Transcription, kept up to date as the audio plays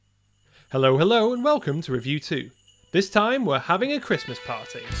Hello, hello, and welcome to Review 2. This time we're having a Christmas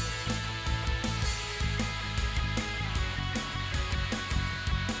party.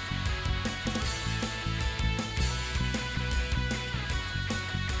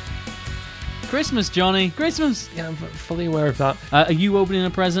 Christmas, Johnny. Christmas. Yeah, I'm fully aware of that. Are you opening a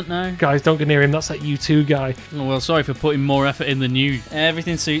present now? Guys, don't get near him, that's that U2 guy. Oh, well, sorry for putting more effort in than you.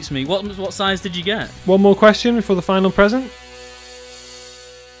 Everything suits me. What size did you get? One more question before the final present.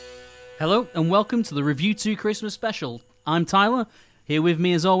 Hello, and welcome to the Review 2 Christmas special. I'm Tyler. Here with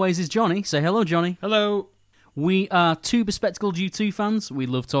me, as always, is Johnny. Say hello, Johnny. Hello. We are two bespectacled U2 fans. We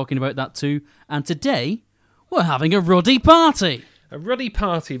love talking about that too. And today, we're having a ruddy party. A ruddy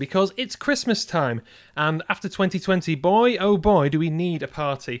party because it's Christmas time, and after 2020, boy oh boy do we need a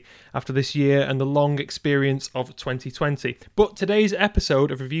party after this year and the long experience of 2020. But today's episode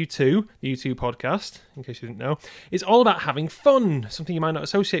of Review 2, the U2 podcast, in case you didn't know, is all about having fun, something you might not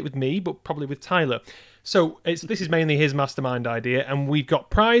associate with me, but probably with Tyler. So this is mainly his mastermind idea, and we've got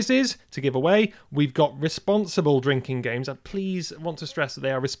prizes to give away. We've got responsible drinking games. I please want to stress that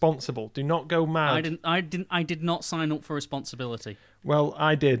they are responsible. Do not go mad. I did not sign up for responsibility. Well,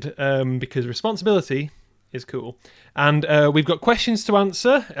 I did, because responsibility is cool. And we've got questions to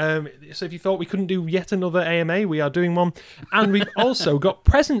answer. So if you thought we couldn't do yet another AMA, we are doing one. And we've also got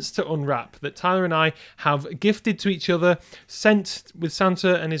presents to unwrap that Tyler and I have gifted to each other, sent with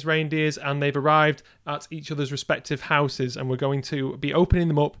Santa and his reindeers, and they've arrived at each other's respective houses. And we're going to be opening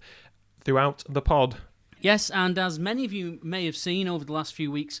them up throughout the pod. Yes, and as many of you may have seen over the last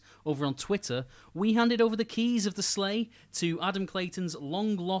few weeks over on Twitter, we handed over the keys of the sleigh to Adam Clayton's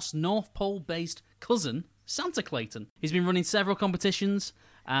long-lost North Pole-based cousin, Santa Clayton. He's been running several competitions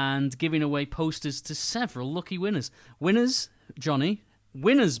and giving away posters to several lucky winners. Winners,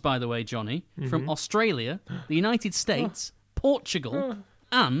 by the way, Johnny, from Australia, the United States, Portugal,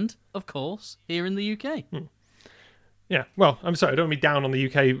 and, of course, here in the UK. Yeah, well, I'm sorry, I don't want to be down on the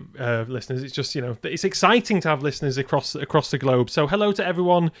UK listeners. It's just, it's exciting to have listeners across the globe. So hello to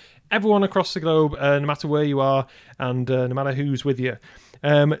everyone across the globe, no matter where you are and no matter who's with you.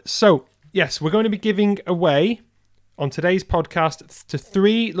 So, yes, we're going to be giving away on today's podcast to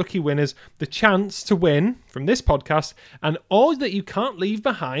 3 lucky winners the chance to win from this podcast and all that you can't leave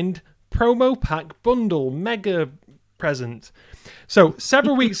behind promo pack bundle mega present. So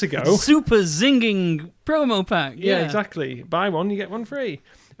several weeks ago, super zinging promo pack. Yeah, exactly. Buy one, you get one free.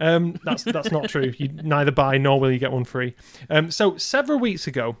 That's not true. You neither buy nor will you get one free. So several weeks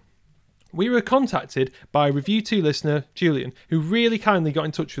ago, we were contacted by Review 2 listener Julian, who really kindly got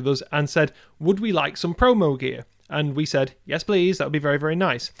in touch with us and said, would we like some promo gear? And we said, yes, please. That would be very, very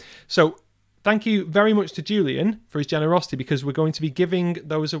nice. So thank you very much to Julian for his generosity, because we're going to be giving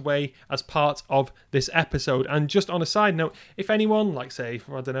those away as part of this episode. And just on a side note, if anyone, like say,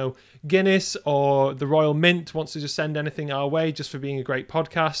 I don't know, Guinness or the Royal Mint wants to just send anything our way just for being a great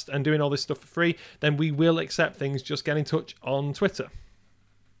podcast and doing all this stuff for free, then we will accept things. Just get in touch on Twitter.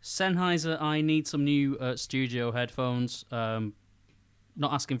 Sennheiser, I need some new studio headphones. Not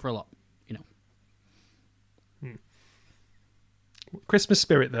asking for a lot, Christmas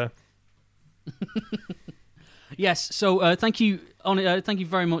spirit there. Yes, so thank you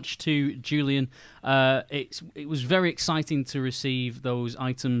very much to Julian. It was very exciting to receive those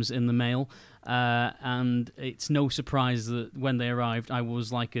items in the mail, and it's no surprise that when they arrived, I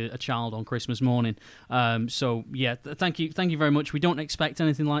was like a child on Christmas morning. So yeah, thank you very much. We don't expect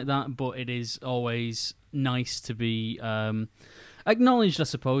anything like that, but it is always nice to be acknowledged, I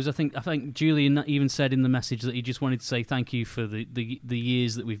suppose. I think Julian even said in the message that he just wanted to say thank you for the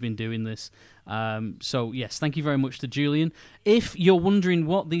years that we've been doing this. So yes, thank you very much to Julian. If you're wondering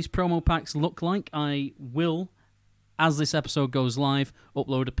what these promo packs look like, I will, as this episode goes live,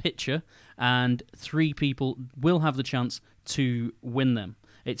 upload a picture, and 3 people will have the chance to win them.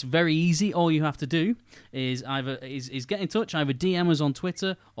 It's very easy. All you have to do is get in touch, either DM us on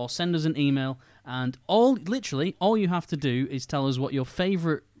Twitter or send us an email, and all you have to do is tell us what your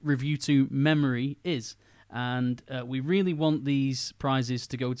favourite Review 2 memory is. And we really want these prizes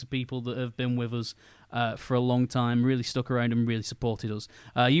to go to people that have been with us for a long time, really stuck around and really supported us.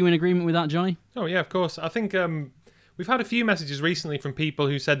 Are you in agreement with that, Johnny? Oh yeah, of course. I think we've had a few messages recently from people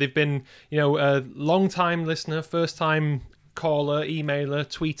who said they've been, a long-time listener, first-time caller, emailer,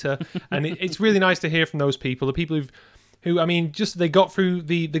 tweeter, and it's really nice to hear from those people, the people who I mean, just they got through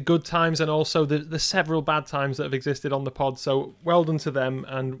the good times and also the several bad times that have existed on the pod. So well done to them,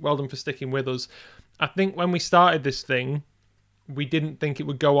 and well done for sticking with us. I think when we started this thing, we didn't think it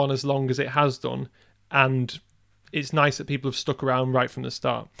would go on as long as it has done, and it's nice that people have stuck around right from the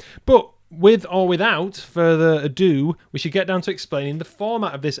start. But with or without further ado, we should get down to explaining the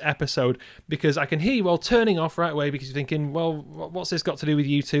format of this episode, because I can hear you all turning off right away because you're thinking, well, what's this got to do with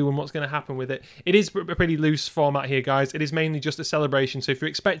U2 and what's going to happen with it? It is a pretty loose format here, guys. It is mainly just a celebration. So if you're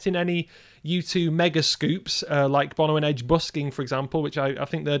expecting any U2 mega scoops, like Bono and Edge busking, for example, which I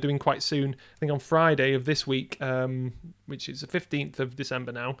think they're doing quite soon, I think on Friday of this week, which is the 15th of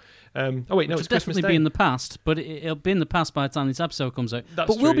December now. Oh, wait, no, it's Christmas definitely Day. be in the past, but it'll be in the past by the time this episode comes out. That's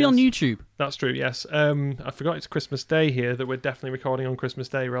but we'll true, be on yes. YouTube. That's true, yes. I forgot it's Christmas Day here, that we're definitely recording on Christmas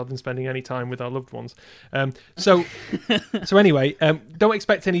Day rather than spending any time with our loved ones. So anyway, don't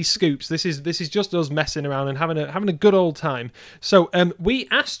expect any scoops. This is just us messing around and having a good old time. So we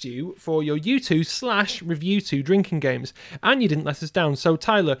asked you for your U2/Review2 drinking games, and you didn't let us down. So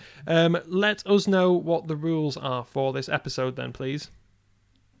Tyler, let us know what the rules are for this episode then, please.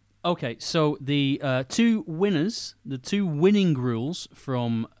 Okay, so the two winners, the two winning rules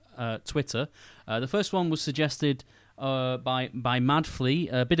from Twitter. The first one was suggested by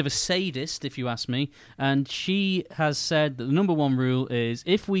Madflea, a bit of a sadist, if you ask me, and she has said that the number one rule is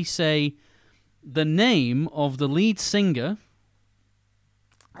if we say the name of the lead singer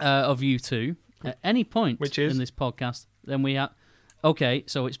of U2 at any point Which is? in this podcast, then we have... Okay,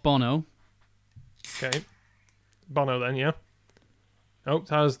 so it's Bono. Okay. Bono then, yeah. Oh,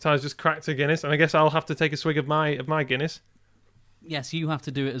 Tyler's just cracked a Guinness, and I guess I'll have to take a swig of my Guinness. Yes, you have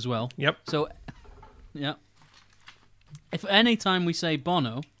to do it as well. Yep. So, yeah. If any time we say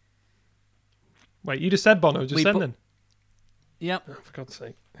Bono... Wait, you just said Bono just then? Yep. Oh, for God's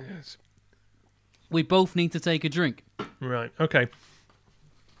sake. Yes. We both need to take a drink. Right, okay.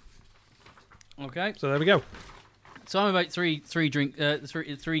 Okay. So there we go. So I'm about three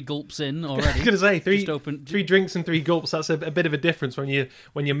gulps in already. I was going to say, three drinks and 3 gulps, that's a bit of a difference when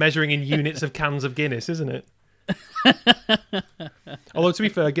you're measuring in units of cans of Guinness, isn't it? Although, to be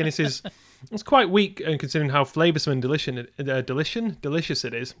fair, Guinness it's quite weak, considering how flavoursome and delicious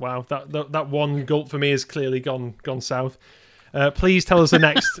it is. Wow, that one gulp for me has clearly gone south. Please tell us the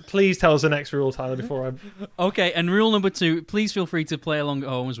next rule, Tyler, before I... Okay, and rule number 2, please feel free to play along at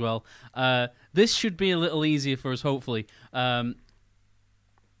home as well. This should be a little easier for us, hopefully.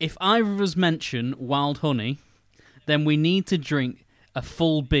 If either of us mention Wild Honey, then we need to drink a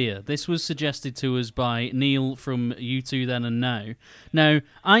full beer. This was suggested to us by Neil from U2 Then and Now. Now,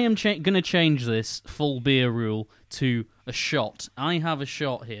 I am going to change this full beer rule to a shot. I have a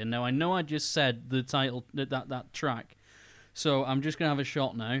shot here. Now, I know I just said the title, that track, so I'm just going to have a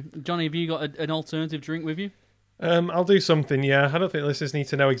shot now. Johnny, have you got an alternative drink with you? I'll do something, yeah. I don't think listeners need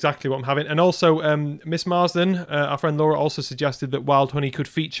to know exactly what I'm having. And also, Miss Marsden, our friend Laura, also suggested that Wild Honey could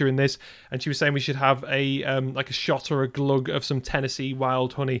feature in this, and she was saying we should have a like a shot or a glug of some Tennessee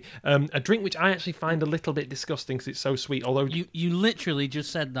Wild Honey, a drink which I actually find a little bit disgusting because it's so sweet. Although you literally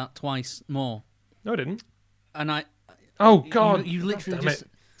just said that twice more. No, I didn't. And I. Oh God! You literally just.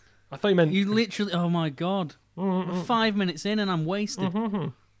 I thought you meant. You literally. Oh my God! 5 minutes in and I'm wasted.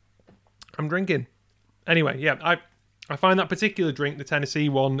 I'm drinking. Anyway, yeah, I find that particular drink, the Tennessee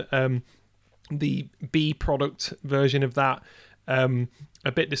one, the B product version of that, a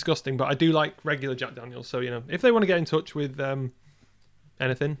bit disgusting. But I do like regular Jack Daniels, so if they want to get in touch with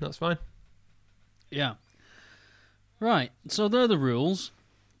anything, that's fine. Yeah. Right. So they're the rules.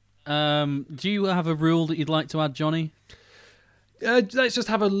 Do you have a rule that you'd like to add, Johnny? Let's just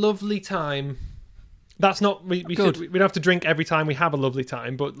have a lovely time. That's not we don't have to drink every time we have a lovely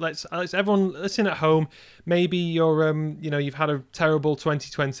time, but let's everyone listen at home. Maybe you're you've had a terrible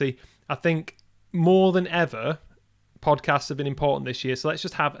 2020. I think more than ever podcasts have been important this year, so let's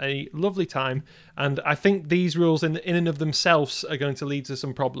just have a lovely time. And I think these rules in and of themselves are going to lead to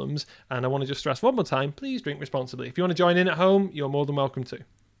some problems, and I want to just stress one more time, please drink responsibly. If you want to join in at home, you're more than welcome to.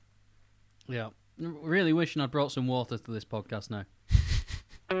 Yeah, really wishing I'd brought some water to this podcast now.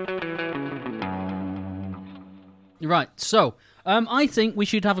 Right, so I think we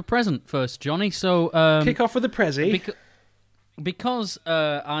should have a present first, Johnny. So kick off with a prezi. Because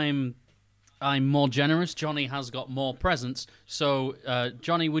I'm more generous. Johnny has got more presents. So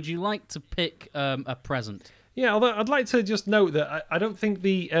Johnny, would you like to pick a present? Yeah, although I'd like to just note that I don't think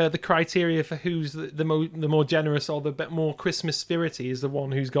the criteria for who's the more generous or the bit more Christmas spirity is the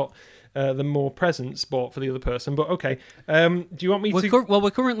one who's got the more presents bought for the other person. But okay, do you want me to? We're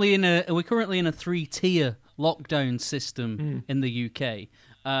currently in a 3-tier lockdown system in the UK,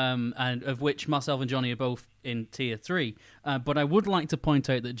 and of which myself and Johnny are both in tier 3. But I would like to point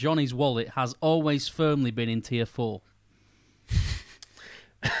out that Johnny's wallet has always firmly been in tier 4.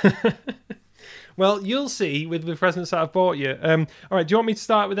 Well, you'll see with the presents that I've bought you. All right, do you want me to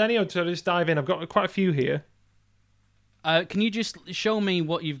start with any, or should I just dive in? I've got quite a few here. Can you just show me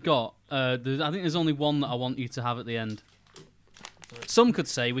what you've got? I think there's only one that I want you to have at the end. Some could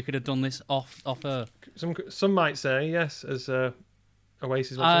say we could have done this off air. Some might say yes, as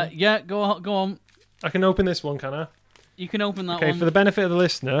Oasis. Yeah, go on. I can open this one, can I? You can open that one. Okay, for the benefit of the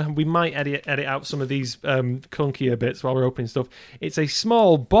listener, we might edit out some of these clunkier bits while we're opening stuff. It's a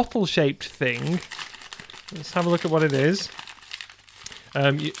small bottle-shaped thing. Let's have a look at what it is.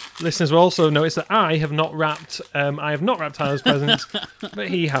 Listeners will also notice that I have not wrapped Tyler's presents, but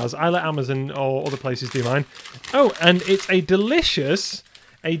he has. I let Amazon or other places do mine. Oh, and it's a delicious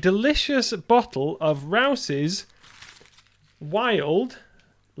bottle of Rouse's Wild,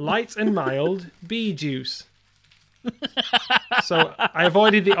 Light and Mild bee juice. So I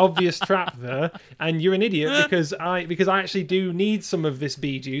avoided the obvious trap there, and you're an idiot because I actually do need some of this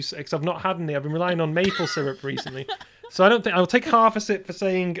bee juice because I've not had any. I've been relying on maple syrup recently, so I don't think I'll take half a sip for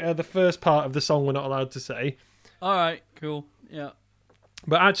saying the first part of the song we're not allowed to say. All right, cool, yeah.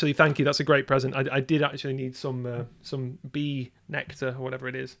 But actually, thank you. That's a great present. I did actually need some bee nectar or whatever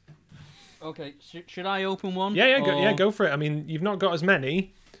it is. Okay, should I open one? Yeah, go for it. I mean, you've not got as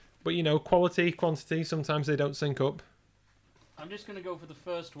many. But, quality, quantity, sometimes they don't sync up. I'm just going to go for the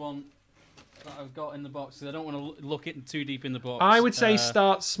first one that I've got in the box, because I don't want to look it too deep in the box. I would say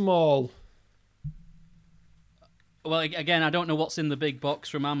start small. Well, again, I don't know what's in the big box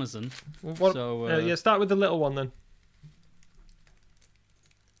from Amazon. Start with the little one then.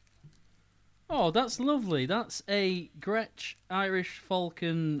 Oh, that's lovely. That's a Gretsch Irish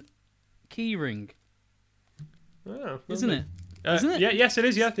Falcon keyring. Oh, isn't it? Isn't it? Yeah, yes, it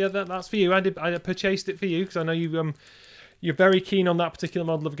is. Yeah, that's for you. I purchased it for you because I know you're very keen on that particular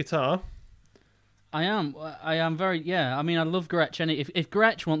model of guitar. I am very. Yeah, I mean, I love Gretsch. And if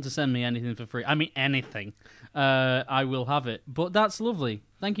Gretsch want to send me anything for free, I mean anything, I will have it. But that's lovely.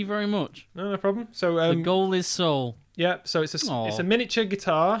 Thank you very much. No problem. So the goal is soul. Yeah. So it's a miniature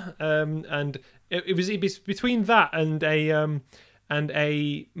guitar, and it was between that and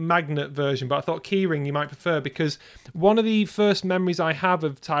a magnet version, but I thought keyring you might prefer, because one of the first memories I have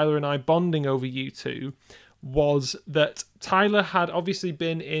of Tyler and I bonding over U2 was that Tyler had obviously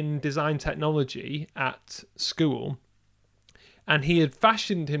been in design technology at school, and he had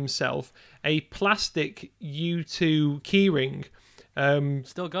fashioned himself a plastic U2 keyring.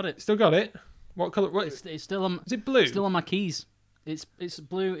 Still got it. What colour? It's still on. Is it blue? Still on my keys. It's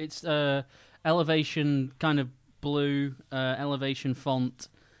blue. It's elevation kind of blue elevation font,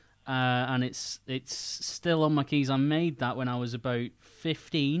 and it's still on my keys. I made that when I was about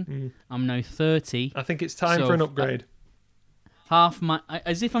 15. I'm now 30. I think it's time for an upgrade.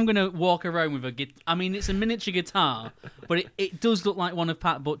 As if I'm going to walk around with a guitar. I mean, it's a miniature guitar, but it does look like one of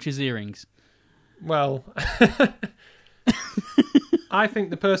Pat Butcher's earrings. Well, I think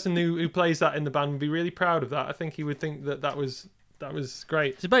the person who plays that in the band would be really proud of that. I think he would think that was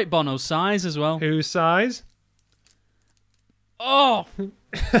great. It's about Bono's size as well. Whose size? Oh,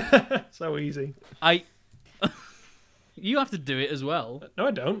 so easy. You have to do it as well. No,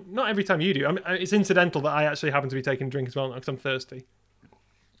 I don't. Not every time you do. I mean, it's incidental that I actually happen to be taking a drink as well now because I'm thirsty.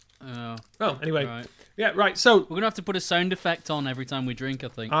 Oh. Well, anyway. Right. Yeah, right. So we're going to have to put a sound effect on every time we drink, I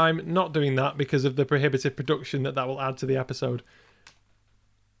think. I'm not doing that because of the prohibitive production that will add to the episode.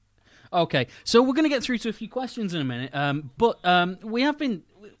 Okay, so we're going to get through to a few questions in a minute. But we have been,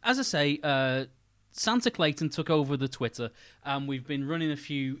 as I say, Santa Clayton took over the Twitter, and we've been running a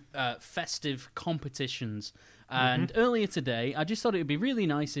few festive competitions. And earlier today, I just thought it would be really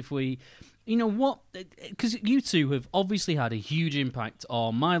nice if we, because you two have obviously had a huge impact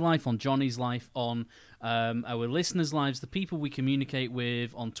on my life, on Johnny's life, on our listeners' lives, the people we communicate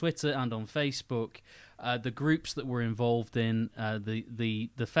with on Twitter and on Facebook, the groups that we're involved in,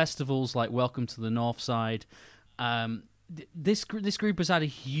 the festivals like Welcome to the North Side. This group has had a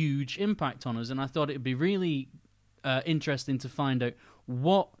huge impact on us, and I thought it would be really interesting to find out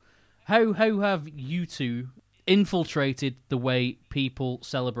how have you infiltrated the way people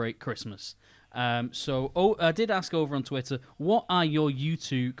celebrate Christmas. So I did ask over on Twitter, what are your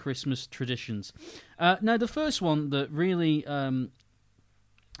U2 Christmas traditions? Now, the first one that really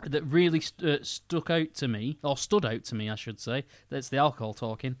stood out to me, I should say, that's the alcohol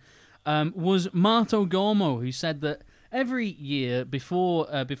talking, was Marto Gormo, who said that every year before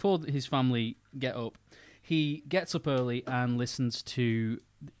his family get up, he gets up early and listens to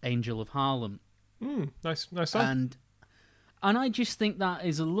Angel of Harlem. Nice song. And I just think that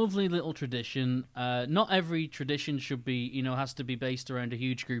is a lovely little tradition. Not every tradition should be, has to be based around a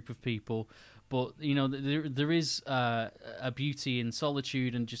huge group of people, but there is a beauty in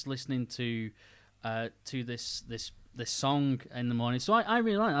solitude and just listening to to this song in the morning. So I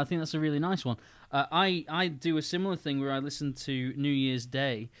really like it. I think that's a really nice one. I do a similar thing where I listen to New Year's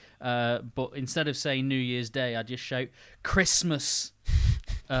Day, but instead of saying New Year's Day, I just shout Christmas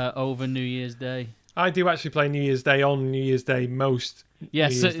over New Year's Day. I do actually play New Year's Day on New Year's Day most.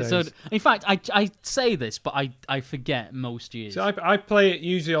 Yes, so in fact, I say this, but I forget most years. So I play it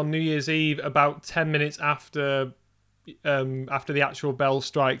usually on New Year's Eve about 10 minutes after the actual bell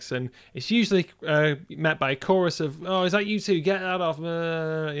strikes, and it's usually met by a chorus of "Oh, is that you two? Get that off!"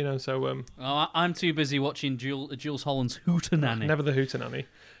 So. I'm too busy watching Jules Holland's Hootenanny. Never the Hootenanny.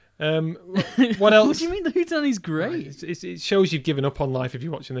 What else? What do you mean the Hootenanny's great? It shows you've given up on life if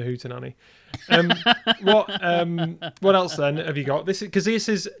you're watching the Hootenanny. What else then have you got? This is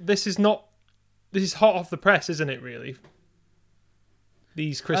hot off the press, isn't it? Really.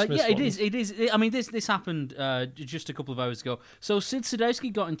 These Christmas ones. It is. I mean, this happened just a couple of hours ago. So Sid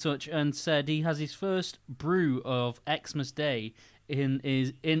Sadowski got in touch and said he has his first brew of Xmas Day in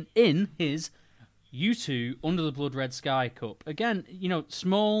his U2 Under the Blood Red Sky cup. Again,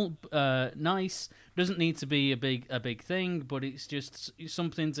 small, nice. Doesn't need to be a big thing, but it's just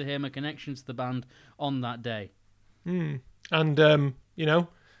something to him, a connection to the band on that day. And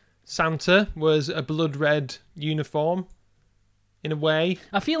Santa was a blood red uniform. In a way,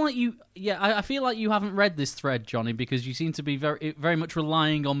 I feel like you haven't read this thread, Johnny, because you seem to be very, very much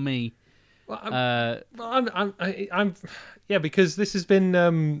relying on me. Well, because this has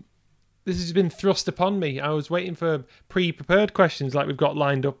been thrust upon me. I was waiting for pre-prepared questions like we've got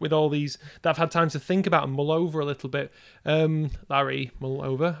lined up with all these that I've had time to think about and mull over a little bit. Larry, mull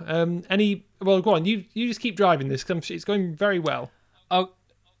over. Well, go on. You just keep driving this because it's going very well. Oh.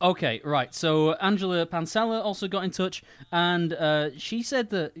 Okay, right. So Angela Pansella also got in touch, and she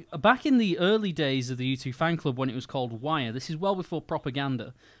said that back in the early days of the U2 fan club, when it was called Wire, this is well before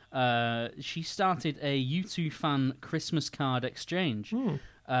propaganda, she started a U2 fan Christmas card exchange.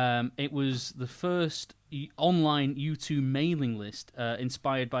 It was the first online U2 mailing list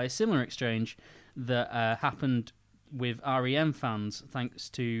inspired by a similar exchange that happened with REM fans, thanks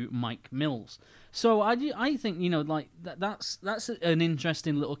to Mike Mills. So I think that's an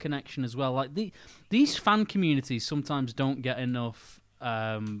interesting little connection as well. Like these fan communities sometimes don't get enough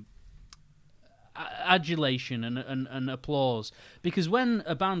adulation and applause, because when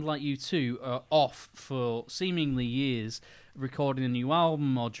a band like U2 are off for seemingly years recording a new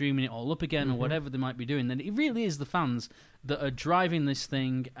album or dreaming it all up again or whatever they might be doing, then it really is the fans that are driving this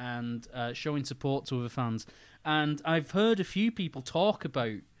thing and showing support to other fans. And I've heard a few people talk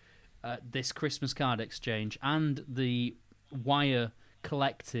about this Christmas card exchange and the Wire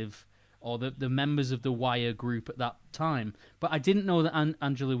collective, or the members of the Wire group at that time. But I didn't know that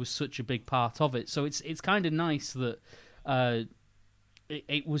Angela was such a big part of it. So it's kind of nice that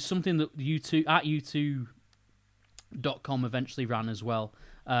it was something that U2 at U2.com eventually ran as well.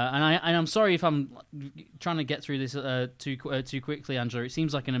 And I'm sorry if I'm trying to get through this too quickly, Angela. It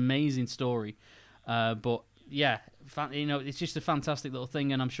seems like an amazing story, but yeah, it's just a fantastic little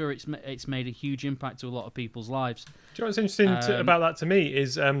thing, and I'm sure it's made a huge impact to a lot of people's lives. Do you know what's interesting about that to me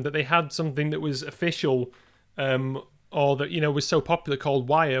is that they had something that was official, or that was so popular, called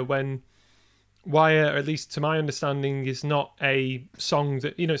Wire. When Wire, at least to my understanding, is not a song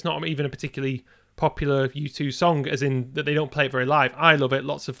that it's not even a particularly popular U2 song, as in that they don't play it very live. I love it,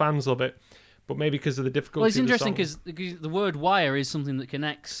 lots of fans love it. But maybe because of the difficulty. Well, it's interesting because the word wire is something that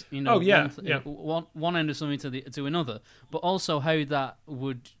connects, one end of something to another. But also how that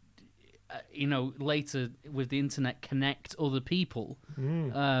would, later with the internet connect other people.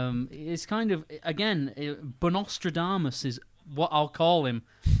 It's kind of, again, Bonostradamus is what I'll call him,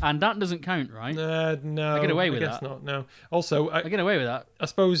 and that doesn't count, right? No, I get away with that. I guess not. No. Also, I get away with that. I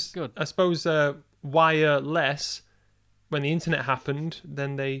suppose. Good. I suppose wireless. When the internet happened,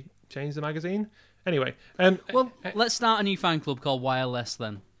 then they changed the magazine. Anyway, let's start a new fan club called Wireless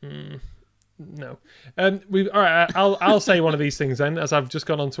then. No, all right. I'll say one of these things then, as I've just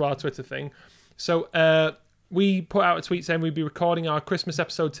gone onto our Twitter thing. So we put out a tweet saying we'd be recording our Christmas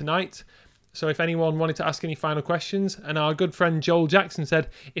episode tonight. So if anyone wanted to ask any final questions, and our good friend Joel Jackson said,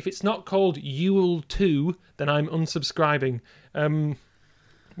 if it's not called Yule 2, then I'm unsubscribing.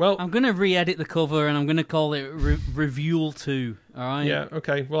 Well, I'm going to re-edit the cover and I'm going to call it Review 2, all right? Yeah,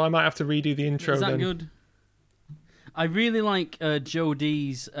 okay. Well, I might have to redo the intro then. Is that good? I really like Jo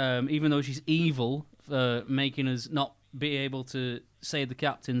D's, even though she's evil, making us not be able to say the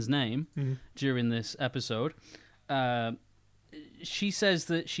captain's name during this episode. She says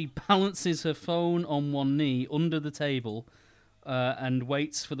that she balances her phone on one knee under the table and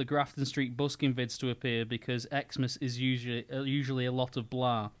waits for the Grafton Street busking vids to appear because Xmas is usually a lot of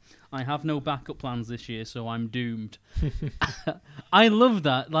blah. I have no backup plans this year, so I'm doomed. I love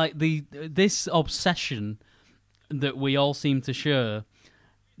that. Like this obsession that we all seem to share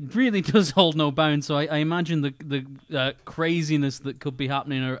really does hold no bounds. So I imagine the craziness that could be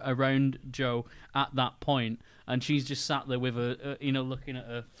happening around Jo at that point, and she's just sat there with her, looking at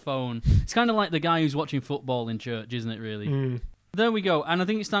her phone. It's kind of like the guy who's watching football in church, isn't it? Really. Mm. There we go, and I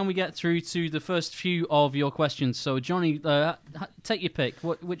think it's time we get through to the first few of your questions. So, Johnny, take your pick.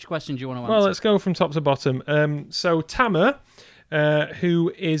 Which question do you want to answer? Well, let's go from top to bottom. So, Tama,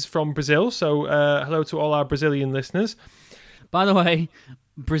 who is from Brazil. So, hello to all our Brazilian listeners. By the way,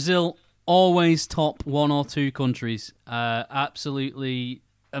 Brazil always top 1 or 2 countries. Absolutely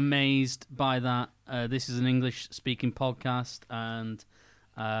amazed by that. This is an English-speaking podcast, and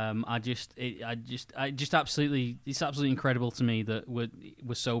it's absolutely incredible to me that we're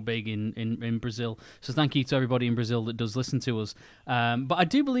so big in Brazil. So thank you to everybody in Brazil that does listen to us. But I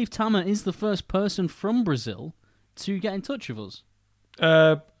do believe Tama is the first person from Brazil to get in touch with us.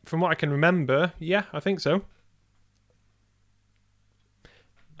 From what I can remember, yeah, I think so.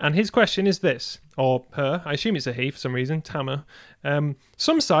 And his question is this, or her, I assume it's a he for some reason, Tama.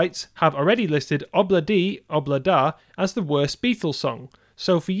 Some sites have already listed Obla Di, Obla Da as the worst Beatles song.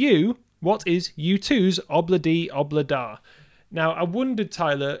 So for you, what is U2's Obla Di, Obla Da? Now, I wondered,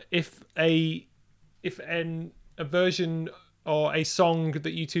 Tyler, if a version or a song that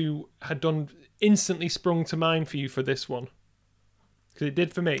U2 had done instantly sprung to mind for you for this one. Because it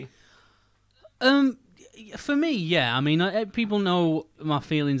did for me. For me, yeah. I mean, people know my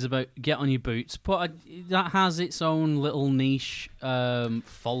feelings about Get On Your Boots, but that has its own little niche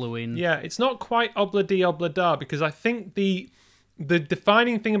following. Yeah, it's not quite Obla Di Obla Da, because I think the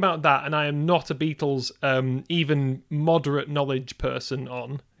defining thing about that, and I am not a Beatles even moderate knowledge person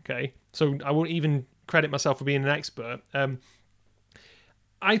on, okay, so I won't even credit myself for being an expert.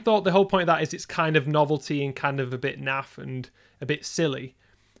 I thought the whole point of that is it's kind of novelty and kind of a bit naff and a bit silly.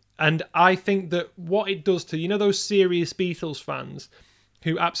 And I think that what it does to, those serious Beatles fans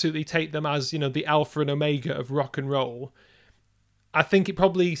who absolutely take them as, the alpha and omega of rock and roll, I think it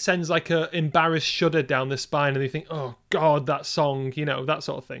probably sends like a embarrassed shudder down the spine and they think, oh, God, that song, that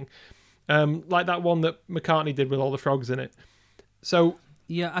sort of thing. Like that one that McCartney did with all the frogs in it. So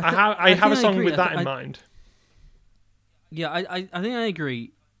yeah, I have a song with that in mind. Yeah, I think I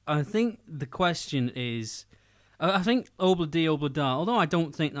agree. I think the question is... I think Obla Di Obla Da, although I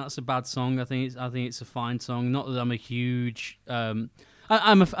don't think that's a bad song, I think it's a fine song. Not that I'm a huge... I'm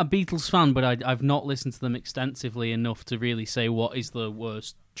a Beatles fan, but I've not listened to them extensively enough to really say what is the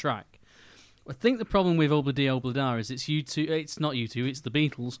worst track. I think the problem with Obla Di Obla Da is it's not U2, it's the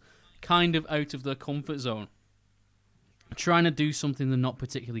Beatles, kind of out of their comfort zone. Trying to do something they're not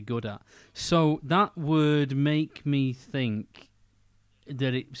particularly good at. So that would make me think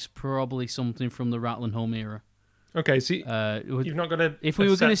that it's probably something from the Rattle and Hum era. Okay, so you've not got to... If we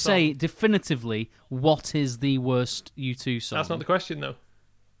were going to say definitively, what is the worst U2 song? That's not the question, though.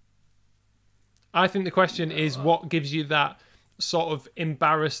 I think the question is what gives you that sort of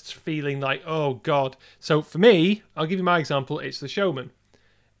embarrassed feeling like, oh, God. So for me, I'll give you my example, it's The Showman.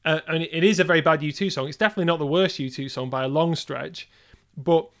 And it is a very bad U2 song. It's definitely not the worst U2 song by a long stretch.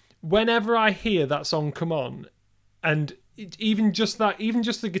 But whenever I hear that song come on, and even just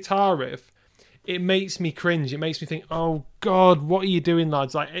the guitar riff, it makes me cringe. It makes me think, oh, God, what are you doing,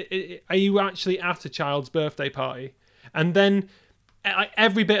 lads? Like, are you actually at a child's birthday party? And then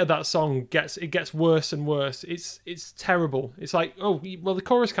every bit of that song gets worse and worse. It's terrible. It's like, oh, well, the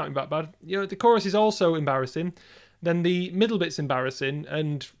chorus can't be that bad. The chorus is also embarrassing. Then the middle bit's embarrassing.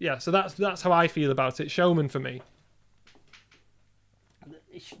 And, yeah, so that's how I feel about it. Showman for me.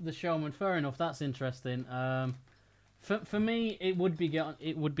 The Showman, fair enough. That's interesting. For me, it would be Get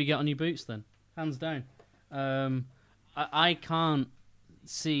On Your Boots then. Hands down. I can't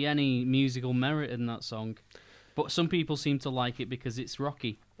see any musical merit in that song, but some people seem to like it because it's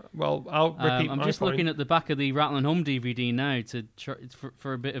rocky. Well, I'll repeat I'm just looking at the back of the Rattle and Hum DVD now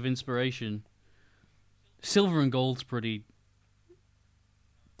for a bit of inspiration. Silver and Gold's pretty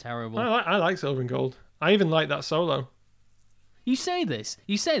terrible. I like Silver and Gold. I even like that solo. You say this,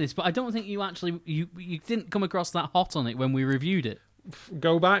 but I don't think you actually you didn't come across that hot on it when we reviewed it.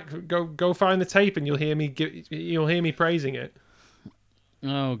 Go back, go find the tape, and you'll hear me praising it.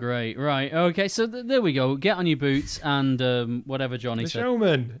 Oh, great! Right, okay. So there we go. Get On Your Boots and whatever Johnny said.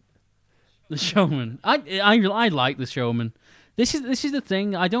 The Showman. I like The Showman. This is the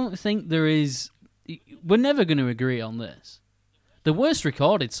thing. I don't think there is. We're never going to agree on this. The worst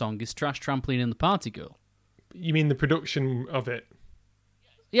recorded song is Trash Trampoline and the Party Girl. You mean the production of it?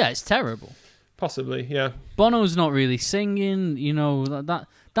 Yeah, it's terrible. Possibly, yeah. Bono's not really singing.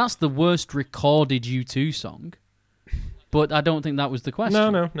 That's the worst recorded U2 song. But I don't think that was the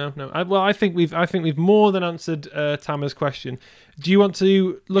question. No. I think we've more than answered Tama's question. Do you want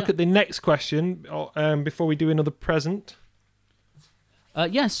to look at the next question before we do another present?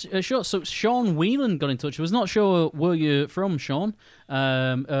 Yes, sure. So Sean Whelan got in touch. I was not sure where you're from, Sean.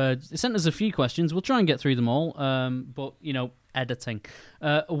 Sent us a few questions. We'll try and get through them all. But editing.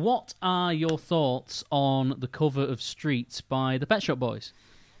 What are your thoughts on the cover of Streets by the Pet Shop Boys?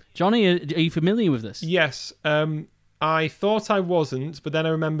 Johnny, are you familiar with this? Yes. I thought I wasn't, but then I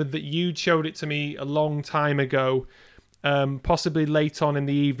remembered that you'd showed it to me a long time ago, possibly late on in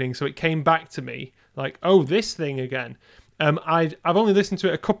the evening. So it came back to me like, oh, this thing again. I've only listened to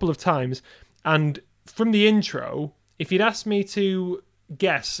it a couple of times, and from the intro, if you'd asked me to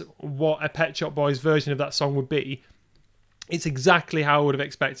guess what a Pet Shop Boys version of that song would be, it's exactly how I would have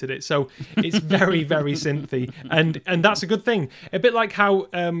expected it. So it's very, very synthy, and that's a good thing. A bit like how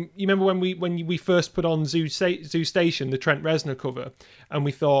you remember when we first put on Zoo Station, the Trent Reznor cover, and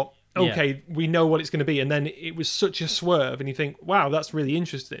we thought, okay, we know what it's going to be, and then it was such a swerve, and you think, wow, that's really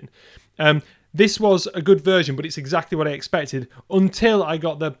interesting. This was a good version, but it's exactly what I expected until I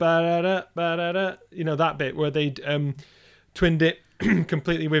got the ba-da-da, ba-da-da, that bit where they'd twinned it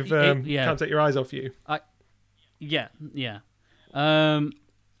completely with Can't Take Your Eyes Off You. Yeah.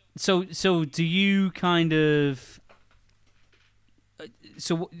 So do you kind of...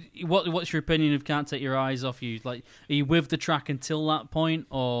 So what's your opinion of Can't Take Your Eyes Off You? Like, are you with the track until that point,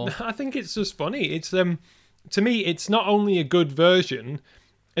 or...? I think it's just funny. It's to me, it's not only a good version,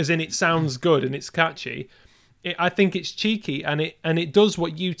 as in it sounds good and it's catchy. I think it's cheeky, and it does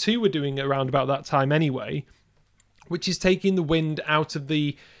what U2 were doing around about that time anyway, which is taking the wind out of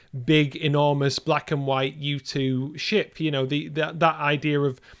the big, enormous black and white U2 ship. That idea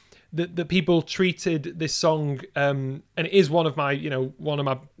of that people treated this song, and it is one of my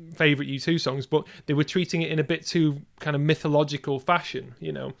favorite U2 songs, but they were treating it in a bit too kind of mythological fashion.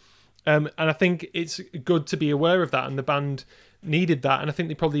 And I think it's good to be aware of that, and the band needed that, and I think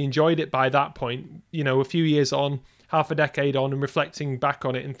they probably enjoyed it by that point, a few years on, half a decade on, and reflecting back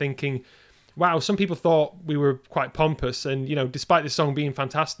on it and thinking, wow, some people thought we were quite pompous, and despite this song being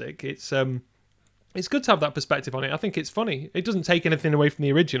fantastic, it's good to have that perspective on it. I think it's funny. It doesn't take anything away from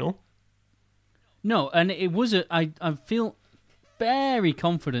the original. No, and it was I feel very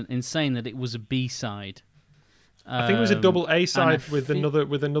confident in saying that it was a B-side. I think it was a double A side with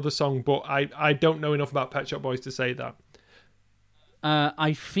another song, but I don't know enough about Pet Shop Boys to say that.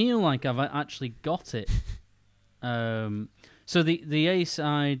 I feel like I've actually got it. So the A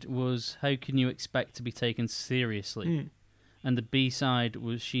side was "How Can You Expect to Be Taken Seriously," and the B side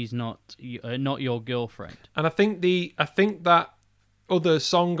was "She's Not Your Girlfriend." And I think that other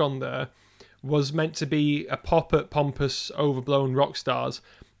song on there was meant to be a pop at pompous, overblown rock stars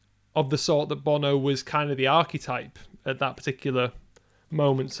of the sort that Bono was kind of the archetype at that particular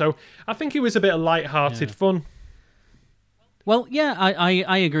moment. So I think it was a bit of light-hearted fun. Well, yeah,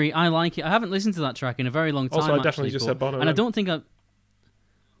 I agree. I like it. I haven't listened to that track in a very long time. Also, I definitely just said Bono. And I don't think I...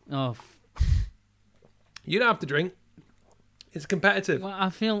 Oh. You don't have to drink. It's competitive. Well, I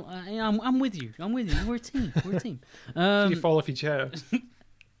feel... I'm with you. We're a team. You fall off your chair.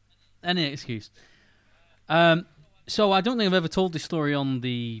 Any excuse. So I don't think I've ever told this story on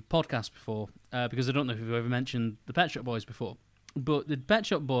the podcast before, because I don't know if we've ever mentioned the Pet Shop Boys before. But the Pet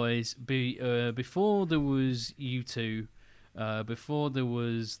Shop Boys, before there was U2... before there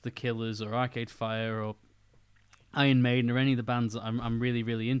was The Killers or Arcade Fire or Iron Maiden or any of the bands that I'm really,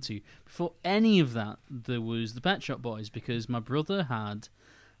 really into, before any of that, there was the Pet Shop Boys, because my brother had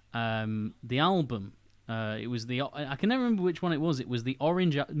the album. It was I can never remember which one it was. It was the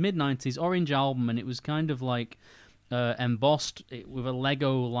mid-90s Orange album, and it was kind of like embossed with a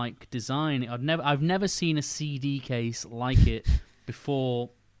Lego-like design. I've never seen a CD case like it before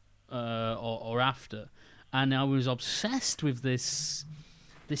or after. And I was obsessed with this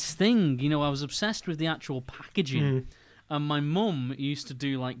thing, I was obsessed with the actual packaging. And my mum used to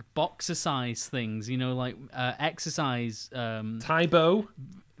do like boxer-size things, like exercise... Tybo?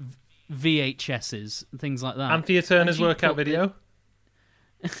 VHSs, things like that. Anthea Turner's workout video?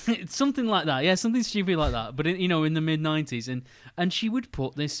 It's something like that, yeah, something stupid like that. But, in the mid-90s. And she would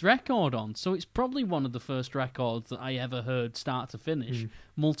put this record on. So it's probably one of the first records that I ever heard start to finish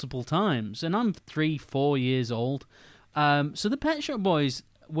multiple times. And I'm 3-4 years old. So the Pet Shop Boys,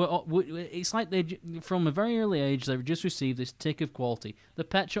 it's like they, from a very early age, they've just received this tick of quality. The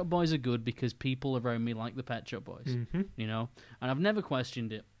Pet Shop Boys are good because people around me like the Pet Shop Boys, And I've never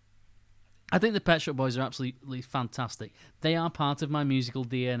questioned it. I think the Pet Shop Boys are absolutely fantastic. They are part of my musical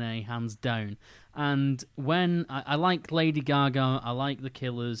DNA, hands down. And when I like Lady Gaga, I like The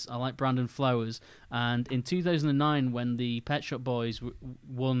Killers, I like Brandon Flowers, and in 2009, when the Pet Shop Boys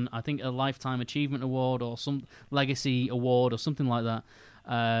won, I think, a Lifetime Achievement Award or some Legacy Award or something like that,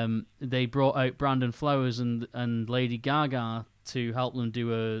 they brought out Brandon Flowers and Lady Gaga to help them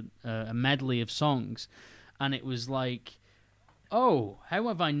do a medley of songs, and it was like, oh, how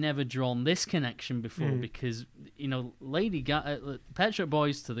have I never drawn this connection before? Because, Pet Shop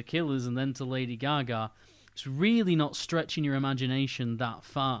Boys to The Killers and then to Lady Gaga, it's really not stretching your imagination that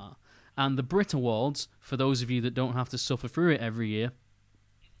far. And the Brit Awards, for those of you that don't have to suffer through it every year,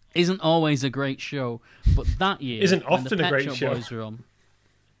 isn't always a great show. But that year, isn't often a great show. Boys were on.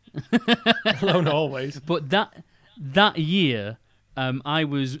 Alone always. But that year, I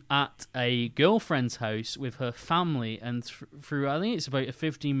was at a girlfriend's house with her family, and through I think it's about a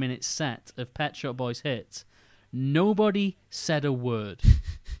 15-minute set of Pet Shop Boys hits, nobody said a word.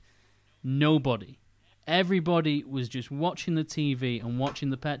 Nobody. Everybody was just watching the TV and watching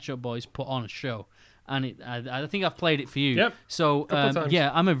the Pet Shop Boys put on a show. And I think I've played it for you. Yep. So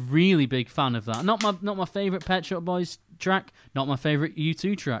yeah, I'm a really big fan of that. Not my favorite Pet Shop Boys track, not my favorite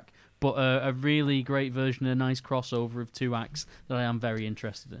U2 track, but a really great version, a nice crossover of two acts that I am very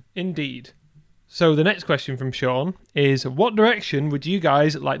interested in. Indeed. So the next question from Sean is, what direction would you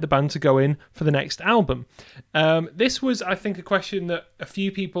guys like the band to go in for the next album? This was, I think, a question that a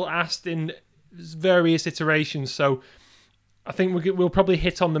few people asked in various iterations, so I think we'll probably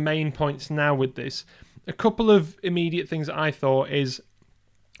hit on the main points now with this. A couple of immediate things that I thought is,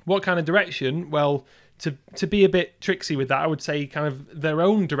 what kind of direction? Well, to be a bit tricksy with that, I would say kind of their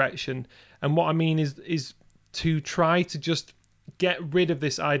own direction. And what I mean is to try to just get rid of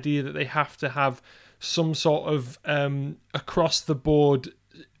this idea that they have to have some sort of across-the-board,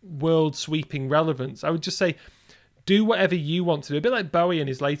 world-sweeping relevance. I would just say, do whatever you want to do. A bit like Bowie in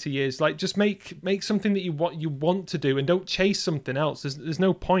his later years. Like, just make something that you want to do, and don't chase something else. There's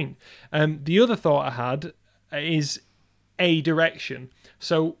no point. The other thought I had is a direction.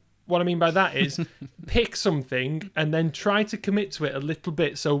 So what I mean by that is pick something and then try to commit to it a little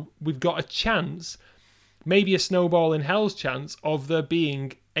bit, so we've got a chance, maybe a snowball in hell's chance, of there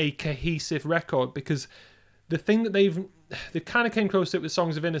being a cohesive record. Because the thing that they kind of came close to it with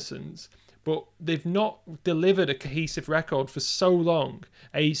Songs of Innocence, but they've not delivered a cohesive record for so long.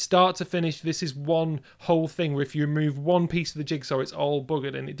 A start to finish, this is one whole thing where if you remove one piece of the jigsaw, it's all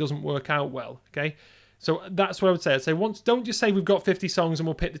buggered and it doesn't work out well, okay? So that's what I would say. I'd say, don't just say we've got 50 songs and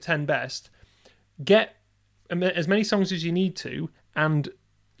we'll pick the 10 best. Get as many songs as you need to and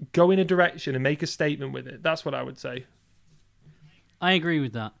go in a direction and make a statement with it. That's what I would say. I agree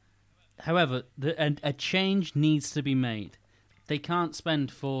with that. However, a change needs to be made. They can't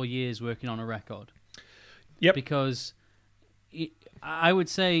spend 4 years working on a record. Yep. Because I would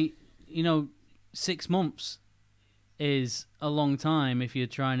say, 6 months is a long time if you're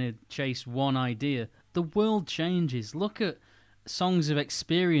trying to chase one idea. The world changes. Look at Songs of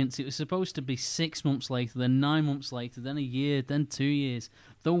Experience. It was supposed to be 6 months later, then 9 months later, then a year, then 2 years.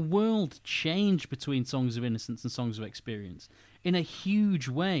 The world changed between Songs of Innocence and Songs of Experience in a huge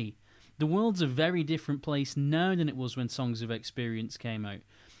way. The world's a very different place now than it was when Songs of Experience came out.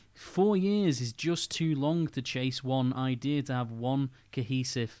 4 years is just too long to chase one idea, to have one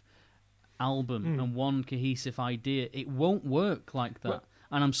cohesive album and one cohesive idea. It won't work like that. Well,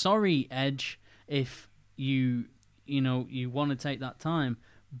 and I'm sorry, Edge, if you want to take that time,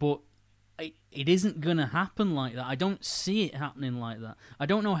 but it isn't going to happen like that. I don't see it happening like that. I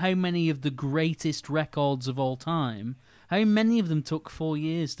don't know how many of the greatest records of all time, how many of them took 4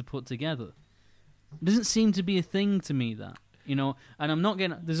 years to put together. It doesn't seem to be a thing to me, that. And I'm not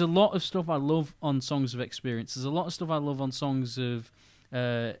getting... There's a lot of stuff I love on Songs of Experience. There's a lot of stuff I love on Songs of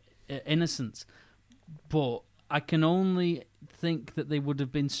Innocence. But I can only think that they would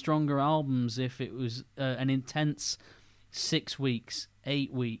have been stronger albums if it was an intense 6 weeks,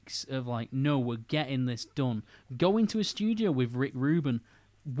 8 weeks of like, no, we're getting this done. Go into a studio with Rick Rubin,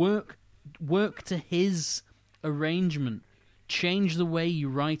 work to his arrangement, change the way you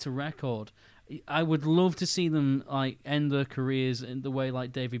write a record. I would love to see them like end their careers in the way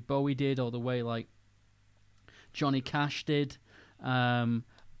like David Bowie did, or the way like Johnny Cash did.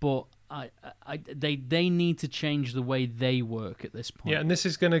 But they need to change the way they work at this point. Yeah, and this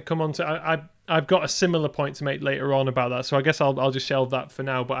is going to come on to... I've got a similar point to make later on about that, so I guess I'll just shelve that for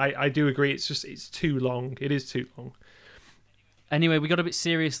now. But I do agree, it's too long. It is too long. Anyway, we got a bit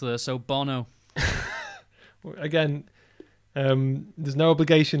serious there, so Bono. Again, There's no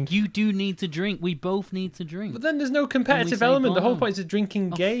obligation. You do need to drink. We both need to drink. But then there's no competitive element. The whole point is a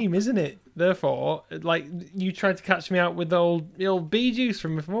drinking game, isn't it? Therefore, like, you tried to catch me out with the old bee juice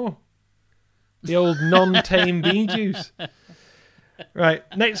from before. The old non-tame bee juice. Right,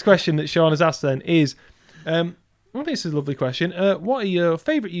 next question that Sean has asked then is, I think this is a lovely question. What are your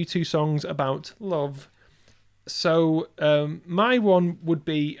favourite U2 songs about love? So my one would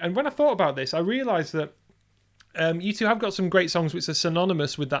be, and when I thought about this, I realised that U2 have got some great songs which are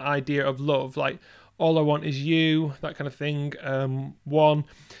synonymous with that idea of love, like All I Want Is You, that kind of thing, One.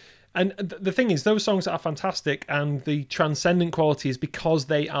 And the thing is, those songs are fantastic, and the transcendent quality is because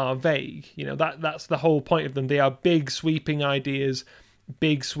they are vague. You know, that's the whole point of them. They are big, sweeping ideas,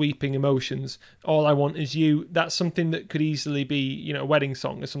 big, sweeping emotions. All I Want Is You, that's something that could easily be, you know, a wedding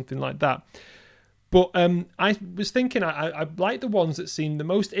song or something like that. But I was thinking, I like the ones that seem the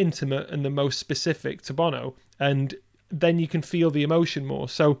most intimate and the most specific to Bono, and then you can feel the emotion more.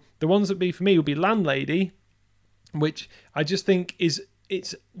 So the ones that be for me would be Landlady, which I just think it's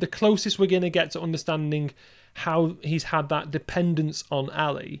the closest we're going to get to understanding how he's had that dependence on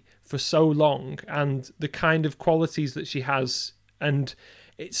Ali for so long and the kind of qualities that she has. And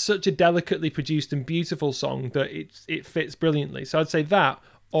it's such a delicately produced and beautiful song that it fits brilliantly. So I'd say that,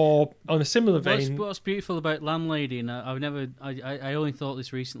 or on a similar vein... What's beautiful about Landlady, and I only thought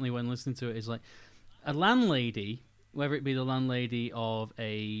this recently when listening to it, is like a landlady, whether it be the landlady of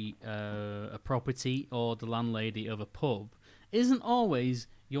a property or the landlady of a pub, isn't always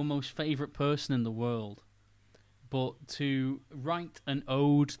your most favourite person in the world. But to write an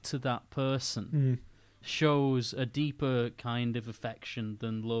ode to that person shows a deeper kind of affection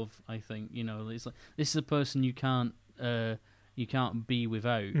than love, I think. You know, it's like, this is a person you can't be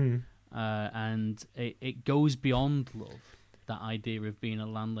without. And it goes beyond love, that idea of being a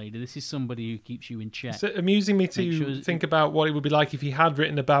landlady. This is somebody who keeps you in check. It's amusing me to think about what it would be like if he had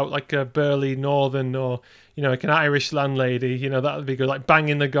written about like a burly northern or, you know, like an Irish landlady. You know, that would be good, like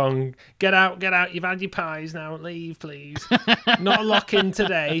banging the gong, get out, you've had your pies, now leave please. Not a lock in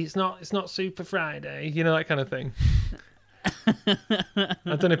today, it's not Super Friday, you know, that kind of thing. I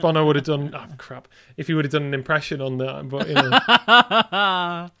don't know if Bono would have done if he would have done an impression on that, but you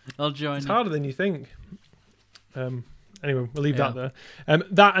know, I'll join. It's harder than you think. Anyway, we'll leave that there.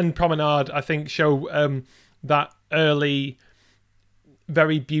 That and Promenade, I think, show that early,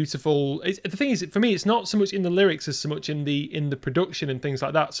 very beautiful. The thing is, for me, it's not so much in the lyrics as so much in the production and things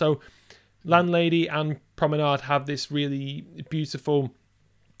like that. So, Landlady and Promenade have this really beautiful,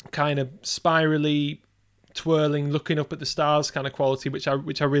 kind of spirally, twirling, looking up at the stars kind of quality, which I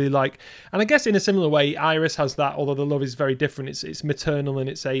really like. And I guess in a similar way, Iris has that, although the love is very different. It's maternal and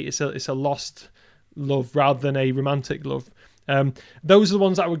it's a lost love rather than a romantic love. Those are the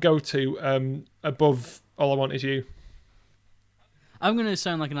ones that I would go to above All I Want Is You. I'm going to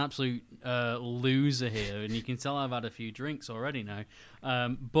sound like an absolute loser here, and you can tell I've had a few drinks already now.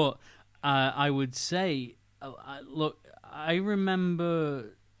 But I would say, look, I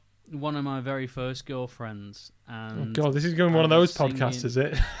remember one of my very first girlfriends. And oh God, this is going to be one of those podcasts, is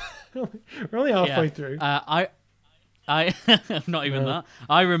it? We're only halfway through. I not even that.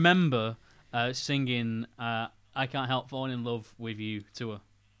 I remember singing I Can't Help Falling in Love with You to her.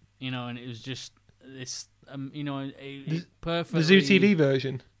 You know, and it was just this, you know, it perfectly... The Zoo TV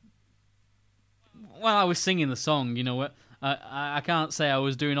version? Well, I was singing the song, you know what? I can't say I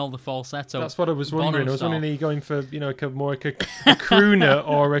was doing all the falsetto. That's what I was wondering. I was wondering, are you going for, you know, more like a crooner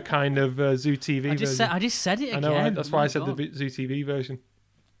or a kind of Zoo TV version? I just said it again. I know, right? That's why I said the Zoo TV version.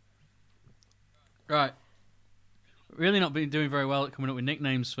 Right. Really not been doing very well at coming up with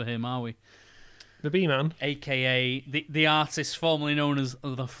nicknames for him, are we? The B-Man. A.K.A. the artist formerly known as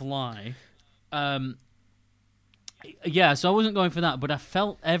The Fly. Yeah, so I wasn't going for that, but I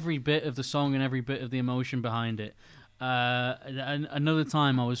felt every bit of the song and every bit of the emotion behind it. Another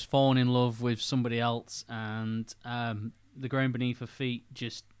time I was falling in love with somebody else, and The Ground Beneath Her Feet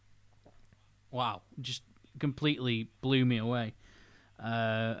just completely blew me away.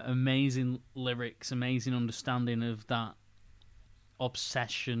 Amazing lyrics, amazing understanding of that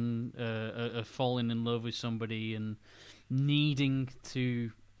obsession of falling in love with somebody and needing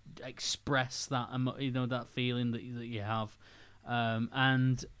to express that, that feeling that you have,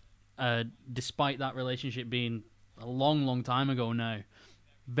 and despite that relationship being a long time ago now,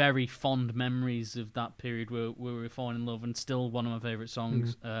 very fond memories of that period where we were falling in love, and still one of my favourite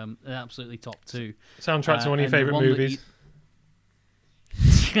songs. Absolutely top two. Soundtrack to one of your favourite movies.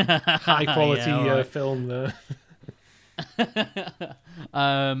 High quality film there.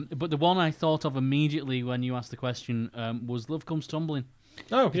 But the one I thought of immediately when you asked the question was Love Comes Tumbling.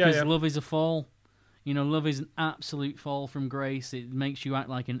 Oh, yeah, because love is a fall. Love is an absolute fall from grace. It makes you act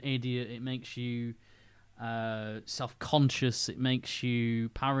like an idiot. It makes you self-conscious. It makes you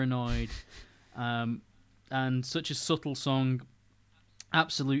paranoid. And such a subtle song.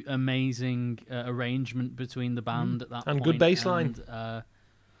 Absolute amazing arrangement between the band at that point. And good bass line. And,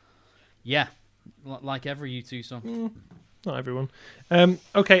 like every U2 song. Not everyone.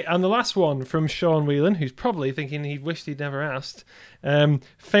 Okay, and the last one from Sean Whelan, who's probably thinking he wished he'd never asked.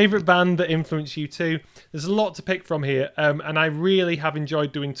 Favourite band that influenced you too? There's a lot to pick from here, and I really have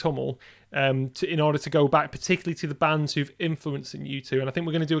enjoyed doing Tummel in order to go back, particularly to the bands who've influenced U2, and I think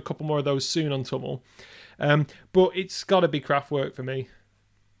we're going to do a couple more of those soon on Tummel. But it's got to be Kraftwerk for me.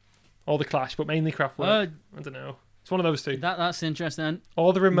 Or The Clash, but mainly Kraftwerk. I don't know. It's one of those two. That's interesting.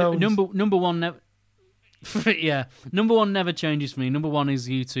 Or the Ramones. Number one never... yeah, number one never changes for me. Number one is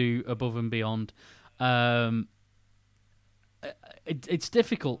U2 above and beyond. It's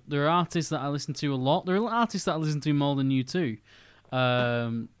difficult. There are artists that I listen to a lot. There are artists that I listen to more than U2.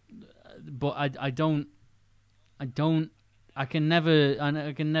 But I can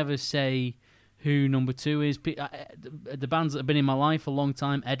never say who number two is. The bands that have been in my life a long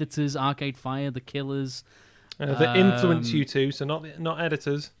time: Editors, Arcade Fire, The Killers. That influence U2, so not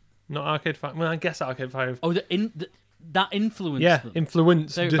Editors. Not Arcade Fire. Well, I guess Arcade Fire. Oh, that influenced them.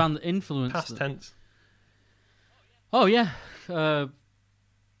 Influenced. Favorite band that influenced Past them. tense. Oh, yeah. Probably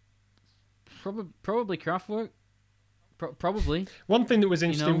Kraftwerk. Probably. One thing that was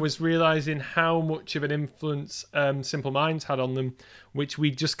interesting was realising how much of an influence Simple Minds had on them, which we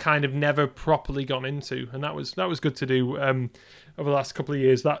just kind of never properly gone into. And that was good to do over the last couple of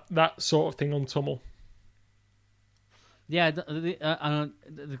years, that sort of thing on Tummel. Yeah,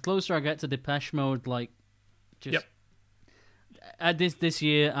 the closer I get to Depeche Mode, this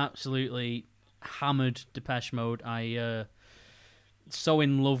year, absolutely hammered Depeche Mode. I so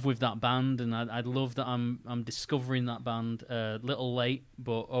in love with that band, and I love that I'm discovering that band a little late,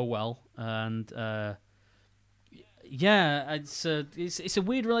 but oh well. And it's a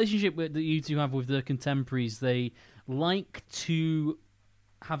weird relationship that you two have with their contemporaries. They like to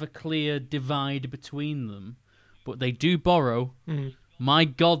have a clear divide between them. But they do borrow. My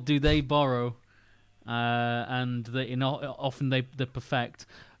God, do they borrow? And often they perfect.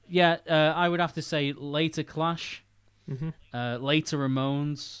 Yeah, I would have to say later Clash, later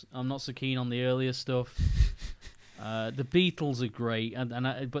Ramones. I'm not so keen on the earlier stuff. The Beatles are great,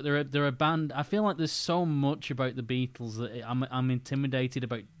 but they're a band. I feel like there's so much about the Beatles that I'm intimidated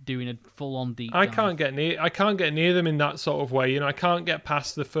about doing a full-on deep dive. I can't get near them in that sort of way. I can't get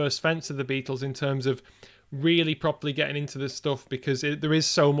past the first fence of the Beatles in terms of really properly getting into this stuff because there is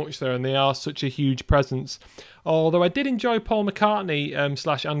so much there and they are such a huge presence. Although I did enjoy Paul McCartney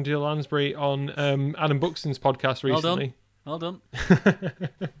 / Angela Lansbury on Adam Buxton's podcast recently. Well done.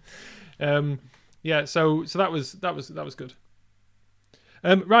 Yeah, so that was good.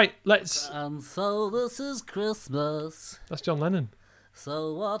 Right, let's. And so this is Christmas. That's John Lennon.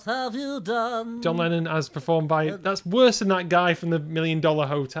 So what have you done? John Lennon as performed by... That's worse than that guy from the $1 Million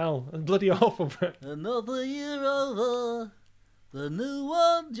Hotel. That's bloody awful, Brett. Another year over. The new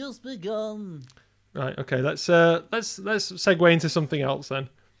one just begun. Right, okay, let's segue into something else then.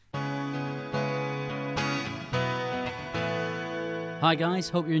 Hi guys,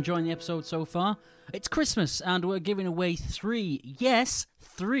 hope you're enjoying the episode so far. It's Christmas and we're giving away 3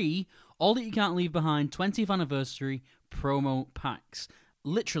 All That You Can't Leave Behind 20th anniversary promo packs.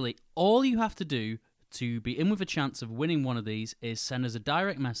 Literally, all you have to do to be in with a chance of winning one of these is send us a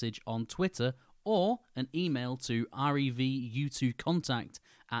direct message on Twitter or an email to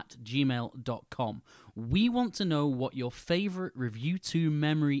revu2contact@gmail.com. We want to know what your favourite Review 2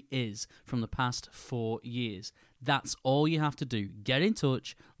 memory is from the past 4 years. That's all you have to do. Get in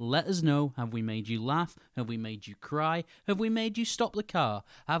touch. Let us know. Have we made you laugh? Have we made you cry? Have we made you stop the car?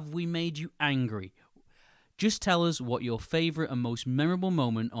 Have we made you angry? Just tell us what your favourite and most memorable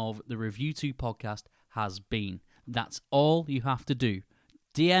moment of the Review 2 podcast has been. That's all you have to do.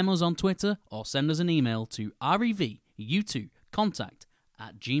 DM us on Twitter or send us an email to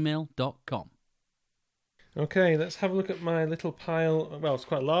revu2contact@gmail.com. Okay, let's have a look at my little pile. Well, it's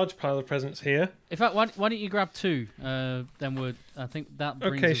quite a large pile of presents here. In fact, why don't you grab 2? Then I think that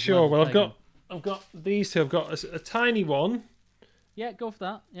brings Okay, us sure. Well, level. I've got these two. I've got a tiny one. Yeah, go for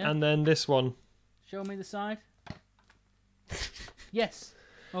that. Yeah. And then this one. Show me the side. Yes.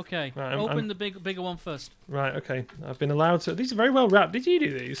 Okay. Right, Open the bigger one first. Right. Okay. I've been allowed to. These are very well wrapped. Did you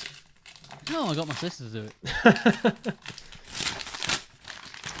do these? No, I got my sister to do it.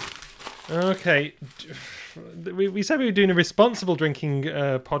 Okay. We said we were doing a responsible drinking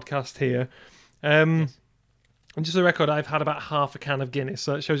podcast here. Yes. And just for the record, I've had about half a can of Guinness,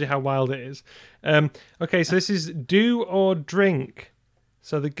 so that shows you how wild it is. Okay, so this is do or drink.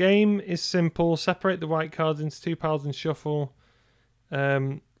 So the game is simple. Separate the white cards into 2 piles and shuffle.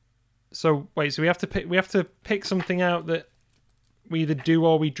 So wait, so we have to pick something out that we either do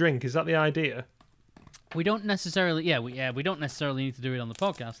or we drink. Is that the idea? We don't necessarily, we don't necessarily need to do it on the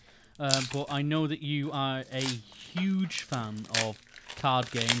podcast. But I know that you are a huge fan of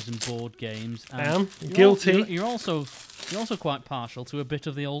card games and board games. And I am guilty. You're also quite partial to a bit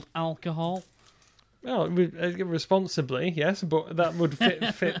of the old alcohol. Well, responsibly, yes, but that would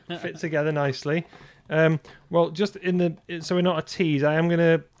fit together nicely. Well, just so we're not a tease, I am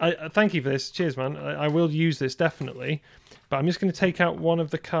gonna. I thank you for this. Cheers, man. I will use this definitely, but I'm just gonna take out one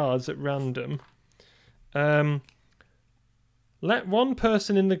of the cards at random. Let one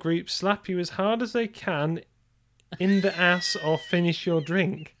person in the group slap you as hard as they can in the ass or finish your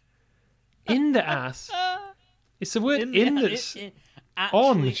drink. In the ass. It's the word in that's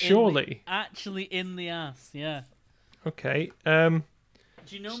on, surely. Actually in the ass, yeah. Okay. Do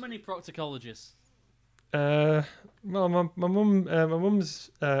you know many proctologists? Well, my mum's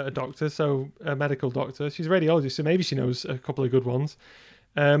a doctor, so a medical doctor. She's a radiologist, so maybe she knows a couple of good ones.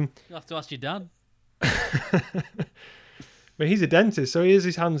 You'll have to ask your dad. But he's a dentist, so he has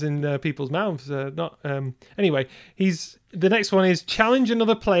his hands in people's mouths. Anyway, the next one is challenge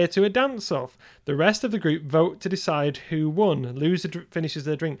another player to a dance-off. The rest of the group vote to decide who won. Loser finishes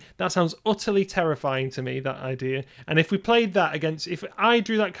their drink. That sounds utterly terrifying to me, that idea. And if we played that if I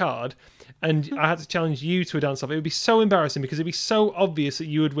drew that card and I had to challenge you to a dance-off, it would be so embarrassing because it'd be so obvious that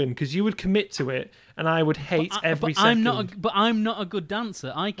you would win because you would commit to it and I would hate every second. I'm not a good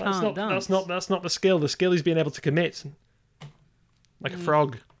dancer. I can't dance. That's not the skill. The skill is being able to commit. Like a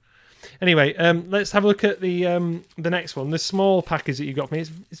frog. Anyway, let's have a look at the next one. The small package that you got for me.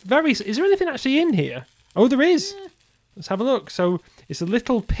 It's very. Is there anything actually in here? Oh, there is. Yeah. Let's have a look. So it's a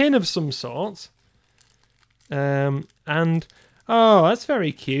little pin of some sort. And that's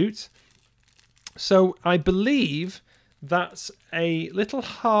very cute. So I believe that's a little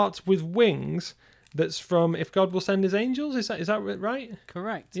heart with wings. That's from If God Will Send His Angels. Is that right?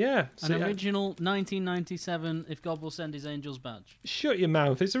 Correct. Yeah. An original 1997 If God Will Send His Angels badge. Shut your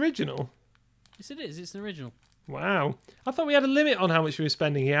mouth. It's original. Yes, it is. It's an original. Wow. I thought we had a limit on how much we were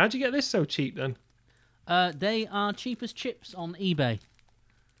spending here. How'd you get this so cheap then? They are cheap as chips on eBay.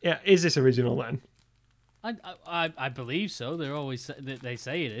 Yeah. Is this original then? I believe so. They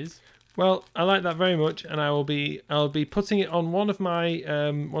say it is. Well, I like that very much, and I'll be putting it on one of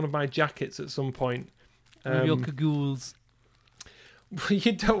my jackets at some point. With your cagoules.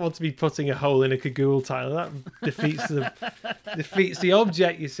 You don't want to be putting a hole in a cagoule, Tyler. That defeats the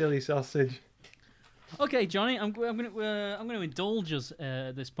object, you silly sausage. Okay, Johnny, I'm going to indulge us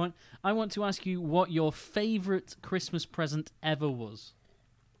at this point. I want to ask you what your favourite Christmas present ever was.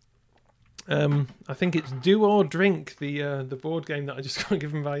 I think it's Do or Drink, the board game that I just got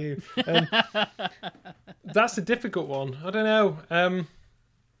given by you. That's a difficult one. I don't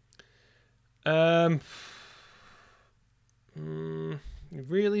know.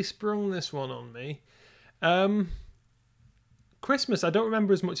 You've really sprung this one on me. Christmas, I don't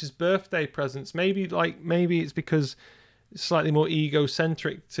remember as much as birthday presents. Maybe it's because it's slightly more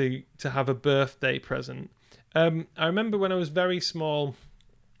egocentric to have a birthday present. I remember when I was very small,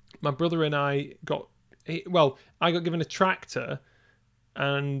 my brother and I got given a tractor,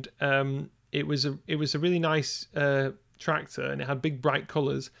 and it was a really nice tractor, and it had big bright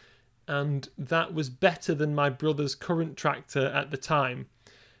colours, and that was better than my brother's current tractor at the time.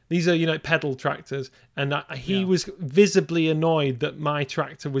 These are pedal tractors, and he was visibly annoyed that my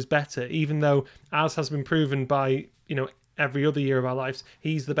tractor was better, even though, as has been proven by every other year of our lives,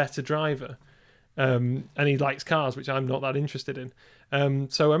 he's the better driver. And he likes cars, which I'm not that interested in.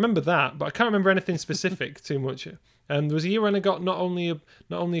 So I remember that, but I can't remember anything specific too much. There was a year when I got not only a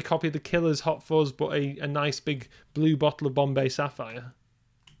copy of the Killers Hot Fuzz, but a nice big blue bottle of Bombay Sapphire.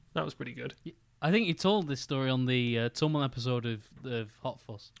 That was pretty good. I think you told this story on the Tummel episode of Hot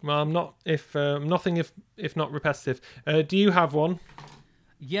Fuzz. Well, I'm not nothing if not repetitive. Do you have one?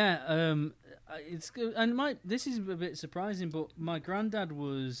 Yeah. It's good, and this is a bit surprising, but my granddad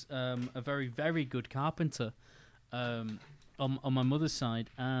was a very, very good carpenter on my mother's side,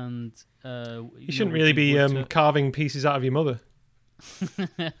 and you shouldn't really be carving pieces out of your mother.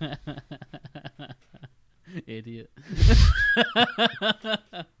 Idiot.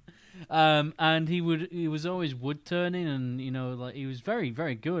 And he was always wood turning, and he was very,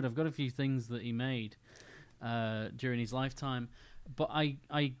 very good. I've got a few things that he made during his lifetime. But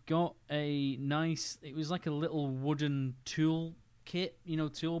I got a nice, it was like a little wooden tool kit,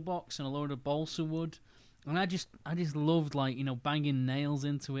 toolbox, and a load of balsa wood And I just loved, like, banging nails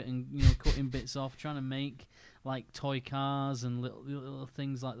into it and cutting bits off, trying to make like toy cars and little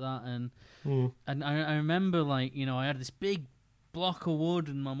things like that. And I remember, like, I had this big block of wood,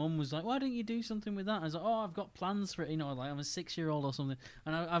 and my mum was like, "Why don't you do something with that?" I was like, "Oh, I've got plans for it." Like I'm a 6-year-old or something,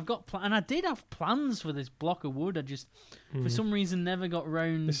 and I've got and I did have plans for this block of wood. I just for some reason never got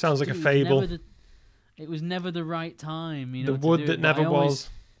round. It sounds like a fable. It was never the right time. The wood that never was.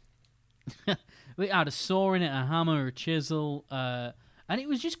 We had a saw in it, a hammer, a chisel, and it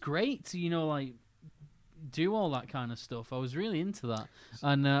was just great to, like, do all that kind of stuff. I was really into that,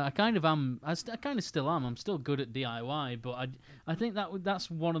 and I kind of am. I kind of still am. I'm still good at DIY, but I think that's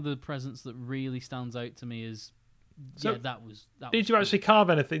one of the presents that really stands out to me. Is that was. Did you actually carve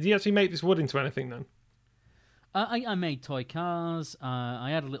anything? Did you actually make this wood into anything then? I made toy cars.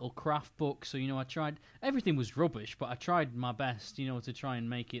 I had a little craft book, so I tried. Everything was rubbish, but I tried my best, to try and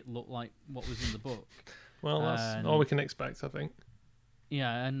make it look like what was in the book. Well, that's all we can expect, I think.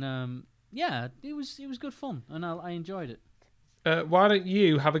 Yeah, and it was good fun, and I enjoyed it. Why don't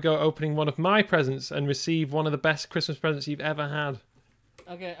you have a go at opening one of my presents and receive one of the best Christmas presents you've ever had?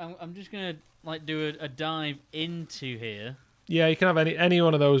 Okay, I'm just gonna do a dive into here. Yeah, you can have any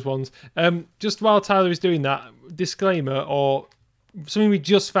one of those ones. Just while Tyler is doing that, disclaimer, or something we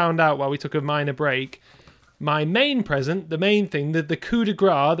just found out while we took a minor break. My main present, the main thing, the coup de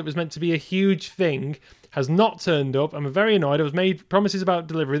grace that was meant to be a huge thing, has not turned up. I'm very annoyed. I was made promises about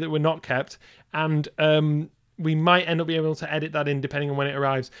delivery that were not kept, and we might end up being able to edit that in depending on when it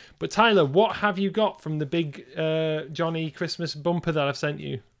arrives. But Tyler, what have you got from the big Johnny Christmas bumper that I've sent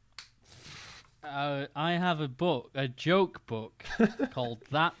you? I have a joke book called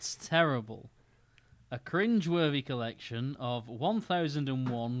That's Terrible. A cringeworthy collection of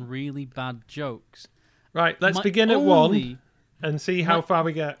 1001 really bad jokes. Right, let's begin at 1 and see how far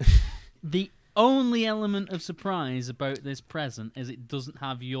we get. The only element of surprise about this present is it doesn't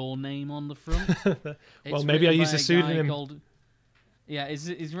have your name on the front. Well, maybe I use a pseudonym. It's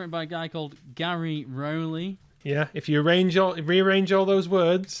written by a guy called Gary Rowley. Yeah, if you rearrange all those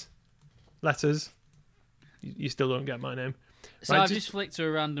words... letters, you still don't get my name. So I've just flicked to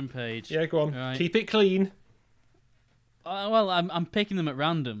a random page. Yeah, go on. Right. Keep it clean. Well, I'm picking them at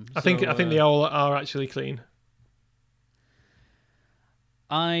random. I think they all are actually clean.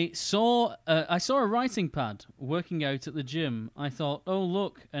 I saw a writing pad working out at the gym. I thought, oh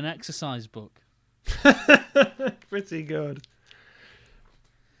look, an exercise book. Pretty good.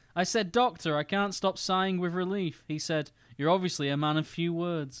 I said, "Doctor, I can't stop sighing with relief." He said, "You're obviously a man of few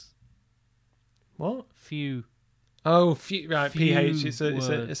words." What? Few. Oh, few. Right, few PH.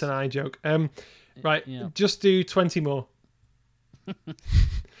 It's an I joke. Right, yeah. Just do 20 more.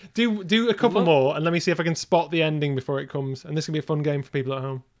 do a couple more, and let me see if I can spot the ending before it comes. And this can be a fun game for people at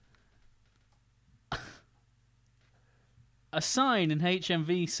home. A sign in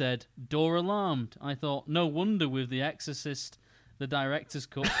HMV said, "Door alarmed." I thought, no wonder with The Exorcist, the director's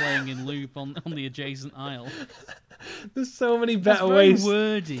cut playing in loop on the adjacent aisle. There's so many better That's ways. very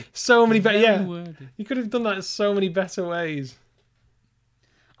wordy. So many better. Yeah, wordy. You could have done that in so many better ways.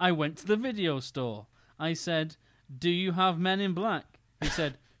 I went to the video store. I said, "Do you have Men in Black?" He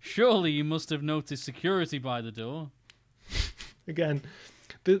said, "Surely you must have noticed security by the door." Again,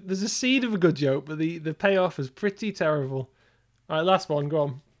 there's a seed of a good joke, but the payoff is pretty terrible. All right, last one. Go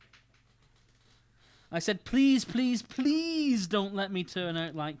on. I said, "Please, please, please don't let me turn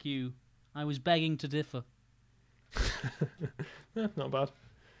out like you. I was begging to differ." Not bad.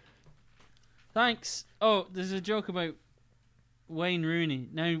 Thanks. Oh, there's a joke about Wayne Rooney.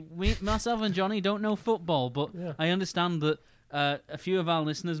 Now, myself and Johnny don't know football, but Yeah. I understand that a few of our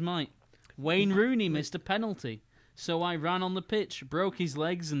listeners might. Wayne Rooney missed a penalty, so I ran on the pitch, broke his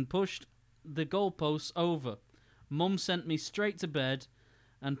legs, and pushed the goalposts over. Mum sent me straight to bed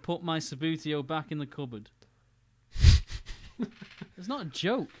and put my Sabutio back in the cupboard. It's not a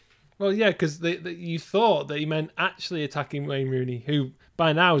joke. Well, yeah, because you thought that he meant actually attacking Wayne Rooney, who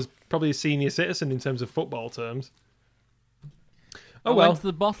by now is probably a senior citizen in terms of football terms. I went to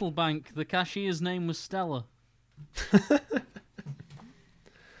the bottle bank. The cashier's name was Stella.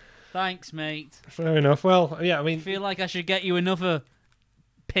 Thanks, mate. Fair enough. Well, yeah, I mean... I feel like I should get you another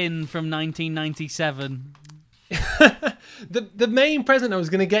pin from 1997. The main present I was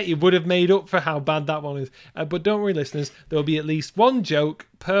going to get you would have made up for how bad that one is. But don't worry, listeners, there will be at least one joke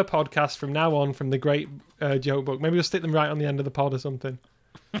per podcast from now on from the great joke book. Maybe we'll stick them right on the end of the pod or something.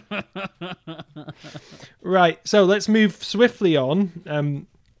 Right, so let's move swiftly on.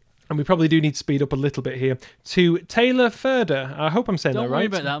 And we probably do need to speed up a little bit here. To Taylor Furder. I hope I'm saying Don't that worry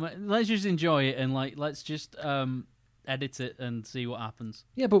right. about that. Let's just enjoy it and let's just edit it and see what happens.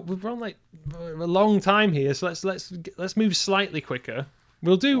 Yeah, but we've run like a long time here, so let's move slightly quicker.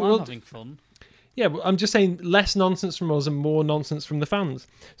 We'll do. Well, I'm we'll, having fun. Yeah, but I'm just saying less nonsense from us and more nonsense from the fans.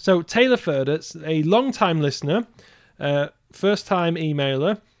 So Taylor Furdert's a long-time listener, first-time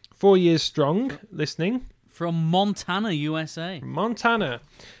emailer, 4 years strong, listening. From Montana, USA. Montana.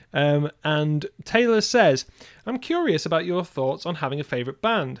 And Taylor says, I'm curious about your thoughts on having a favourite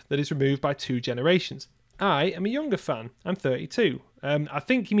band that is removed by 2 generations. I am a younger fan. I'm 32. I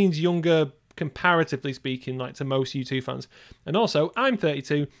think he means younger comparatively speaking, like to most U2 fans. And also, I'm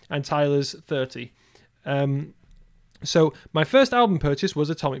 32 and Tyler's 30. So my first album purchase was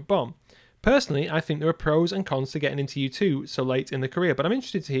Atomic Bomb. Personally, I think there are pros and cons to getting into U2 so late in the career, but I'm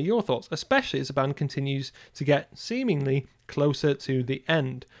interested to hear your thoughts, especially as the band continues to get seemingly closer to the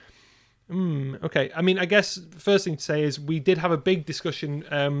end. Okay, I mean, I guess first thing to say is we did have a big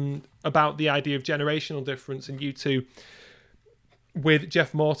discussion about the idea of generational difference in U2 with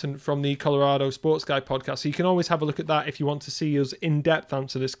Jeff Morton from the Colorado Sports Guy podcast. So you can always have a look at that if you want to see us in depth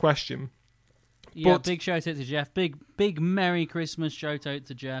answer this question. Yeah, big shout out to Jeff. Big Merry Christmas shout out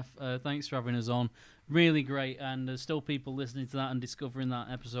to Jeff. Thanks for having us on. Really great, and there's still people listening to that and discovering that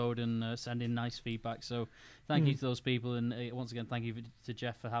episode and sending nice feedback. So thank you to those people, and once again, thank you to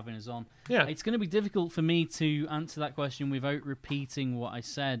Jeff for having us on. Yeah, it's going to be difficult for me to answer that question without repeating what I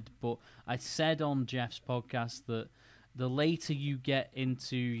said, but I said on Jeff's podcast that the later you get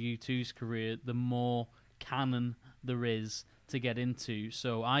into U2's career, the more canon there is to get into.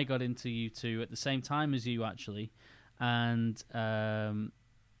 So I got into U2 at the same time as you, actually, and I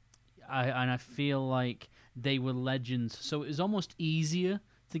feel like they were legends. So it was almost easier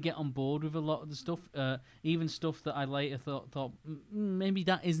to get on board with a lot of the stuff, even stuff that I later thought maybe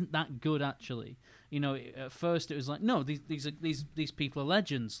that isn't that good actually. You know, at first it was like, no, these people are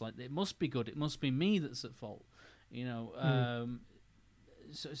legends. Like it must be good. It must be me that's at fault. You know,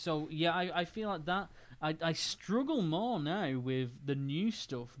 so yeah, I feel like that. I struggle more now with the new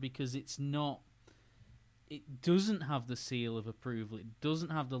stuff because it doesn't have the seal of approval. It doesn't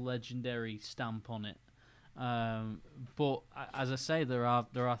have the legendary stamp on it. But as I say, there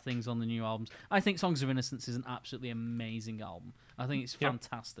are things on the new albums. I think Songs of Innocence is an absolutely amazing album. I think it's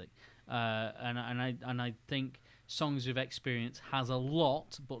fantastic, and I think Songs of Experience has a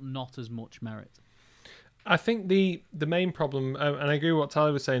lot, but not as much merit. I think the main problem, and I agree with what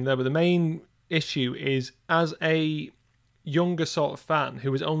Tyler was saying there, but the main issue is as a younger sort of fan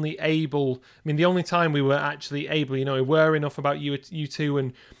who was only able, I mean, the only time we were actually able, you know, we were enough about U2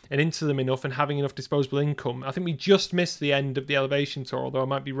 and into them enough and having enough disposable income. I think we just missed the end of the Elevation tour, although I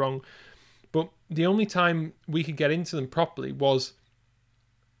might be wrong. But the only time we could get into them properly was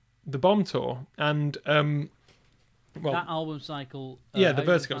the Bomb tour. And that album cycle, the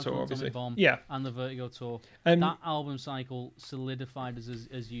Vertigo tour, obviously, Bomb, and the Vertigo tour. That album cycle solidified us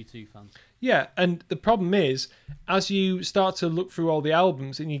as U2 fans. Yeah, and the problem is, as you start to look through all the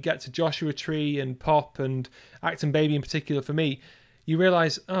albums and you get to Joshua Tree and Pop and Acton Baby in particular for me, you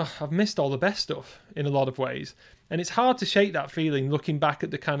realise, I've missed all the best stuff in a lot of ways. And it's hard to shake that feeling looking back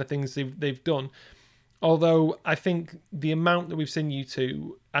at the kind of things they've done. Although I think the amount that we've seen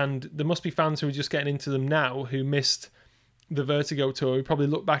U2, and there must be fans who are just getting into them now who missed the Vertigo tour, who probably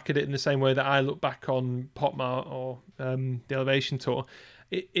look back at it in the same way that I look back on Pop Mart or the Elevation tour.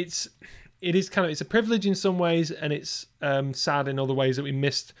 It's a privilege in some ways, and it's sad in other ways that we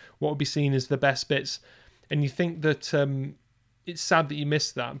missed what would be seen as the best bits. And you think that it's sad that you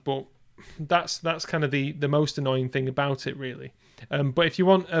missed that, but that's kind of the most annoying thing about it, really. But if you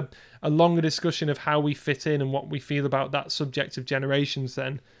want a longer discussion of how we fit in and what we feel about that subject of generations,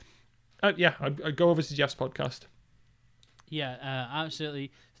 then I'd go over to Jeff's podcast. Yeah,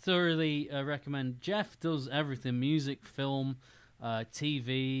 absolutely. Thoroughly recommend. Jeff does everything: music, film,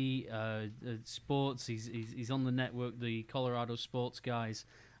 TV, sports. He's on the network, the Colorado Sports Guys.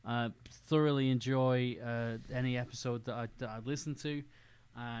 Thoroughly enjoy any episode that I listen to,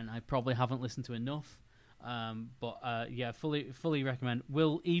 and I probably haven't listened to enough. Fully recommend.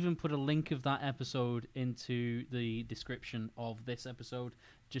 We'll even put a link of that episode into the description of this episode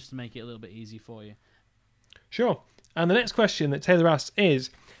just to make it a little bit easy for you. Sure. And the next question that Taylor asks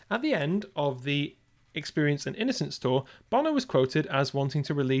is, at the end of the Experience and Innocence tour, Bono was quoted as wanting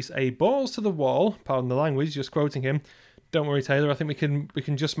to release a balls to the wall, pardon the language, just quoting him. Don't worry, Taylor, I think we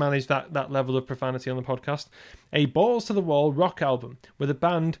can just manage that level of profanity on the podcast. A balls to the wall rock album where the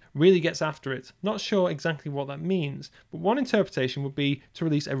band really gets after it. Not sure exactly what that means, but one interpretation would be to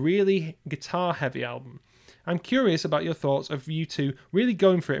release a really guitar-heavy album. I'm curious about your thoughts of U2 really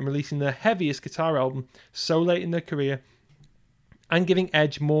going for it and releasing their heaviest guitar album so late in their career. and giving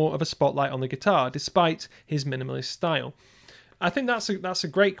Edge more of a spotlight on the guitar, despite his minimalist style? I think that's a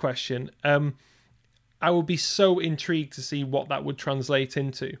great question. I would be so intrigued to see what that would translate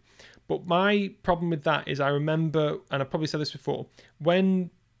into. But my problem with that is I remember, and I've probably said this before,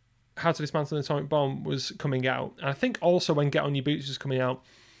 when How to Dismantle an Atomic Bomb was coming out, and I think also when Get On Your Boots was coming out,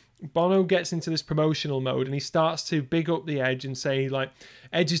 Bono gets into this promotional mode and he starts to big up the Edge and say, like,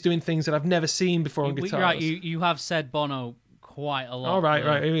 Edge is doing things that I've never seen before on guitars. Right, you have said Bono quite a lot. All right,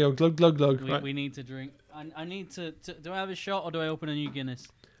 right, here we go. Glug, glug, glug. We need to drink. I need to... Do I have a shot or do I open a new Guinness?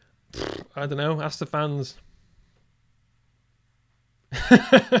 I don't know. Ask the fans.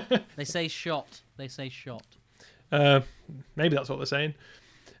 They say shot. They say shot. Maybe that's what they're saying.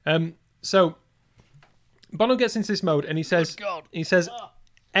 So Bono gets into this mode and he says,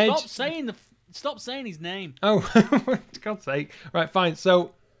 Edge. Stop saying his name. Oh, for God's sake! Right, fine.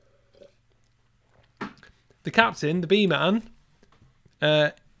 So the captain, the B man,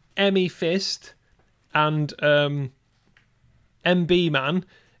 Emmy Fist, and MB man.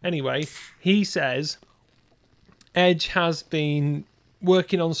 Anyway, he says Edge has been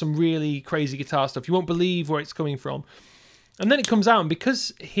working on some really crazy guitar stuff. You won't believe where it's coming from. And then it comes out, and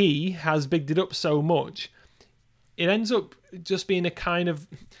because he has bigged it up so much, it ends up just being a kind of...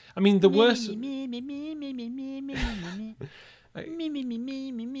 I mean, the worst... You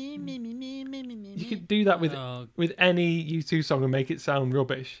could do that with any U2 song and make it sound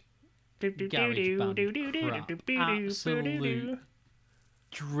rubbish. Garage band crap. Absolute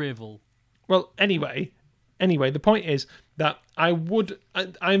drivel. Well, anyway, the point is that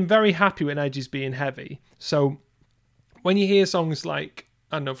I'm very happy when Edge is being heavy. So when you hear songs like,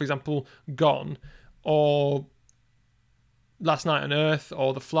 I don't know, for example, Gone, or Last Night on Earth,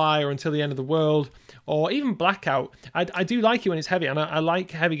 or The Fly, or Until the End of the World, or even Blackout, I do like it when it's heavy, and I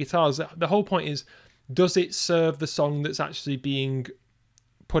like heavy guitars. The whole point is, does it serve the song that's actually being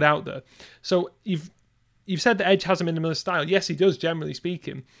put out there? So you've said that Edge has a minimalist style. Yes, he does, generally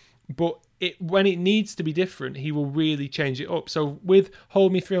speaking, but when it needs to be different, he will really change it up. So with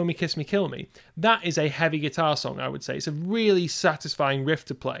Hold Me, Thrill Me, Kiss Me, Kill Me, that is a heavy guitar song, I would say. It's a really satisfying riff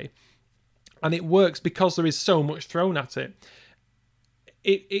to play. And it works because there is so much thrown at it.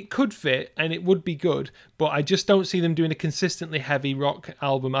 It could fit and it would be good, but I just don't see them doing a consistently heavy rock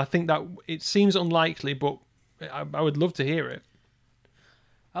album. I think that it seems unlikely, but I would love to hear it.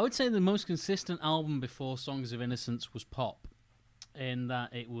 I would say the most consistent album before Songs of Innocence was Pop, in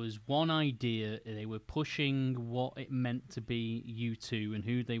that it was one idea. They were pushing what it meant to be U2 and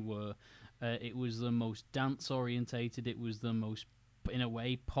who they were. It was the most dance-orientated. It was the most, in a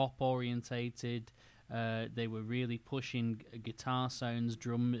way, pop-orientated. They were really pushing guitar sounds,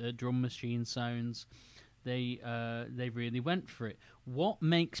 drum machine sounds. They really went for it. What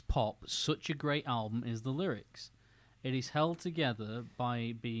makes Pop such a great album is the lyrics. It is held together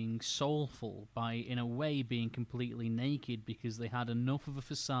by being soulful, by, in a way, being completely naked, because they had enough of a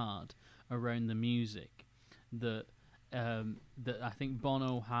facade around the music that I think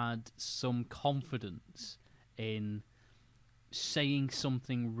Bono had some confidence in saying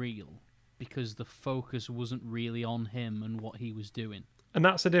something real, because the focus wasn't really on him and what he was doing. And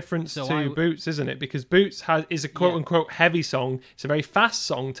that's the difference to Boots, isn't it? Because Boots is a quote-unquote heavy song. It's a very fast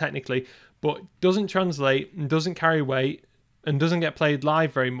song, technically, but doesn't translate and doesn't carry weight and doesn't get played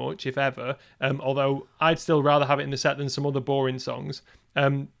live very much, if ever. Although I'd still rather have it in the set than some other boring songs,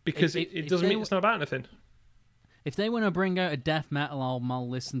 because it doesn't mean it's not about anything. If they want to bring out a death metal album, I'll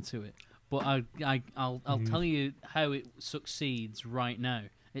listen to it. But I'll tell you how it succeeds right now.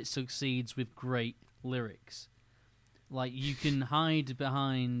 It succeeds with great lyrics. Like, you can hide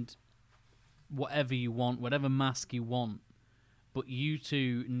behind whatever you want, whatever mask you want, but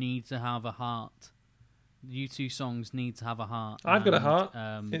U2 need to have a heart. U2 songs need to have a heart. I've got a heart.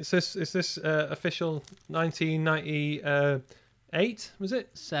 Is this official 1998? Was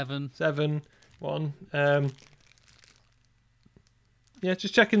it 7? 1. Yeah,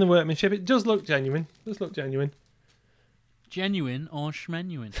 just checking the workmanship. It does look genuine. Genuine or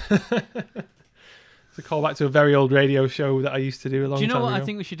schmenuine? It's a callback to a very old radio show that I used to do a long time ago. Do you know what I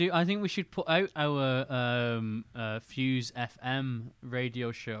think we should do? I think we should put out our Fuse FM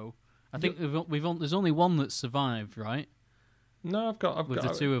radio show. I think there's only one that's survived, right? No, I've got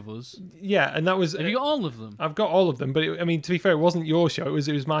the two of us. Yeah, and that was. Have you got all of them? I've got all of them, but I mean, to be fair, it wasn't your show. It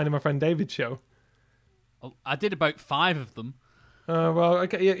was mine and my friend David's show. Oh, I did about 5 of them. Well,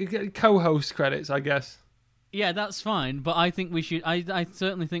 okay, yeah, you get co-host credits, I guess. Yeah, that's fine, but I think we should. I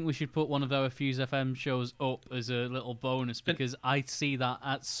certainly think we should put one of our Fuse FM shows up as a little bonus, because I see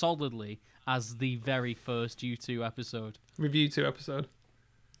that solidly as the very first U2 episode. Review 2 episode.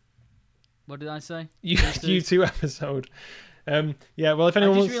 What did I say? U2 episode. Yeah, well, if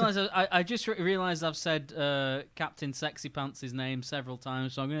anyone I just realised I've said Captain Sexy Pants' name several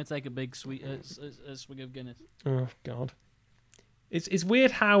times, so I'm going to take a big swig of Guinness. Oh, God. It's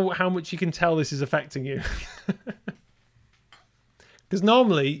weird how much you can tell this is affecting you. Because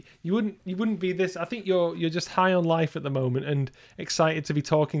normally you wouldn't be this. I think you're just high on life at the moment and excited to be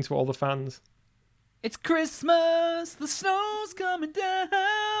talking to all the fans. It's Christmas, the snow's coming down.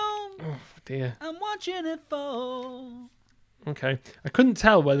 Oh dear. I'm watching it fall. Okay, I couldn't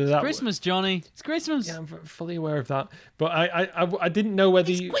tell whether that Christmas, Johnny. It's Christmas. Yeah, I'm fully aware of that, but I didn't know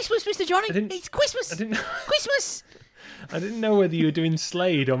whether It's Christmas, Mr. Johnny. It's Christmas. I didn't Christmas. I didn't know whether you were doing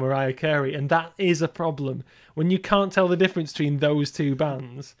Slade or Mariah Carey, and that is a problem when you can't tell the difference between those two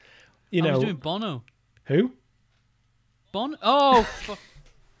bands. You know, I was doing Bono. Who? Bono. Oh.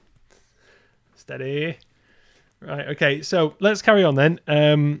 Steady. Right. Okay. So let's carry on then,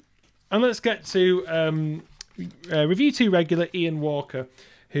 and let's get to Review 2 regular Ian Walker,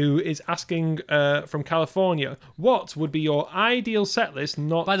 who is asking from California, what would be your ideal set list?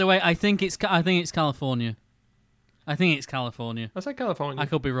 Not. By the way, I think it's California. I think it's California. I said California. I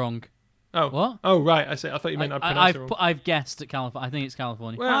could be wrong. Oh, what? Oh, right. I thought you meant I pronounced it wrong. I've guessed at California. I think it's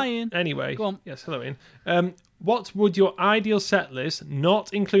California. Well, hi, Ian. Anyway, go on. Yes, hello, Ian. What would your ideal set list,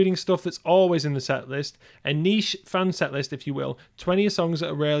 not including stuff that's always in the set list, a niche fan set list, if you will, 20 songs that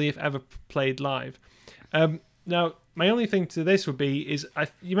are rarely, if ever, played live? Now, my only thing to this would be is,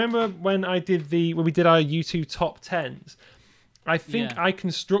 you remember when we did our U2 top 10s? I think I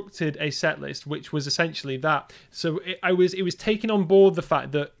constructed a set list which was essentially that. So it was taking on board the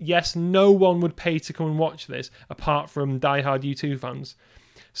fact that yes, no one would pay to come and watch this apart from diehard U2 fans.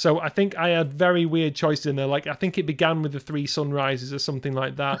 So I think I had very weird choices in there. Like I think it began with the 3 Sunrises or something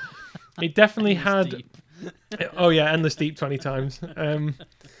like that. It definitely had. Deep. Oh yeah, Endless Deep 20 times.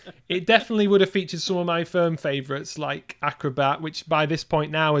 It definitely would have featured some of my firm favourites like Acrobat, which by this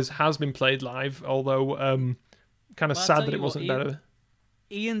point now has been played live, although. Kind of sad that it wasn't better.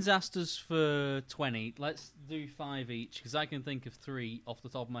 Ian's asked us for 20. Let's do 5 each because I can think of 3 off the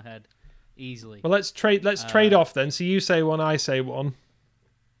top of my head easily. Well, let's trade off then. So you say one, I say one.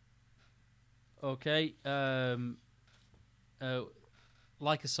 Okay.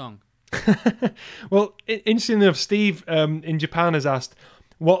 Like a song. Well, interestingly enough, Steve in Japan has asked,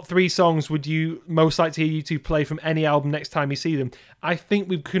 what 3 songs would you most like to hear you two play from any album next time you see them? I think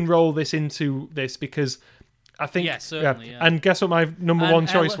we can roll this into this because I think... Yeah, certainly. Yeah. And guess what my number one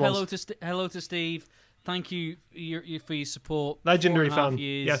choice was? Hello to Steve. Thank you for your support. Legendary 4.5 fan.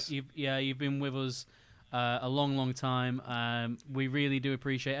 years. Yes. You've been with us a long, long time. We really do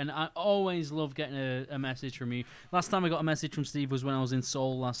appreciate it. And I always love getting a message from you. Last time I got a message from Steve was when I was in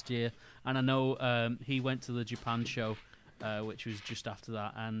Seoul last year. And I know he went to the Japan show, which was just after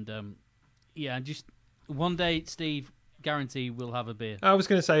that. And just one day, Steve... guarantee we'll have a beer. I was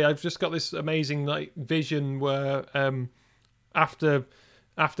going to say I've just got this amazing vision where after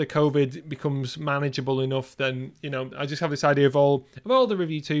COVID becomes manageable enough, then I just have this idea of all the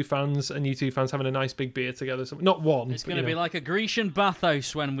Review 2 fans and U2 fans having a nice big beer together. So not one. It's going to be like a Grecian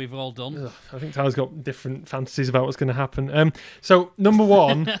bathhouse when we've all done. Ugh, I think Tyler's got different fantasies about what's going to happen. So number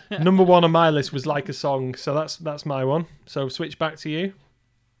one on my list was Like a Song. So that's my one. So switch back to you.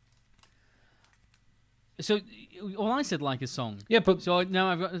 So, I said Like a Song. Yeah, but so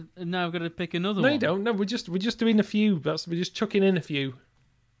now I've got to pick another one. No, you don't. No, we're just doing a few. We're just chucking in a few.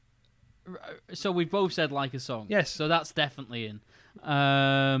 So we've both said Like a Song. Yes. So that's definitely in.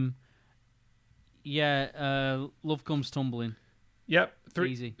 Love Comes Tumbling. Yep.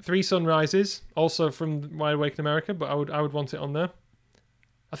 Easy. 3 Sunrises, also from Wide Awake in America, but I would want it on there.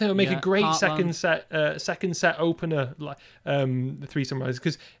 I think it would make a great Heartland. second set opener, like the 3 Sunrises,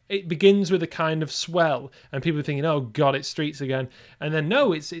 because it begins with a kind of swell, and people are thinking, "Oh God, it's Streets again," and then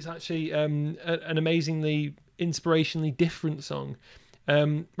no, it's actually an amazingly inspirationally different song.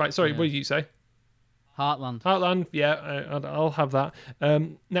 Right, sorry, what did you say? Heartland. Heartland, yeah, I'll have that.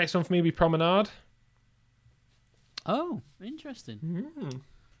 Next one for me would be Promenade. Oh, interesting.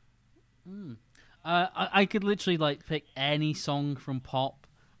 I could literally pick any song from pop.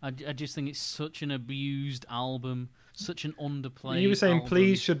 I just think it's such an abused album, such an underplayed. You were saying album.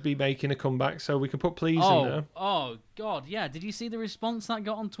 Please should be making a comeback, so we could put Please in there. Oh God, yeah. Did you see the response that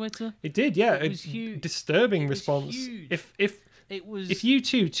got on Twitter? It did, yeah. It was huge. Disturbing response. Huge. If you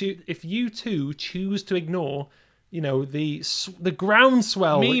two choose to ignore, the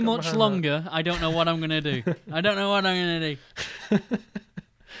groundswell. Me much longer. I don't know what I'm gonna do.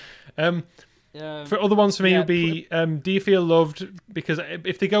 For other ones for me would be Do You Feel Loved, because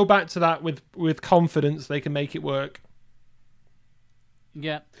if they go back to that with confidence, they can make it work.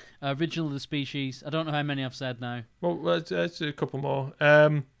 Yeah, Original of the Species. I don't know how many I've said now. Well, let's do a couple more.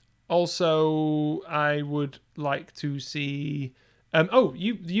 Also, I would like to see.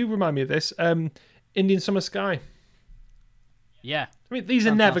 You remind me of this. Indian Summer Sky. Yeah. I mean, these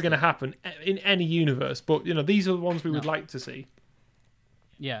are never Fantastic. going to happen in any universe, but these are the ones we would No. like to see.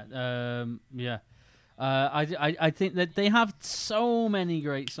 Yeah. Yeah. I think that they have so many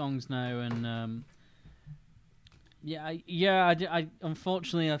great songs now, and I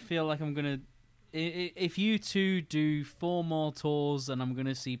unfortunately I feel like I'm gonna. If you two do 4 more tours, then I'm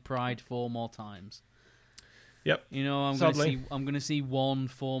gonna see Pride 4 more times. Yep. I'm Sadly. gonna see One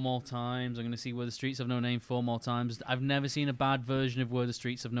 4 more times. I'm gonna see Where the Streets Have No Name 4 more times. I've never seen a bad version of Where the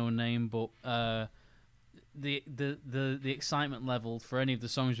Streets Have No Name, but the excitement level for any of the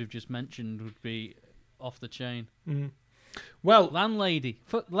songs we've just mentioned would be off the chain. Mm. Well, Landlady.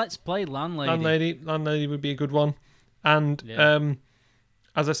 Let's play Landlady. Landlady would be a good one, and Yeah.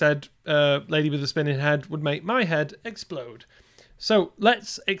 as I said, Lady with a Spinning Head would make my head explode. So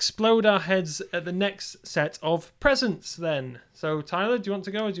let's explode our heads at the next set of presents then. So Tyler, do you want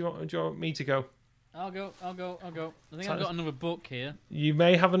to go or do you want me to go? I'll go. I think I've got another book here. You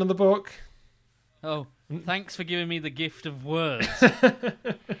may have another book. Oh, thanks for giving me the gift of words.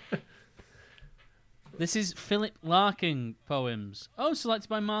 This is Philip Larkin poems. Oh, selected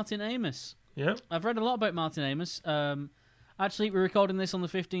by Martin Amis. Yeah. I've read a lot about Martin Amis. Actually, we're recording this on the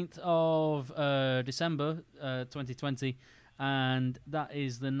 15th of December 2020, and that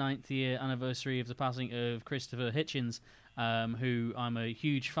is the 9th year anniversary of the passing of Christopher Hitchens, who I'm a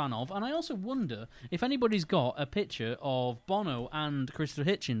huge fan of. And I also wonder if anybody's got a picture of Bono and Christopher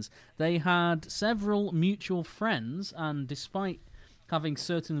Hitchens. They had several mutual friends, and despite having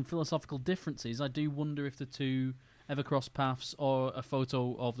certain philosophical differences, I do wonder if the two ever cross paths or a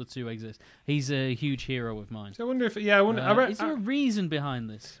photo of the two exists. He's a huge hero of mine. So I wonder if is there a reason behind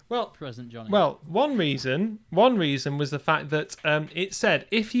this? Well, present Johnny. Well, one reason was the fact that it said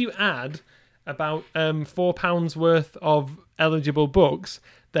if you add about £4 worth of eligible books,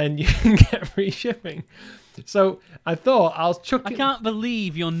 then you can get free shipping. So I thought I'll chuck. I can't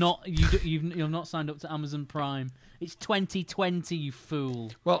believe you're not signed up to Amazon Prime. It's 2020, you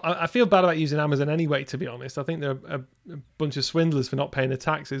fool. Well, I feel bad about using Amazon anyway, to be honest. I think they're a bunch of swindlers for not paying the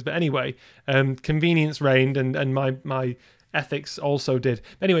taxes. But anyway, convenience reigned and my ethics also did.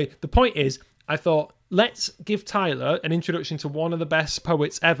 But anyway, the point is, I thought, let's give Tyler an introduction to one of the best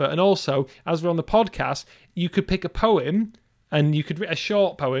poets ever. And also, as we're on the podcast, you could pick a poem and you could read a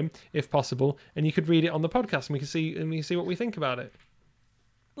short poem, if possible, and you could read it on the podcast and we can see what we think about it.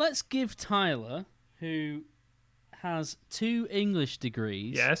 Let's give Tyler, who has 2 English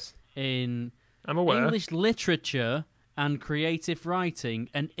degrees in I'm aware. English literature and creative writing,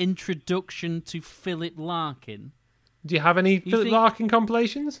 an introduction to Philip Larkin. Do you have any Philip Larkin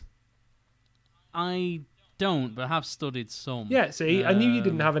compilations? I don't, but I have studied some. Yeah, see, I knew you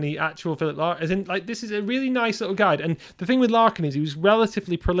didn't have any actual Philip Larkin. As in, this is a really nice little guide. And the thing with Larkin is he was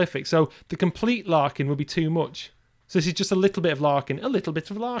relatively prolific, so the complete Larkin would be too much. So this is just a little bit of Larkin, a little bit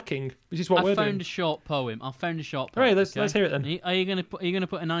of Larking, which is what we're doing. I found a short poem. All right, let's hear it then. Are you gonna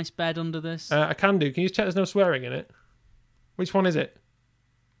put a nice bed under this? I can do. Can you just check there's no swearing in it? Which one is it?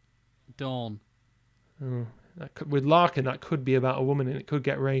 Dawn. Oh, with Larkin, that could be about a woman, and it could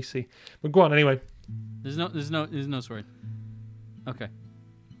get racy. But go on anyway. There's no swearing. Okay.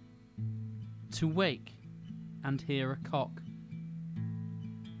 To wake and hear a cock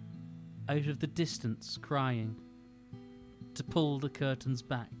out of the distance crying, to pull the curtains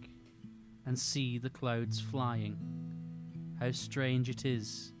back and see the clouds flying. How strange it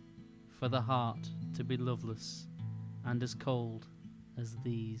is for the heart to be loveless and as cold as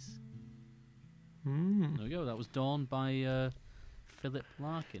these. There we go. That was Dawn by Philip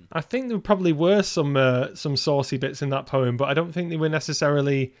Larkin. I think there probably were some saucy bits in that poem, but I don't think they were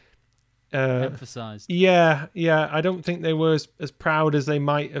necessarily emphasized. Yeah. I don't think they were as proud as they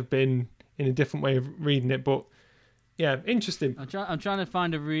might have been in a different way of reading it, but yeah, interesting. I'm trying to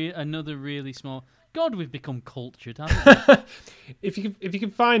find another really small. God, we've become cultured, haven't we? If you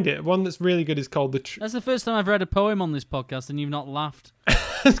can find it, one that's really good is called the. That's the first time I've read a poem on this podcast, and you've not laughed.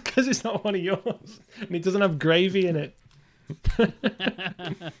 Because it's not one of yours, and it doesn't have gravy in it.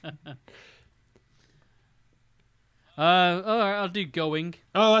 All right, I'll do Going.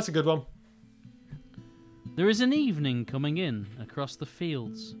 Oh, that's a good one. There is an evening coming in across the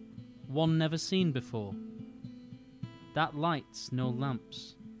fields, one never seen before. That lights no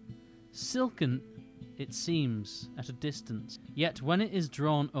lamps. Silken it seems at a distance, yet when it is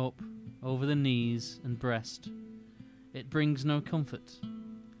drawn up over the knees and breast, it brings no comfort.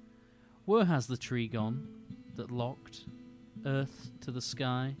 Where has the tree gone that locked earth to the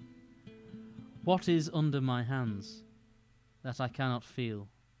sky? What is under my hands that I cannot feel?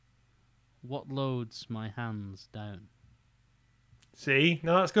 What loads my hands down? See?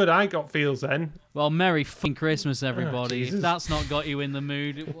 No, that's good. I got feels then. Well, Merry f***ing Christmas, everybody. Jesus. If that's not got you in the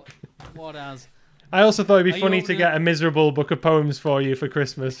mood, what has? I also thought it'd Are be you funny to opening get up- a miserable book of poems for you for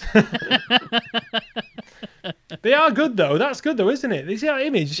Christmas. They are good, though. That's good, though, isn't it? You see that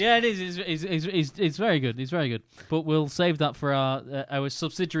image? Yeah, it is. It's very good. It's very good. But we'll save that for our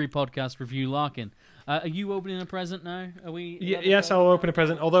subsidiary podcast, Review Larkin. Are you opening a present now? Are we? Yes, I'll open a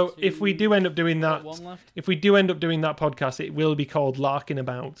present. Although, if we do end up doing that, One left. if we do end up doing that podcast, it will be called Larkin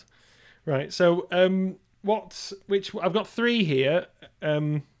About. Right. So, which I've got 3 here.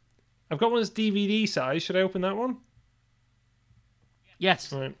 I've got one that's DVD size. Should I open that one?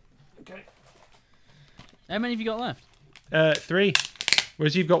 Yes. Right. Okay. How many have you got left? 3.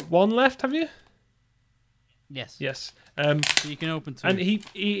 Whereas you've got 1 left, have you? Yes. Yes. So you can open 2. And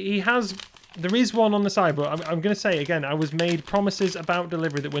he has. There is one on the side, but I'm going to say again, I was made promises about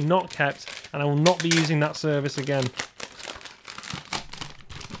delivery that were not kept, and I will not be using that service again.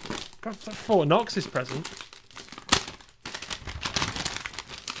 God, that's Fort Knox's present.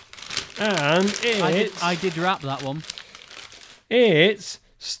 And it's... I did wrap that one. It's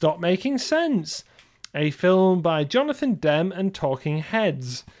Stop Making Sense, a film by Jonathan Demme and Talking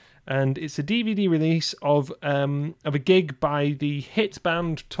Heads. And it's a DVD release of a gig by the hit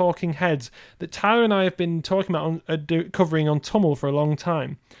band Talking Heads that Tyler and I have been talking about covering on Tummel for a long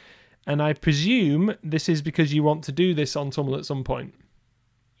time. And I presume this is because you want to do this on Tummel at some point.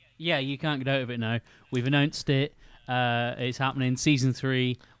 Yeah, you can't get out of it now. We've announced it. It's happening. Season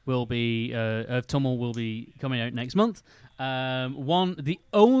 3 will be of Tummel will be coming out next month. The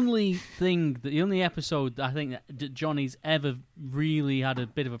only episode I think that Johnny's ever really had a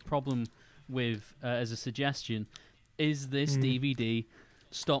bit of a problem with as a suggestion is this DVD,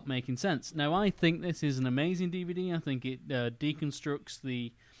 Stop Making Sense. Now, I think this is an amazing DVD. I think it deconstructs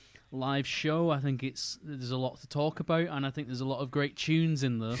the live show. I think there's a lot to talk about, and I think there's a lot of great tunes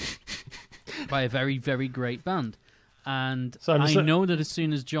in there by a very, very great band. And So I'm just I know that as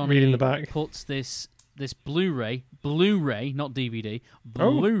soon as Johnny reading the back. puts this Blu-ray, not DVD,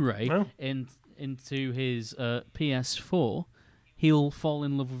 Oh, Blu-ray wow. into his PS4, he'll fall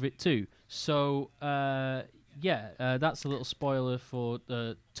in love with it too. So, that's a little spoiler for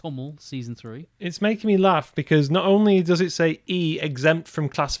Tummel Season 3. It's making me laugh because not only does it say E exempt from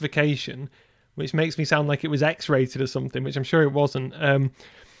classification, which makes me sound like it was X-rated or something, which I'm sure it wasn't.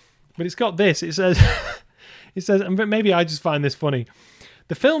 But it's got this. It says, and maybe I just find this funny.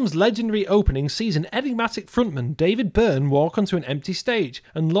 The film's legendary opening sees an enigmatic frontman, David Byrne, walk onto an empty stage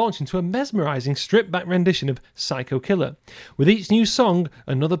and launch into a mesmerising stripped-back rendition of Psycho Killer. With each new song,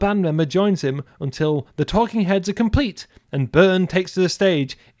 another band member joins him until the Talking Heads are complete and Byrne takes to the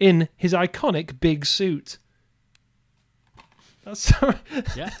stage in his iconic big suit. That's so,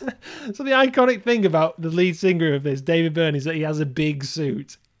 Yeah. so the iconic thing about the lead singer of this, David Byrne, is that he has a big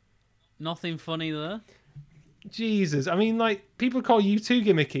suit. Nothing funny there. Jesus, I mean, like, people call you too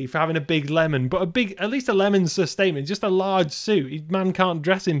gimmicky for having a big lemon, but at least a lemon's a statement, just a large suit. Man can't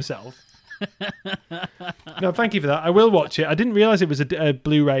dress himself. No, thank you for that. I will watch it. I didn't realise it was a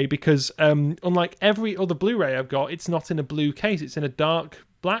Blu-ray because, unlike every other Blu-ray I've got, it's not in a blue case, it's in a dark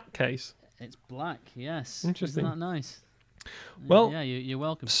black case. It's black, yes. Interesting. Isn't that nice? Well, yeah, you're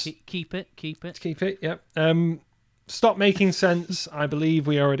welcome. Keep it. Keep it, yep. Stop Making Sense, I believe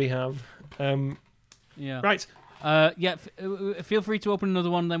we already have. Yeah. Right. Feel free to open another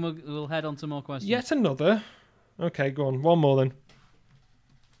one, then we'll head on to more questions. Yet another. Okay, go on. One more then.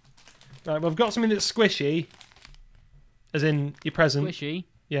 Right, well, I've got something that's squishy, as in your present. Squishy.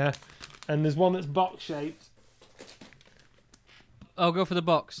 Yeah. And there's one that's box-shaped. Oh, go for the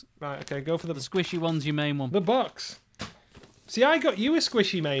box. Right, okay, go for The squishy one's your main one. the box. See, I got you a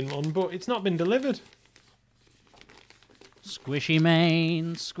squishy main one, but it's not been delivered. Squishy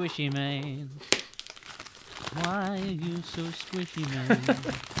main. Why are you so squishy, man?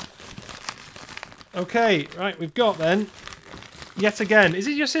 Okay, right, we've got then. Yet again, is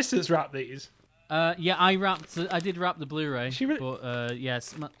it your sister that's wrapped these? Yeah, I did wrap the Blu-ray. She re- but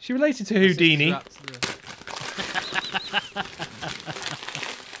yes, She related to my sister's Houdini. wrapped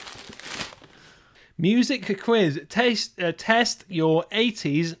Music quiz. Test your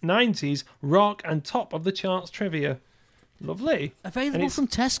 80s, 90s rock and top of the charts trivia. Lovely. Available it's- from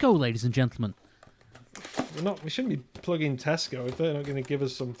Tesco, ladies and gentlemen. We shouldn't be plugging Tesco if they're not going to give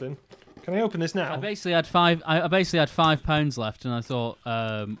us something. Can I open this now? I basically had £5 left, and I thought,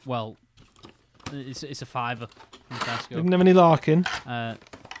 well, it's a fiver from Tesco. Didn't have any Larkin.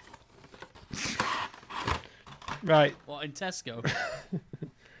 Right. What, in Tesco?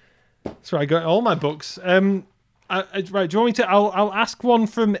 So I got all my books. Right, do you want me to? I'll ask one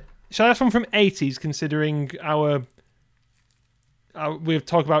from. Shall I ask one from 80s? Considering we've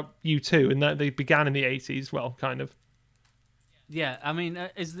talked about U2 and that they began in the 80s. Well, kind of. Yeah, I mean,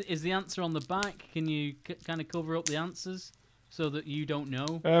 is the answer on the back? Can you kind of cover up the answers so that you don't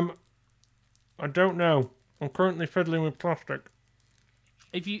know? I don't know. I'm currently fiddling with plastic.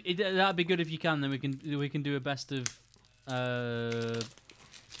 That'd be good if you can. Then we can do a best of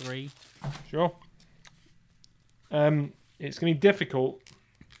 3. Sure. It's going to be difficult.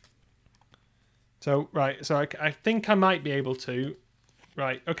 So, right. So I think I might be able to.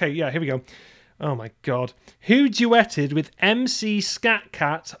 Right. Okay. Yeah. Here we go. Oh my God. Who duetted with MC Scat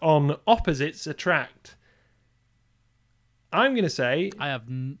Cat on Opposites Attract? I'm going to say I have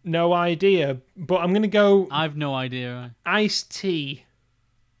no idea, but I'm going to go I've no idea. Ice-T.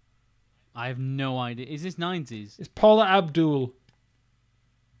 I have no idea. Is this 90s? It's Paula Abdul.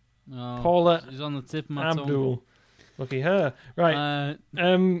 Oh, Paula it's on the tip of my Abdul. Lucky her. Right.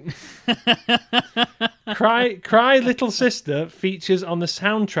 tongue. Cry Little Sister features on the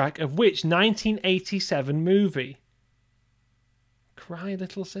soundtrack of which 1987 movie? Cry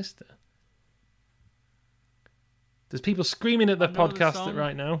Little Sister. There's people screaming at the podcast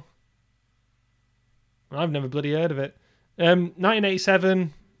right now. I've never bloody heard of it.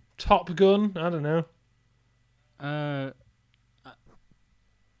 1987 Top Gun. I don't know.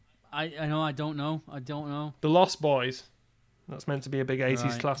 I know. I don't know. The Lost Boys. That's meant to be a big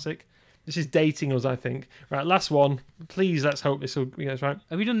 80s classic. This is dating us, I think. Right, last one. Please, let's hope this will be right.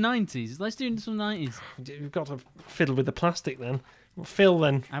 Have we done 90s? Let's do some 90s. We've got to fiddle with the plastic then. Phil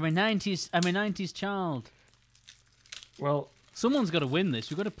then. I'm a 90s child. Well, someone's got to win this.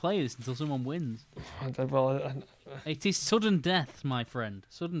 We've got to play this until someone wins. It is sudden death, my friend.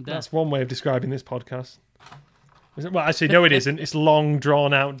 Sudden death. That's one way of describing this podcast. Well, actually, no, it isn't. It's long,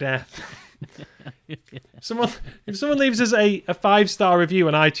 drawn-out death. If someone leaves us a 5-star review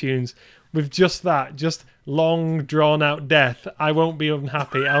on iTunes with just that, just long, drawn-out death, I won't be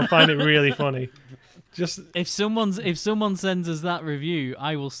unhappy. I'll find it really funny. Just if someone sends us that review,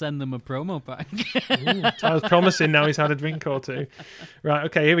 I will send them a promo pack. I was promising. Now he's had a drink or two. Right.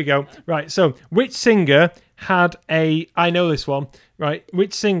 Okay. Here we go. Right. So, which singer had I know this one. Right.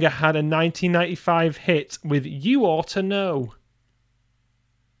 Which singer had a 1995 hit with "You Ought to Know"?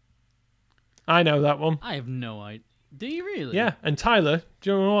 I know that one. I have no idea. Do you really? Yeah. And Tyler,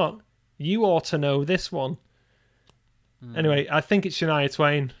 do you know what? You ought to know this one. Anyway, I think it's Shania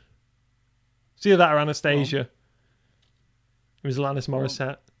Twain. It's either that or Anastasia. It was Alanis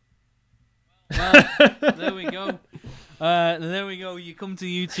Morissette. Well, there we go. There we go. You come to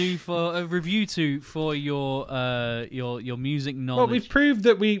U2 for a review for your music knowledge. Well, we've proved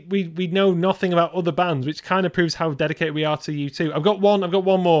that we know nothing about other bands, which kind of proves how dedicated we are to U2. I've got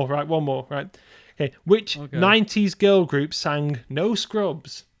one more. Right, one more. Right. Okay. Which 90s girl group sang "No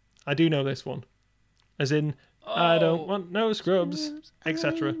Scrubs"? I do know this one. As in, I don't want no scrubs,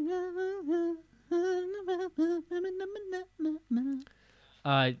 etc.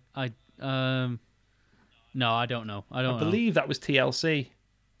 No, I don't know. I believe that was TLC.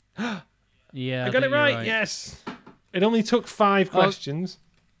 Yeah, I got it right. Yes. It only took 5 questions.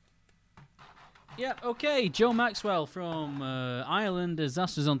 Yeah, okay. Joe Maxwell from Ireland has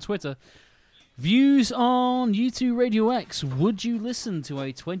asked us on Twitter. Views on U2 Radio X. Would you listen to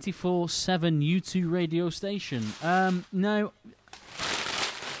a 24/7 U2 radio station? No.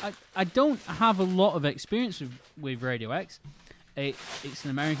 I don't have a lot of experience with Radio X. It's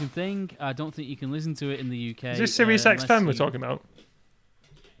an American thing. I don't think you can listen to it in the UK. Is this Sirius XM we're talking about?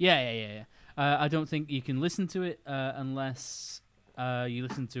 Yeah. I don't think you can listen to it unless you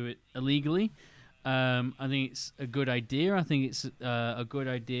listen to it illegally. I think it's a good idea. I think it's a good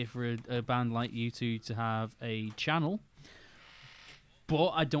idea for a band like U2 to have a channel. But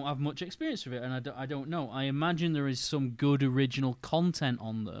I don't have much experience with it, and I don't know. I imagine there is some good original content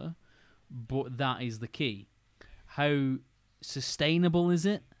on there, but that is the key. How sustainable is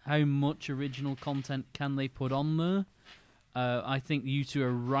it? How much original content can they put on there? I think U2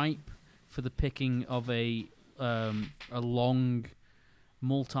 are ripe for the picking of a long,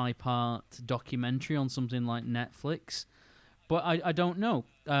 multi-part documentary on something like Netflix. But I don't know.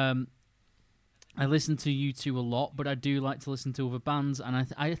 I listen to U2 a lot, but I do like to listen to other bands, and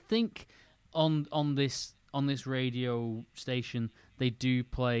I think on this radio station they do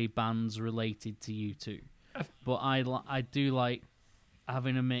play bands related to U2. But I do like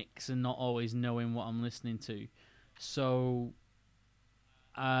having a mix and not always knowing what I'm listening to. So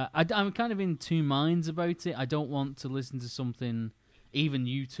I'm kind of in two minds about it. I don't want to listen to something, even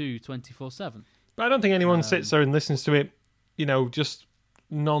U2, 24/7. But I don't think anyone sits there and listens to it, just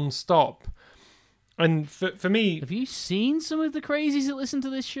non-stop. And for me... Have you seen some of the crazies that listen to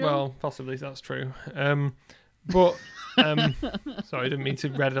this show? Well, possibly, that's true. But, sorry, I didn't mean to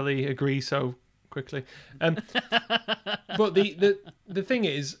readily agree so quickly. But the thing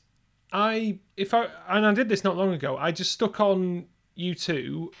is, I did this not long ago, I just stuck on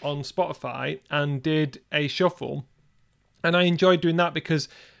U2 on Spotify and did a shuffle. And I enjoyed doing that because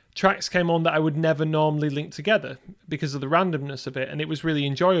tracks came on that I would never normally link together because of the randomness of it, and it was really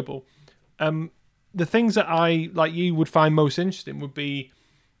enjoyable. The things that I, like you, would find most interesting would be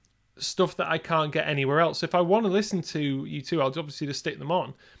stuff that I can't get anywhere else. So if I want to listen to U2, I'll obviously just stick them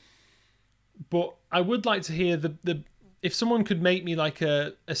on. But I would like to hear the if someone could make me like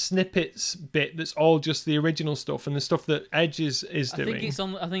a snippets bit that's all just the original stuff and the stuff that Edge is doing. I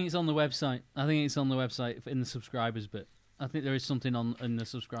think it's on the website. I think it's on the website in the subscribers bit. I think there is something in the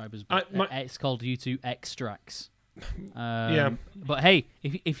subscribers bit. It's called YouTube Extracts. Yeah. But hey,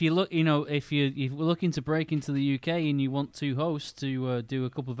 if you look, if you're looking to break into the UK and you want two hosts to do a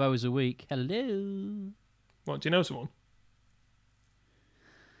couple of hours a week, hello. What, do you know someone?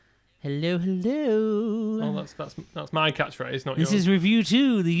 Hello. Oh, that's my catchphrase, not yours. This is Review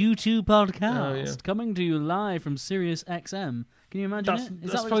 2, the YouTube podcast, coming to you live from Sirius XM. Can you imagine it?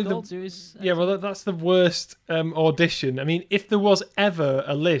 Is that what it's called? Sirius XM? Yeah, well, that's the worst audition. I mean, if there was ever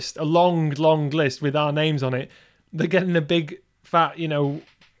a list, a long list with our names on it, they're getting a big, fat,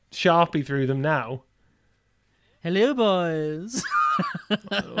 Sharpie through them now. Hello, boys.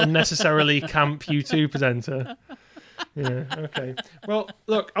 Unnecessarily camp U2 presenter. Yeah, okay. Well,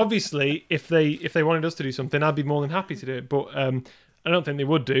 look, obviously, if they wanted us to do something, I'd be more than happy to do it, but I don't think they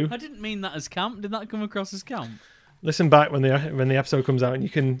would do. I didn't mean that as camp. Did that come across as camp? Listen back when the episode comes out, and you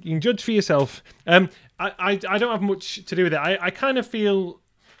can judge for yourself. I don't have much to do with it. I kind of feel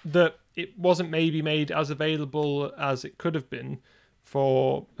that it wasn't maybe made as available as it could have been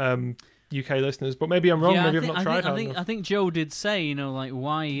for UK listeners, but maybe I'm wrong. Maybe I've not tried hard enough. I think Joe did say,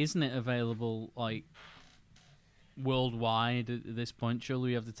 why isn't it available worldwide at this point? Surely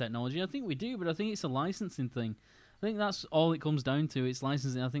we have the technology. I think we do, but I think it's a licensing thing. I think that's all it comes down to. It's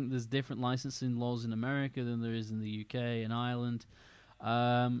licensing. I think there's different licensing laws in America than there is in the UK and Ireland.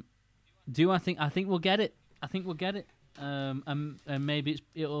 I think we'll get it. I think we'll get it. And maybe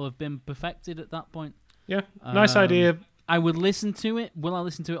it'll have been perfected at that point. Yeah, nice idea. I would listen to it. Will I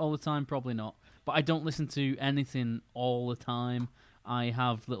listen to it all the time? Probably not. But I don't listen to anything all the time. I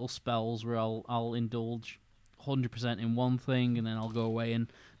have little spells where I'll indulge 100% in one thing, and then I'll go away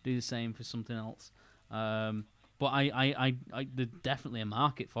and do the same for something else. But there's definitely a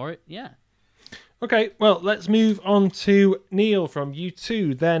market for it. Yeah. Okay, well, let's move on to Neil from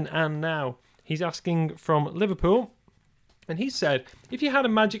U2 Then and Now. He's asking from Liverpool, and he said, if you had a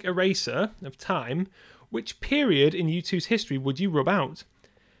magic eraser of time, which period in U2's history would you rub out?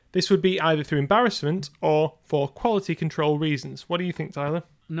 This would be either through embarrassment or for quality control reasons. What do you think, Tyler?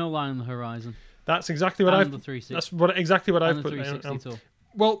 No Line on the Horizon. That's exactly what I've. Exactly what I've put down.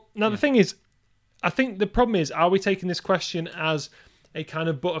 Well, now the thing is, I think the problem is, are we taking this question as a kind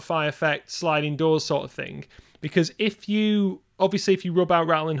of butterfly effect, sliding doors sort of thing? Because if you rub out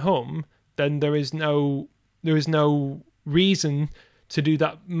Rattle and Hum, then there is no reason to do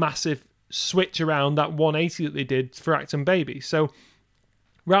that massive switch around, that 180 that they did for Acton Baby. So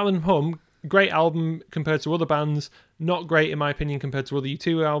Rattle and Hum, great album compared to other bands, not great in my opinion compared to other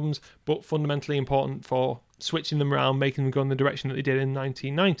U2 albums, but fundamentally important for switching them around, making them go in the direction that they did in the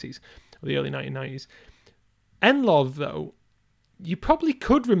 1990s, or the early 1990s. Enlov, though, you probably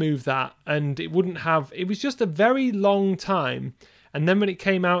could remove that and it was just a very long time. And then when it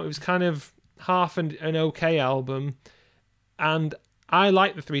came out, it was kind of half an okay album. And I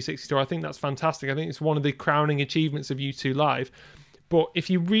like the 360 tour. I think that's fantastic. I think it's one of the crowning achievements of U2 Live. But if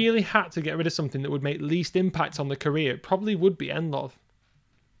you really had to get rid of something that would make least impact on the career, it probably would be Enlov.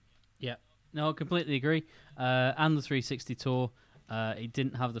 Yeah, no, I completely agree. And the 360 tour, it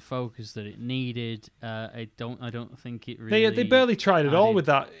didn't have the focus that it needed. I don't think it really. They barely tried at all with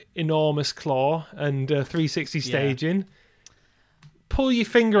that enormous claw and 360 staging. Yeah. Pull your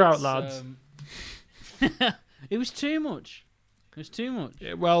finger out, lads. It was too much.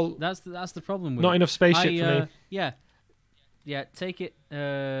 Yeah, well, that's the problem with not it. Enough spaceship for me. Yeah, take it.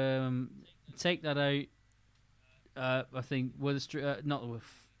 Take that out. I think not with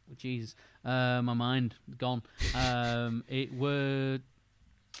Jesus. My mind gone. It would.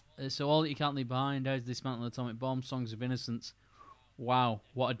 So All That You Can't Leave Behind, How to Dismantle an Atomic Bomb, Songs of Innocence. Wow,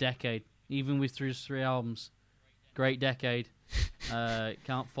 what a decade! Even with three albums, great decade.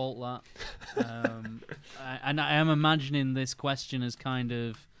 Can't fault that. And I am imagining this question as kind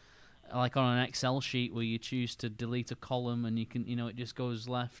of like on an Excel sheet where you choose to delete a column and you can, it just goes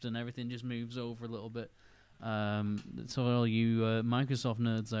left and everything just moves over a little bit. So all you Microsoft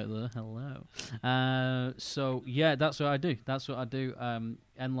nerds out there, hello. So yeah, that's what I do.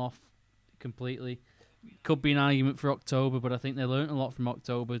 Enloth completely. Could be an argument for October, but I think they learnt a lot from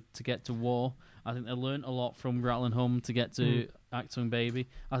October to get to War. I think they learnt a lot from Rattle and Hum to get to Actung Baby.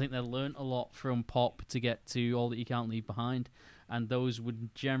 I think they learnt a lot from Pop to get to All That You Can't Leave Behind. And those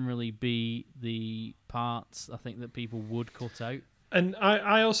would generally be the parts I think that people would cut out. And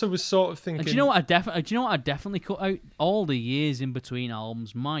I also was sort of thinking. And do you know what I definitely cut out? All the years in between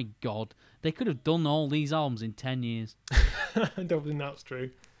albums. My God, they could have done all these albums in 10 years. I don't think that's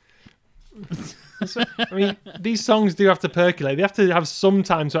true. I mean, these songs do have to percolate. They have to have some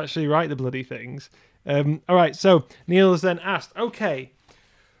time to actually write the bloody things. All right, so Neil has then asked, okay,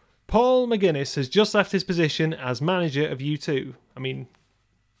 Paul McGuinness has just left his position as manager of U2. I mean,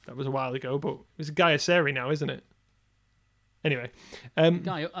 that was a while ago, but it's Guy Osseri now, isn't it? Anyway.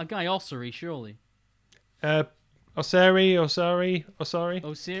 Guy Osseri, surely. Osseri.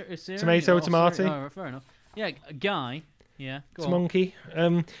 Tomato, tomato. Oh, fair enough. Yeah, Guy. Yeah, go it's on. Monkey.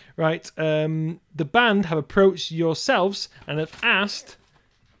 Right. The band have approached yourselves and have asked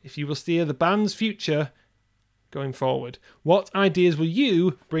if you will steer the band's future going forward. What ideas will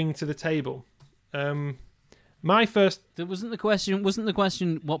you bring to the table? My first. Wasn't the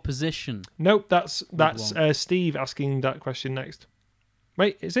question what position? Nope. That's Steve asking that question next.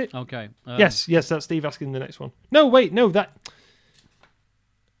 Wait, is it? Okay. Yes. That's Steve asking the next one. No, wait, no, that.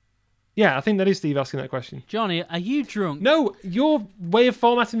 Yeah, I think that is Steve asking that question. Johnny, are you drunk? No, your way of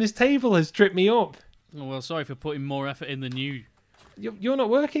formatting this table has tripped me up. Oh, well, sorry for putting more effort in than you. You're not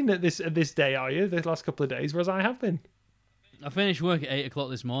working at this day, are you? The last couple of days, whereas I have been. I finished work at 8 o'clock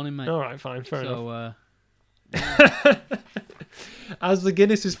this morning, mate. All right, fine, fair enough. As the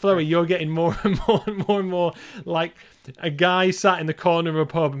Guinness is flowing, you're getting more and more and more and more like a guy sat in the corner of a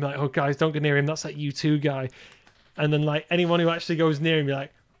pub and be like, oh, guys, don't go near him. That's that U2 guy. And then like anyone who actually goes near him, be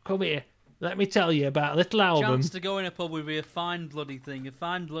like, come here, let me tell you about a little album. Chance to go in a pub would be a fine bloody thing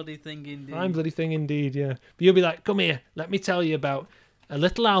indeed. Fine bloody thing indeed, yeah. But you'll be like, come here, let me tell you about a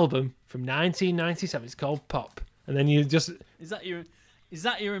little album from 1997. It's called Pop. And then you just... Is that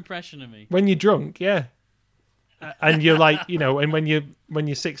your impression of me? When you're drunk, yeah. And you're like, and when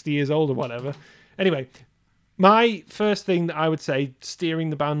you're 60 years old or whatever. Anyway, my first thing that I would say,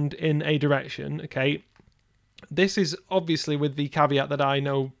 steering the band in a direction, okay, this is obviously with the caveat that I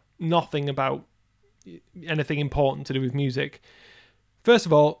know nothing about anything important to do with music. First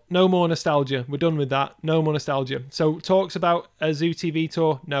of all, no more nostalgia. We're done with that. No more nostalgia. So talks about a Zoo TV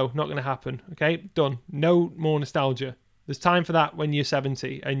tour, no, not going to happen. Okay, done. No more nostalgia. There's time for that when you're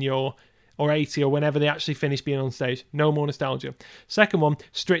 70 and or 80 or whenever they actually finish being on stage. No more nostalgia. Second one,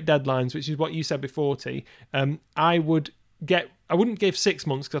 strict deadlines, which is what you said before, T. I wouldn't give 6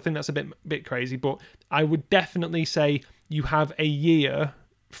 months because I think that's a bit crazy, but I would definitely say you have a year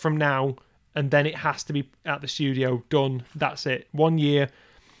from now and then it has to be at the studio, done. That's it. 1 year.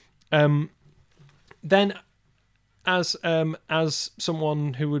 Then as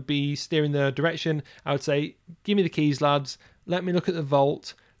someone who would be steering the direction, I would say, give me the keys, lads. Let me look at the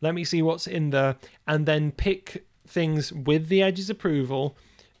vault. Let me see what's in there, and then pick things with the Edge's approval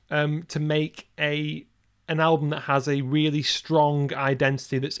to make an album that has a really strong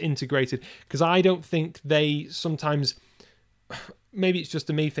identity that's integrated. Because I don't think they sometimes, maybe it's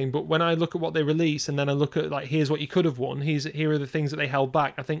just a me thing, but when I look at what they release and then I look at like, here's what you could have won, here are the things that they held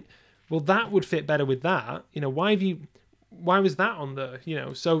back, I think, well, that would fit better with that. Why was that on there?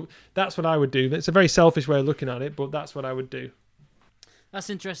 So that's what I would do. It's a very selfish way of looking at it, but that's what I would do. That's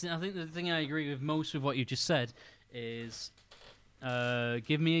interesting. I think the thing I agree with most of what you just said is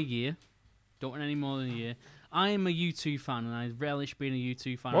give me a year. Don't want any more than a year. I am a U2 fan, and I relish being a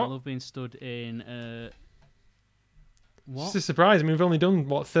U2 fan. What? I love being stood in... what? It's a surprise. I mean, we've only done,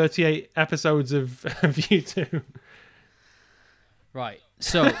 38 episodes of U2. Right.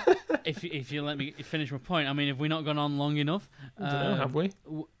 So, if you let me finish my point, I mean, have we not gone on long enough? I don't know, have we?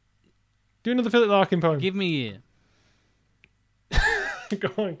 Do another Philip Larkin poem. Give me a year. Go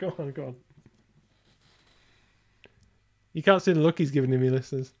on. You can't see the look he's giving me,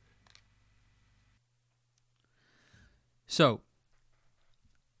 listeners. So,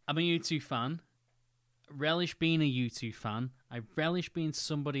 I'm a U2 fan. Relish being a U2 fan. I relish being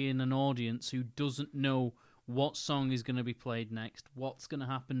somebody in an audience who doesn't know what song is going to be played next, what's going to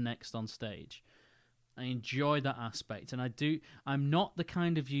happen next on stage. I enjoy that aspect, and I'm not the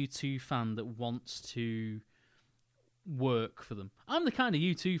kind of U2 fan that wants to work for them. I'm the kind of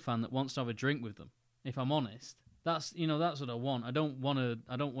U2 fan that wants to have a drink with them, if I'm honest. That's that's what I want. I don't want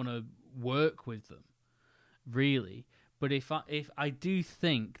to work with them, really. But if I do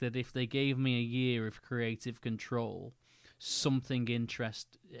think that if they gave me a year of creative control, something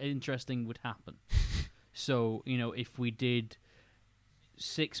interesting would happen. So, if we did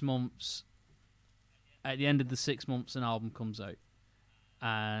 6 months, at the end of the 6 months, an album comes out,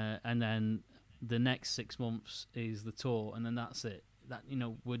 and then the next 6 months is the tour, and then that's it. That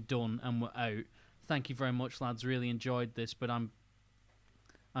we're done and we're out. Thank you very much, lads. Really enjoyed this, but I'm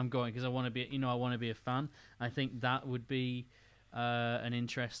going because I want to be, I want to be a fan. I think that would be an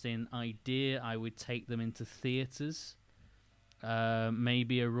interesting idea. I would take them into theatres,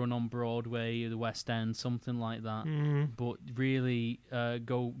 maybe a run on Broadway, the West End, something like that. But really,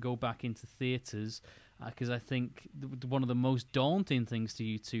 go back into theatres because I think one of the most daunting things to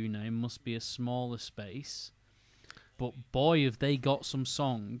U2 now must be a smaller space. But boy, have they got some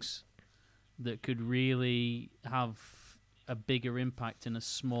songs that could really have a bigger impact in a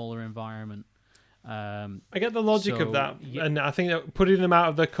smaller environment. I get the logic of that, and I think that putting them out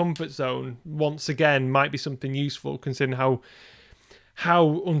of their comfort zone once again might be something useful, considering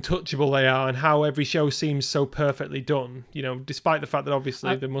how untouchable they are and how every show seems so perfectly done. Despite the fact that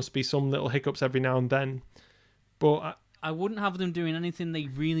obviously there must be some little hiccups every now and then. But I wouldn't have them doing anything they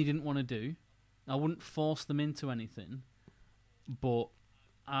really didn't want to do. I wouldn't force them into anything, but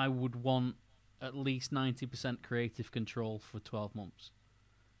I would want at least 90% creative control for 12 months.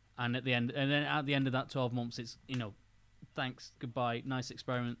 And at the end of that 12 months, it's, thanks, goodbye, nice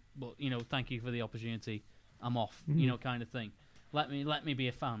experiment, but, thank you for the opportunity. I'm off, kind of thing. Let me be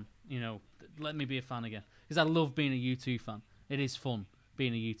a fan, let me be a fan again. Because I love being a U2 fan. It is fun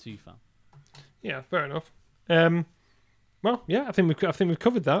being a U2 fan. Yeah, fair enough. Well, yeah, I think we've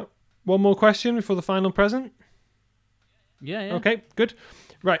covered that. One more question before the final present? Yeah. Okay, good.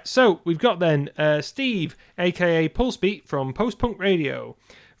 Right, so we've got then Steve, a.k.a. Pulsebeat from Post Punk Radio,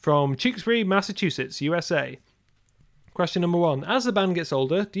 from Tewksbury, Massachusetts, USA. Question number 1. As the band gets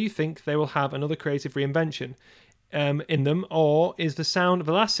older, do you think they will have another creative reinvention in them, or is the sound of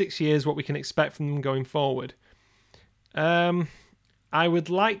the last 6 years what we can expect from them going forward? I would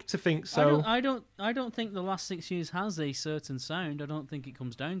like to think so. I don't think the last 6 years has a certain sound. I don't think it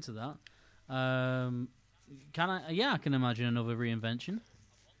comes down to that. Can I? Yeah, I can imagine another reinvention.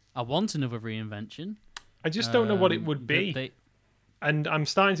 I want another reinvention. I just don't know what it would be. And I'm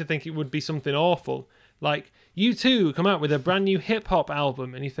starting to think it would be something awful. Like, U2 come out with a brand new hip-hop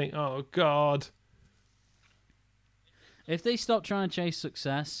album, and you think, oh, God. If they stop trying to chase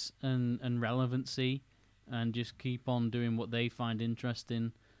success and relevancy and just keep on doing what they find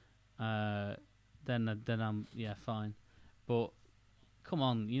interesting, then I'm, fine. But, come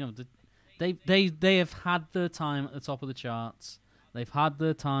on, they have had their time at the top of the charts. They've had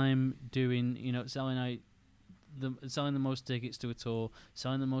their time doing, selling the most tickets to a tour,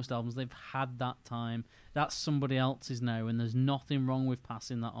 selling the most albums. They've had that time. That's somebody else's now, and there's nothing wrong with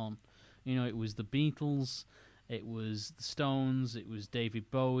passing that on. It was the Beatles, it was the Stones, it was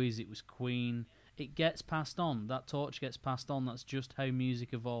David Bowie's, it was Queen. It gets passed on. That torch gets passed on. That's just how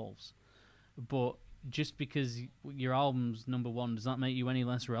music evolves. But just because your album's number 1, does that make you any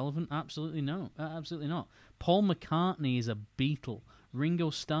less relevant? Absolutely no. Absolutely not. Paul McCartney is a Beatle. Ringo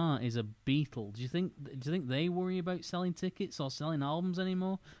Starr is a Beatle. Do you think they worry about selling tickets or selling albums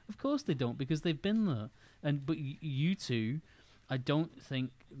anymore? Of course they don't, because they've been there. But U2, I don't think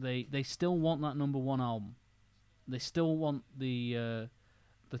they still want that number 1 album. They still want the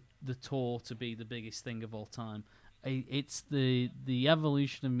tour to be the biggest thing of all time. It's the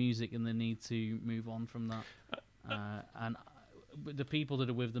evolution of music, and the need to move on from that. And the people that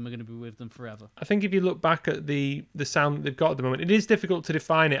are with them are going to be with them forever. I think if you look back at the sound that they've got at the moment, it is difficult to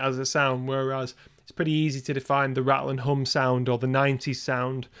define it as a sound, whereas it's pretty easy to define the rattle and hum sound, or the 90s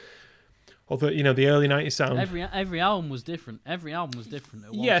sound, or the early 90s sound. Every album was different. Every album was different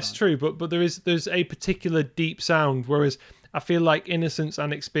at one Yes, time. true, but there's a particular deep sound, whereas I feel like Innocence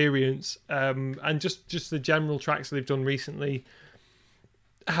and Experience, and just the general tracks that they've done recently,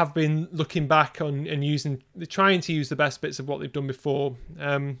 have been looking back on and trying to use the best bits of what they've done before.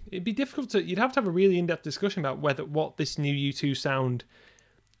 It'd be difficult you'd have to have a really in-depth discussion about what this new U2 sound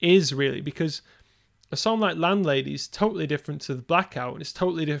is really, because a song like Landlady is totally different to The Blackout, and it's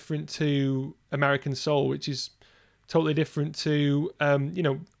totally different to American Soul, which is totally different to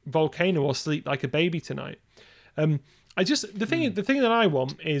Volcano or Sleep Like a Baby Tonight. The thing that I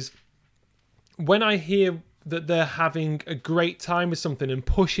want is when I hear that they're having a great time with something and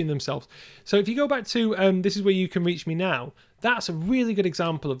pushing themselves. So if you go back to This Is Where You Can Reach Me Now, that's a really good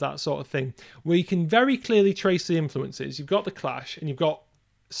example of that sort of thing, where you can very clearly trace the influences. You've got The Clash, and you've got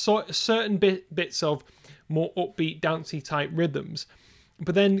certain bits of more upbeat, dancey type rhythms.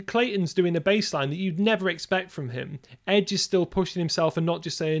 But then Clayton's doing a bass line that you'd never expect from him. Edge is still pushing himself and not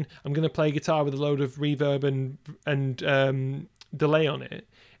just saying, I'm going to play guitar with a load of reverb and delay on it.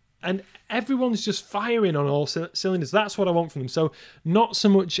 And everyone's just firing on all cylinders. That's what I want from them. So not so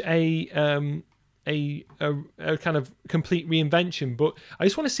much a kind of complete reinvention, but I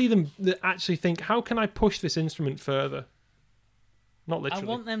just want to see them actually think, how can I push this instrument further? Not literally. I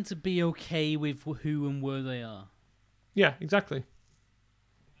want them to be okay with who and where they are. Yeah, exactly.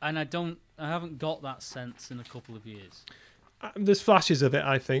 And I haven't got that sense in a couple of years. There's flashes of it,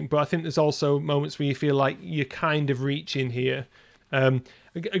 I think, but I think there's also moments where you feel like you're kind of reaching here. A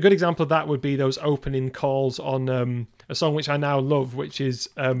good example of that would be those opening calls on a song which I now love, which is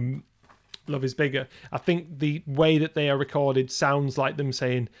Love Is Bigger. I think the way that they are recorded sounds like them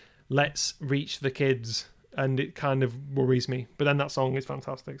saying, let's reach the kids, and it kind of worries me. But then that song is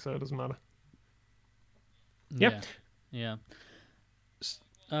fantastic, so it doesn't matter. Yep. Yeah.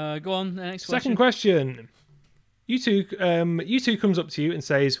 Go on, next question. Second question. U2 comes up to you and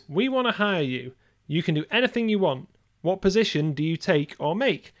says, we want to hire you. You can do anything you want. What position do you take or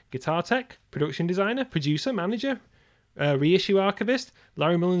make? Guitar tech, production designer, producer, manager, reissue archivist,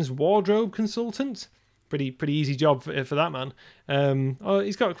 Larry Mullen's wardrobe consultant. Pretty easy job for that man.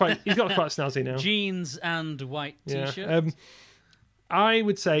 He's got quite snazzy now. Jeans and white t-shirt. I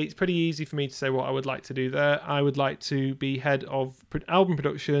would say it's pretty easy for me to say what I would like to do there. I would like to be head of album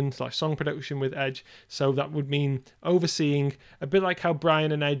production / song production with Edge. So that would mean overseeing, a bit like how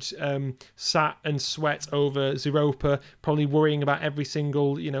Brian and Edge sat and sweat over Zeropa, probably worrying about every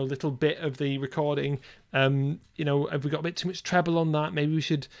single little bit of the recording. Have we got a bit too much treble on that? Maybe we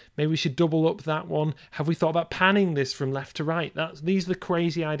should double up that one. Have we thought about panning this from left to right? These are the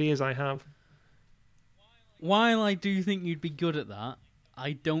crazy ideas I have. While I do think you'd be good at that,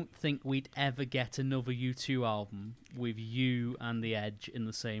 I don't think we'd ever get another U2 album with you and the Edge in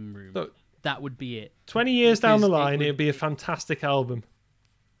the same room. Look, that would be it. 20 years down the line, it'd be a fantastic album.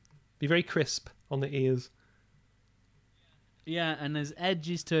 Be very crisp on the ears. Yeah, and as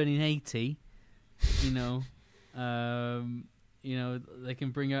Edge is turning 80, they can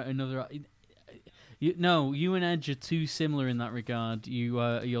bring out another. You and Edge are too similar in that regard.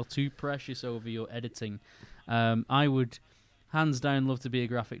 You're too precious over your editing. I would, hands down, love to be a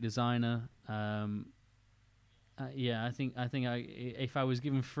graphic designer. I think if I was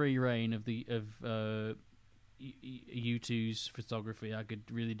given free reign of U2's photography, I could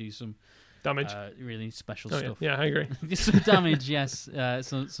really do some damage, really special stuff. Yeah, I agree. Some damage, yes.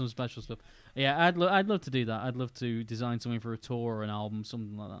 Some special stuff. Yeah, I'd love to do that. I'd love to design something for a tour or an album,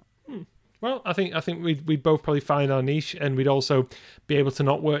 something like that. Well, I think we'd both probably find our niche, and we'd also be able to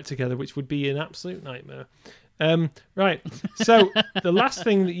not work together, which would be an absolute nightmare. Right. So the last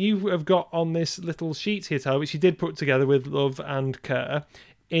thing that you have got on this little sheet here, Tyler, which you did put together with love and care,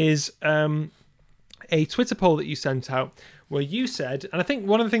 is a Twitter poll that you sent out where you said, and I think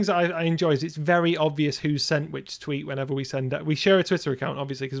one of the things that I enjoy is it's very obvious who sent which tweet whenever we send it. We share a Twitter account,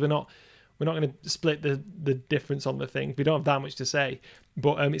 obviously, because we're not going to split the difference on the thing. We don't have that much to say.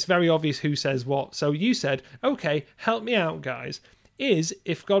 But it's very obvious who says what. So you said, okay, help me out, guys. Is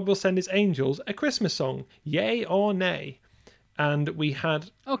If God Will Send His Angels a Christmas song? Yay or nay? And we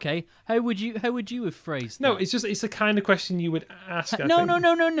had... Okay, how would you have phrased that? No, it's the kind of question you would ask,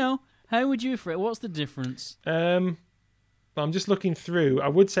 No. How would you have phrased? What's the difference? I'm just looking through. I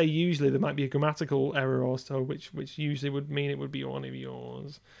would say usually there might be a grammatical error or so, which usually would mean it would be one of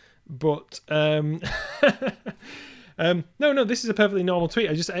yours. But no, this is a perfectly normal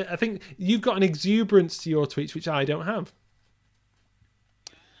tweet. I think you've got an exuberance to your tweets which I don't have.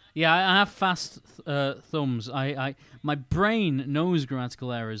 Yeah, I have fast thumbs. My brain knows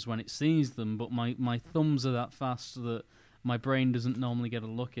grammatical errors when it sees them, but my thumbs are that fast that my brain doesn't normally get a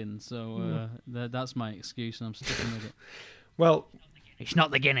look in. So that's my excuse, and I'm sticking with it. Well, it's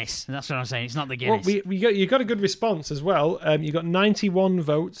not the Guinness. That's what I'm saying. It's not the Guinness. Well, you got a good response as well. You got 91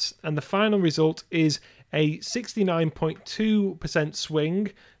 votes, and the final result is a 69.2%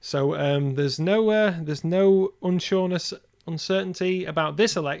 swing. So there's no uncertainty about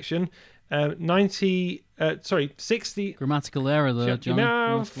this election. 60 grammatical error though, John.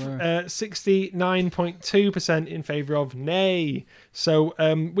 69.2% in favour of nay. So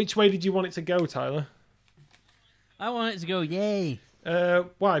which way did you want it to go, Tyler? I want it to go yay.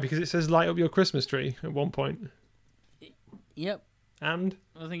 Why? Because it says light up your Christmas tree at one point. Yep. And?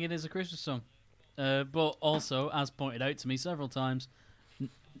 I think it is a Christmas song. But also, as pointed out to me several times,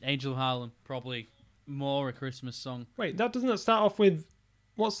 Angel of Harlem, probably more a Christmas song. Wait, doesn't that start off with...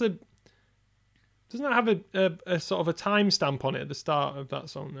 Doesn't that have a sort of a timestamp on it at the start of that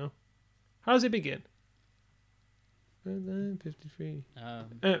song, though? How does it begin? 53.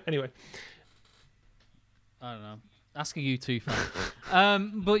 Anyway. I don't know. Asking you too far.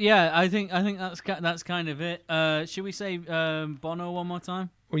 But yeah, I think that's kind of it. Should we say Bono one more time?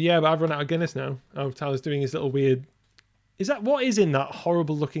 Well, yeah, but I've run out of Guinness now. Oh, Tyler's doing his little weird... What is in that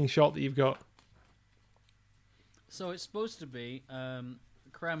horrible looking shot that you've got? So it's supposed to be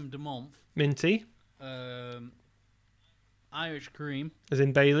creme de menthe. Minty. Irish cream. As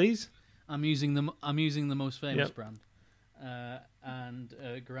in Bailey's. I'm using the most famous brand. And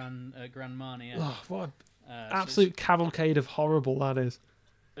Grand Marnier. Oh, what absolute cavalcade of horrible that is.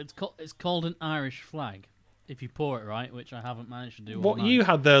 It's called an Irish flag. If you pour it right, which I haven't managed to do. What you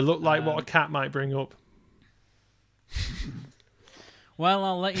had there looked like what a cat might bring up. Well,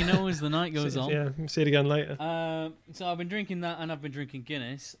 I'll let you know as the night goes on. Yeah, see it again later. So I've been drinking that, and I've been drinking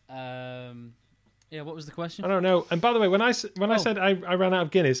Guinness. Yeah, what was the question? I don't know. And by the way, when I said I ran out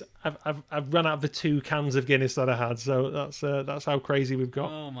of Guinness, I've run out of the 2 cans of Guinness that I had. So that's how crazy we've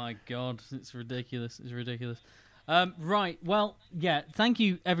got. Oh my god, it's ridiculous! It's ridiculous. Right. Well, yeah. Thank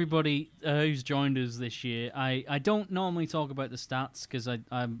you everybody who's joined us this year. I don't normally talk about the stats because I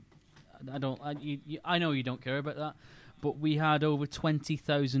know you don't care about that, but we had over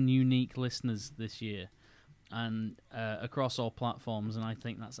 20,000 unique listeners this year, and across all platforms, and I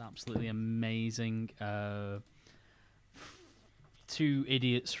think that's absolutely amazing. 2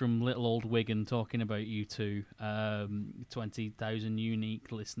 idiots from little old Wigan talking about you two. 20,000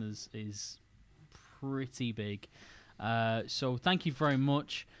 unique listeners is pretty big. So thank you very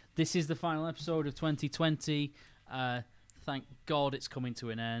much. This is the final episode of 2020. Thank God it's coming to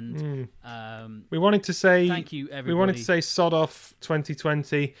an end. We wanted to say thank you, everybody. We wanted to say sod off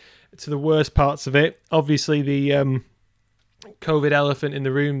 2020 to the worst parts of it. Obviously, the COVID elephant in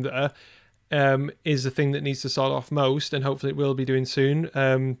the room there is the thing that needs to sod off most, and hopefully it will be doing soon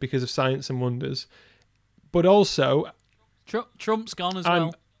because of science and wonders. But also, Trump's gone as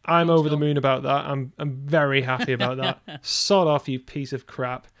well. I'm over the moon about that. I'm very happy about that. Sod off, you piece of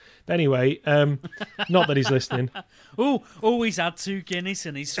crap. But anyway, not that he's listening. He's had 2 Guinness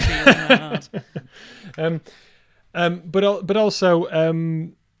and he's feeling hard. But also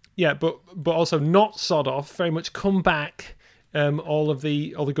not sod off. Very much come back. All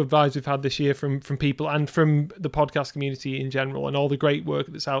the good vibes we've had this year from people and from the podcast community in general, and all the great work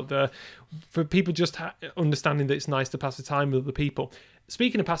that's out there for people just understanding that it's nice to pass the time with other people.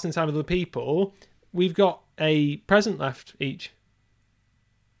 Speaking of passing time with other people, we've got a present left each.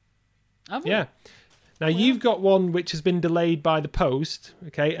 Have we? Yeah. Now you've got one which has been delayed by the post,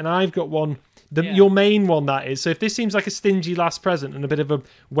 okay, and I've got one. Your main one, that is. So if this seems like a stingy last present and a bit of a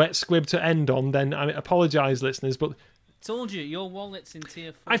wet squib to end on, then I apologise, listeners, but told you, your wallet's in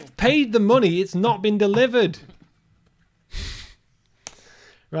tier 4. I've paid the money. It's not been delivered.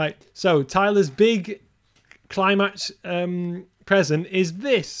 Right. So Tyler's big climax present is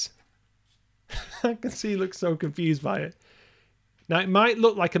this. I can see he looks so confused by it. Now, it might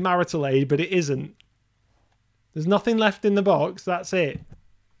look like a marital aid, but it isn't. There's nothing left in the box. That's it.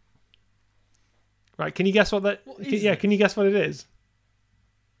 Right. Can you guess what that... Can you guess what it is?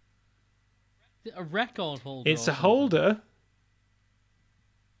 A record holder. It's a holder.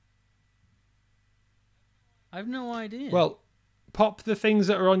 I have no idea. Well, pop the things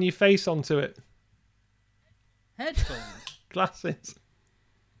that are on your face onto it. Headphones. Glasses.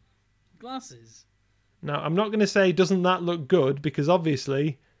 Now, I'm not going to say, doesn't that look good? Because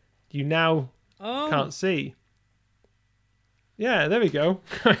obviously, you now can't see. Yeah, there we go.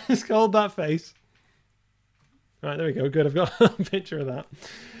 Just hold that face. Right, there we go. Good, I've got a picture of that.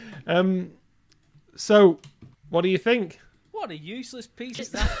 So, what do you think? What a useless piece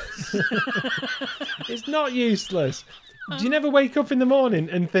of that. It's not useless. Do you never wake up in the morning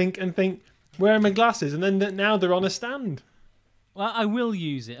and think, where are my glasses? And then now they're on a stand. Well, I will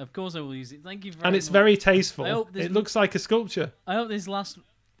use it. Of course I will use it. Thank you very much. And it's very tasteful. It looks like a sculpture. I hope this last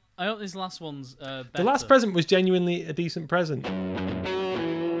one's better. The last present was genuinely a decent present.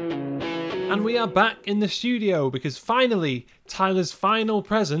 And we are back in the studio because finally Tyler's final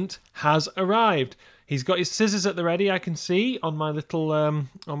present has arrived. He's got his scissors at the ready, I can see on my little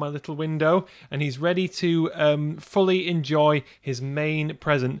window, and he's ready to fully enjoy his main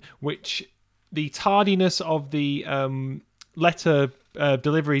present, which the tardiness of the letter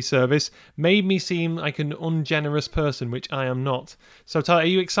delivery service made me seem like an ungenerous person, which I am not. So Tyler, are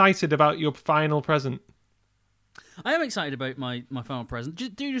you excited about your final present? I am excited about my final present.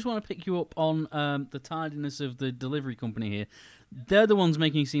 Just want to pick you up on the tardiness of the delivery company here. They're the ones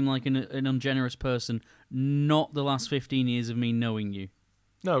making you seem like an ungenerous person, not the last 15 years of me knowing you.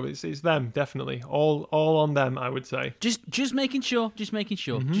 No, it's them, definitely. All on them, I would say. Just making sure.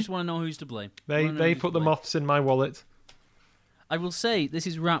 Mm-hmm. Just want to know who's to blame. They put the moths in my wallet. I will say this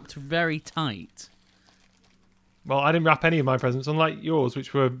is wrapped very tight. Well, I didn't wrap any of my presents, unlike yours,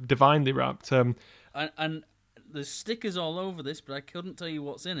 which were divinely wrapped. And there's stickers all over this, but I couldn't tell you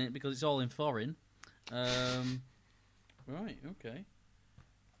what's in it because it's all in foreign. Right, okay.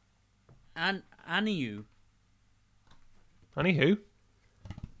 And Anywho. Anywho,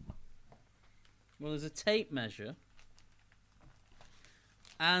 Well, there's a tape measure.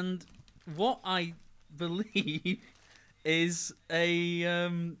 And what I believe is a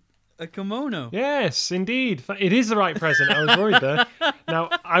kimono. yes, indeed, it is the right present. I was worried there. Now,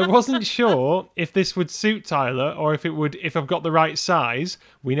 I wasn't sure if this would suit Tyler or if I've got the right size.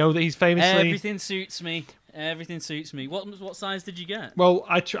 We know that he's famously. Everything suits me. Everything suits me. What size did you get? Well,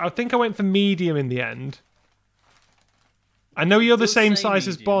 I think I went for medium in the end. I know you're the does same say size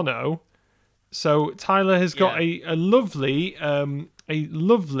as medium. Bono, so Tyler has got Yeah. a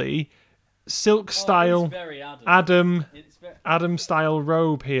lovely silk style very Adam. It's very... Adam style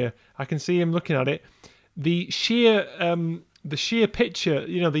robe here. I can see him looking at it. The sheer picture,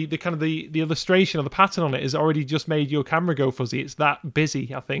 the kind of the illustration or the pattern on it has already just made your camera go fuzzy. It's that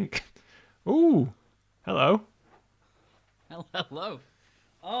busy, I think. Ooh, hello. Hello.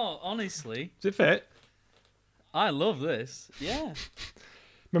 Oh, honestly, Does it fit? I love this. Yeah.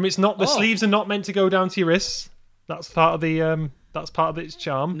 Remember, it's not the Oh. sleeves are not meant to go down to your wrists. That's part of the that's part of its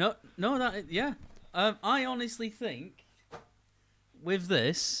charm. No, yeah. I honestly think with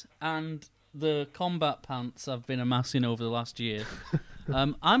this and the combat pants I've been amassing over the last year,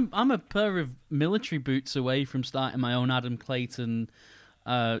 I'm a pair of military boots away from starting my own Adam Clayton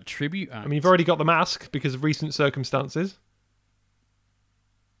tribute act. I mean, you've already got the mask because of recent circumstances.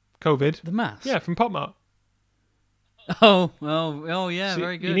 COVID. the mask. Yeah, from Pop Mart. Oh, yeah, So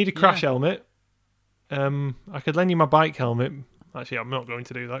very good. You need a crash yeah. helmet. I could lend you my bike helmet. Actually, I'm not going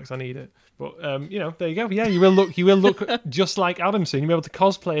to do that because I need it. But there you go. Yeah, you will look just like Adam soon. You'll be able to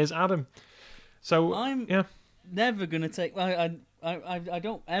cosplay as Adam. So I'm yeah. never gonna take. I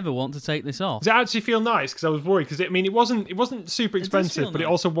don't ever want to take this off. Does it actually feel nice? Because I was worried. Because it wasn't super does expensive, feel but it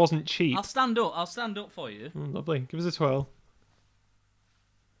nice. also wasn't cheap. I'll stand up for you. Lovely. Give us a twirl.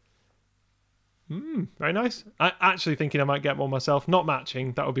 Very nice. I actually thinking I might get one myself. Not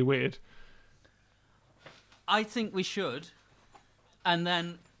matching. That would be weird. I think we should, and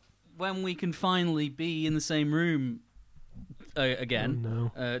then when we can finally be in the same room again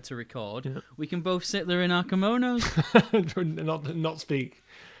to record, we can both sit there in our kimonos, not speak.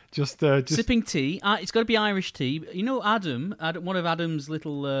 Just sipping tea. It's got to be Irish tea. You know, Adam, one of Adam's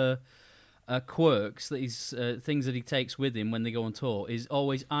little quirks that he's things that he takes with him when they go on tour is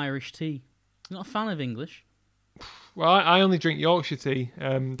always Irish tea. He's not a fan of English. Well, I only drink Yorkshire tea.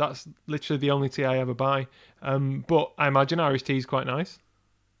 That's literally the only tea I ever buy. But I imagine Irish tea is quite nice.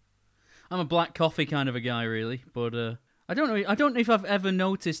 I'm a black coffee kind of a guy, really, but I don't know. I don't know if I've ever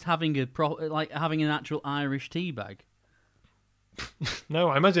noticed having having an actual Irish tea bag. No,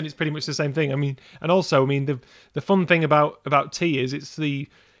 I imagine it's pretty much the same thing. I mean, the fun thing about tea is it's the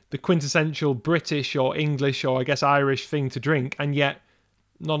quintessential British or English or I guess Irish thing to drink, and yet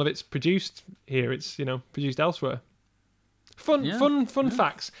none of it's produced here. It's produced elsewhere. Fun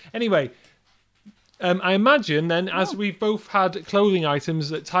facts. Anyway, I imagine then, as we've both had clothing items,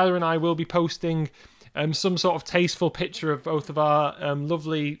 that Tyler and I will be posting some sort of tasteful picture of both of our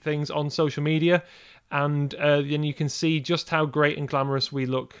lovely things on social media, and then you can see just how great and glamorous we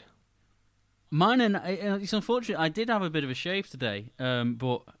look. Mine, and it's unfortunate. I did have a bit of a shave today,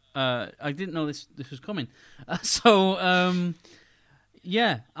 but I didn't know this was coming.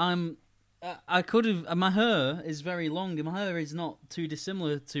 Yeah, I could have. My hair is very long, and my hair is not too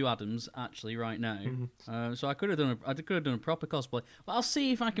dissimilar to Adam's actually right now. So I could have done a proper cosplay. But I'll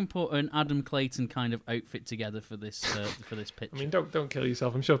see if I can put an Adam Clayton kind of outfit together for this picture. I mean, don't kill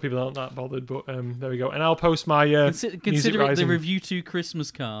yourself. I'm sure people aren't that bothered, but there we go. And I'll post my Music consider it Rising. the Review 2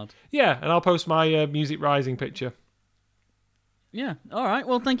 Christmas card. Yeah, and I'll post my Music Rising picture. Yeah. All right.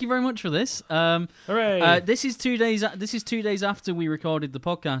 Well, thank you very much for this. Hooray! This is 2 days. This is 2 days after we recorded the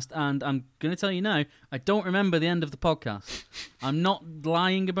podcast, and I'm going to tell you now, I don't remember the end of the podcast. I'm not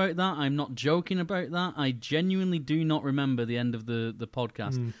lying about that. I'm not joking about that. I genuinely do not remember the end of the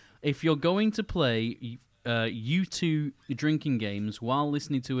podcast. If you're going to play U2 drinking games while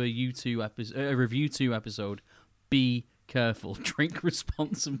listening to a Review 2 episode, be careful. Drink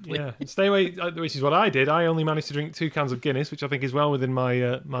responsibly. Yeah, stay away. Which is what I did. I only managed to drink 2 cans of Guinness, which I think is well within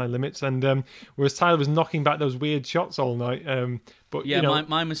my my limits. And whereas Tyler was knocking back those weird shots all night. But yeah,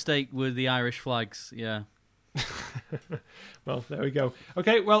 my mistake were the Irish flags. Yeah. Well, there we go.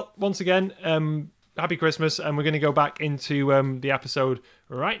 Okay, well, once again, happy Christmas, and we're going to go back into the episode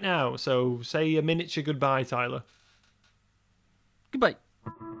right now. So say a miniature goodbye, Tyler. Goodbye.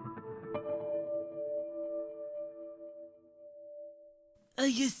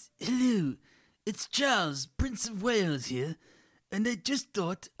 Yes, hello. It's Charles, Prince of Wales here, and I just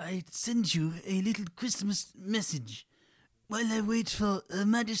thought I'd send you a little Christmas message while I wait for Her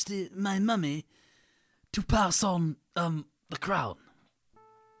Majesty, my mummy, to pass on, the crown.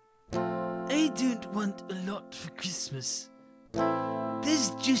 I don't want a lot for Christmas. There's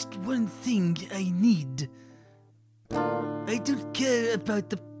just one thing I need. I don't care about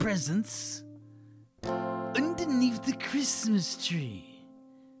the presents underneath the Christmas tree.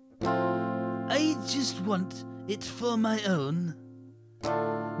 I just want it for my own,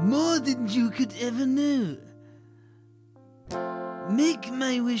 more than you could ever know. Make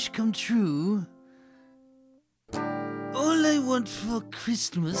my wish come true. All I want for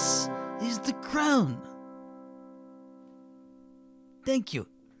Christmas is the crown. Thank you.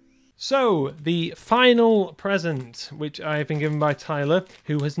 So, the final present, which I have been given by Tyler,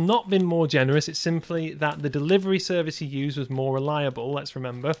 who has not been more generous, it's simply that the delivery service he used was more reliable, let's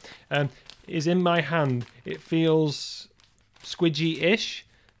remember, is in my hand. It feels squidgy-ish.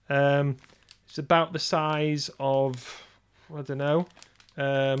 It's about the size of, I don't know.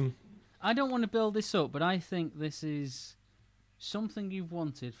 I don't want to build this up, but I think this is something you've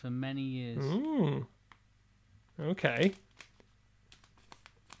wanted for many years. Okay.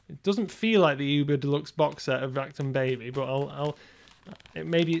 It doesn't feel like the Uber Deluxe box set of Rackham Baby, but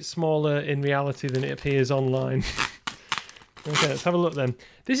maybe it's smaller in reality than it appears online. Okay, let's have a look then.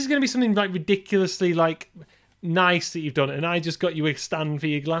 This is going to be something like ridiculously nice that you've done, and I just got you a stand for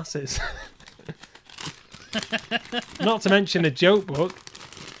your glasses. Not to mention a joke book.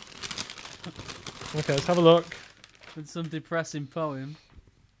 Okay, let's have a look. With some depressing poem.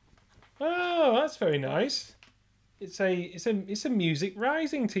 Oh, that's very nice. It's a Music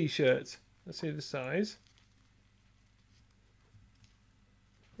Rising t-shirt. Let's see the size.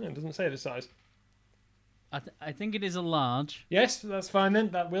 No, it doesn't say the size. I think it is a large. Yes, that's fine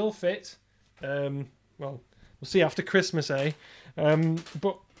then. That will fit. Well, we'll see after Christmas, eh?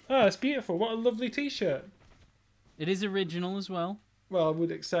 But it's beautiful. What a lovely t-shirt. It is original as well. Well, I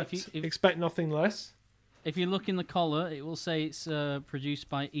would expect nothing less. If you look in the collar, it will say it's produced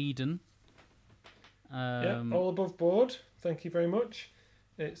by Eden. Yeah, all above board. Thank you very much.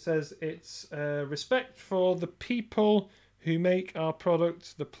 It says it's respect for the people who make our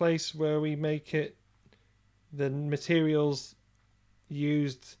product, the place where we make it, the materials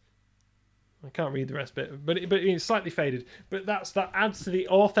used. I can't read the rest of it, but it's slightly faded. But that adds to the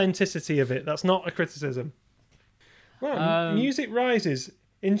authenticity of it. That's not a criticism. Well, Music Rises,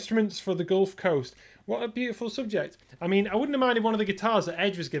 instruments for the Gulf Coast. What a beautiful subject. I mean, I wouldn't have minded one of the guitars that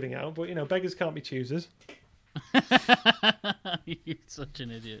Edge was giving out, but, beggars can't be choosers. You're such an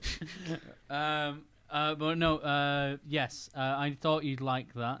idiot. But no, yes, I thought you'd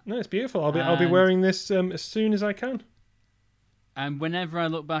like that. No, it's beautiful. I'll be wearing this as soon as I can. And whenever I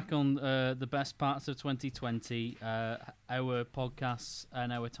look back on the best parts of 2020, our podcasts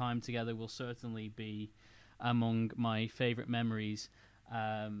and our time together will certainly be among my favourite memories.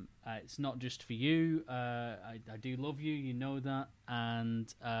 It's not just for you. I do love you, you know that.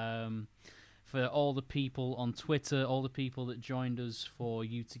 And for all the people on Twitter, all the people that joined us for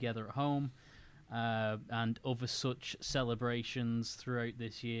You Together at Home, and other such celebrations throughout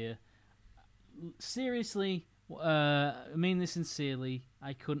this year. Seriously, I mean this sincerely.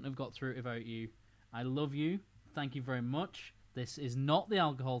 I couldn't have got through it without you. I love you. Thank you very much. This is not the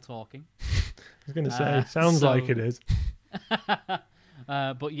alcohol talking. I was going to say, sounds like it is.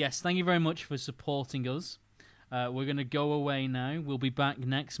 But yes, thank you very much for supporting us. We're going to go away now. We'll be back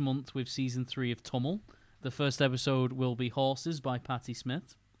next month with Season 3 of Tummel. The first episode will be Horses by Patti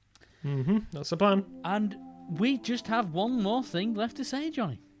Smith. That's the plan. And we just have one more thing left to say,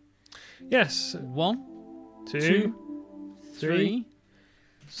 Johnny. Yes. 1, 2, 3.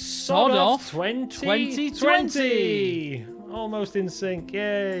 Sod off 2020! Almost in sync.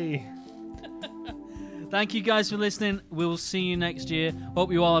 Yay. Thank you guys for listening. We'll see you next year.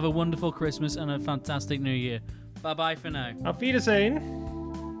 Hope you all have a wonderful Christmas and a fantastic New Year. Bye-bye for now. Auf Wiedersehen.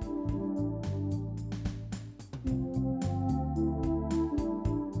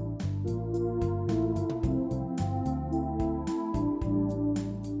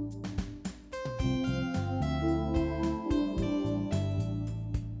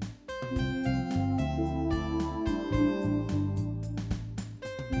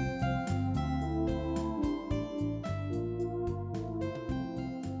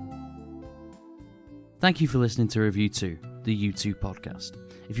 Thank you for listening to Review 2, the U2 podcast.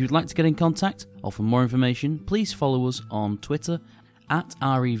 If you'd like to get in contact or for more information, please follow us on Twitter at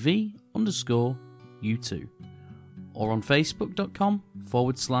 @REV_U2. or on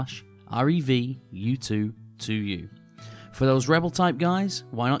facebook.com/REVU22U. For those rebel type guys,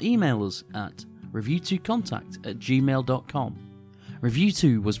 why not email us at review2contact@gmail.com. Review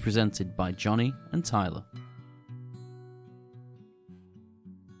 2 was presented by Johnny and Tyler.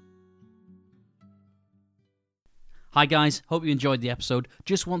 Hi guys, hope you enjoyed the episode.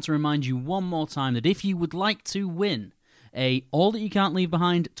 Just want to remind you one more time that if you would like to win a All That You Can't Leave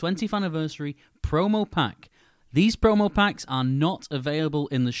Behind 20th Anniversary promo pack, these promo packs are not available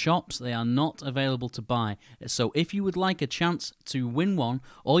in the shops. They are not available to buy. So if you would like a chance to win one,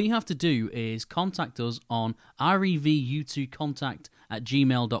 all you have to do is contact us on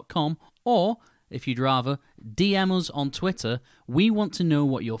revu2contact@gmail.com, or if you'd rather, DM us on Twitter. We want to know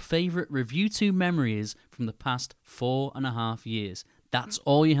what your favourite Review 2 memory is from the past 4.5 years. That's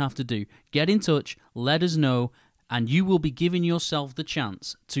all you have to do. Get in touch, let us know, and you will be giving yourself the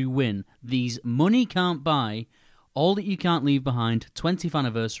chance to win these money can't buy, All That You Can't Leave Behind 20th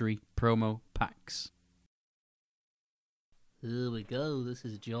Anniversary promo packs. Here we go, this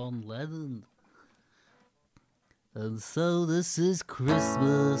is John Lennon. And so this is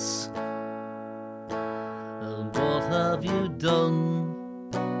Christmas. And what have you done?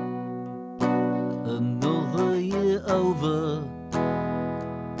 Another year over,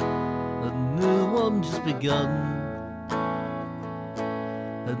 a new one just begun.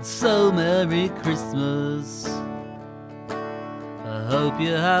 And so Merry Christmas, I hope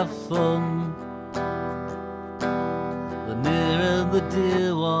you have fun. The near and the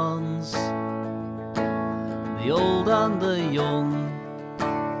dear ones, the old and the young.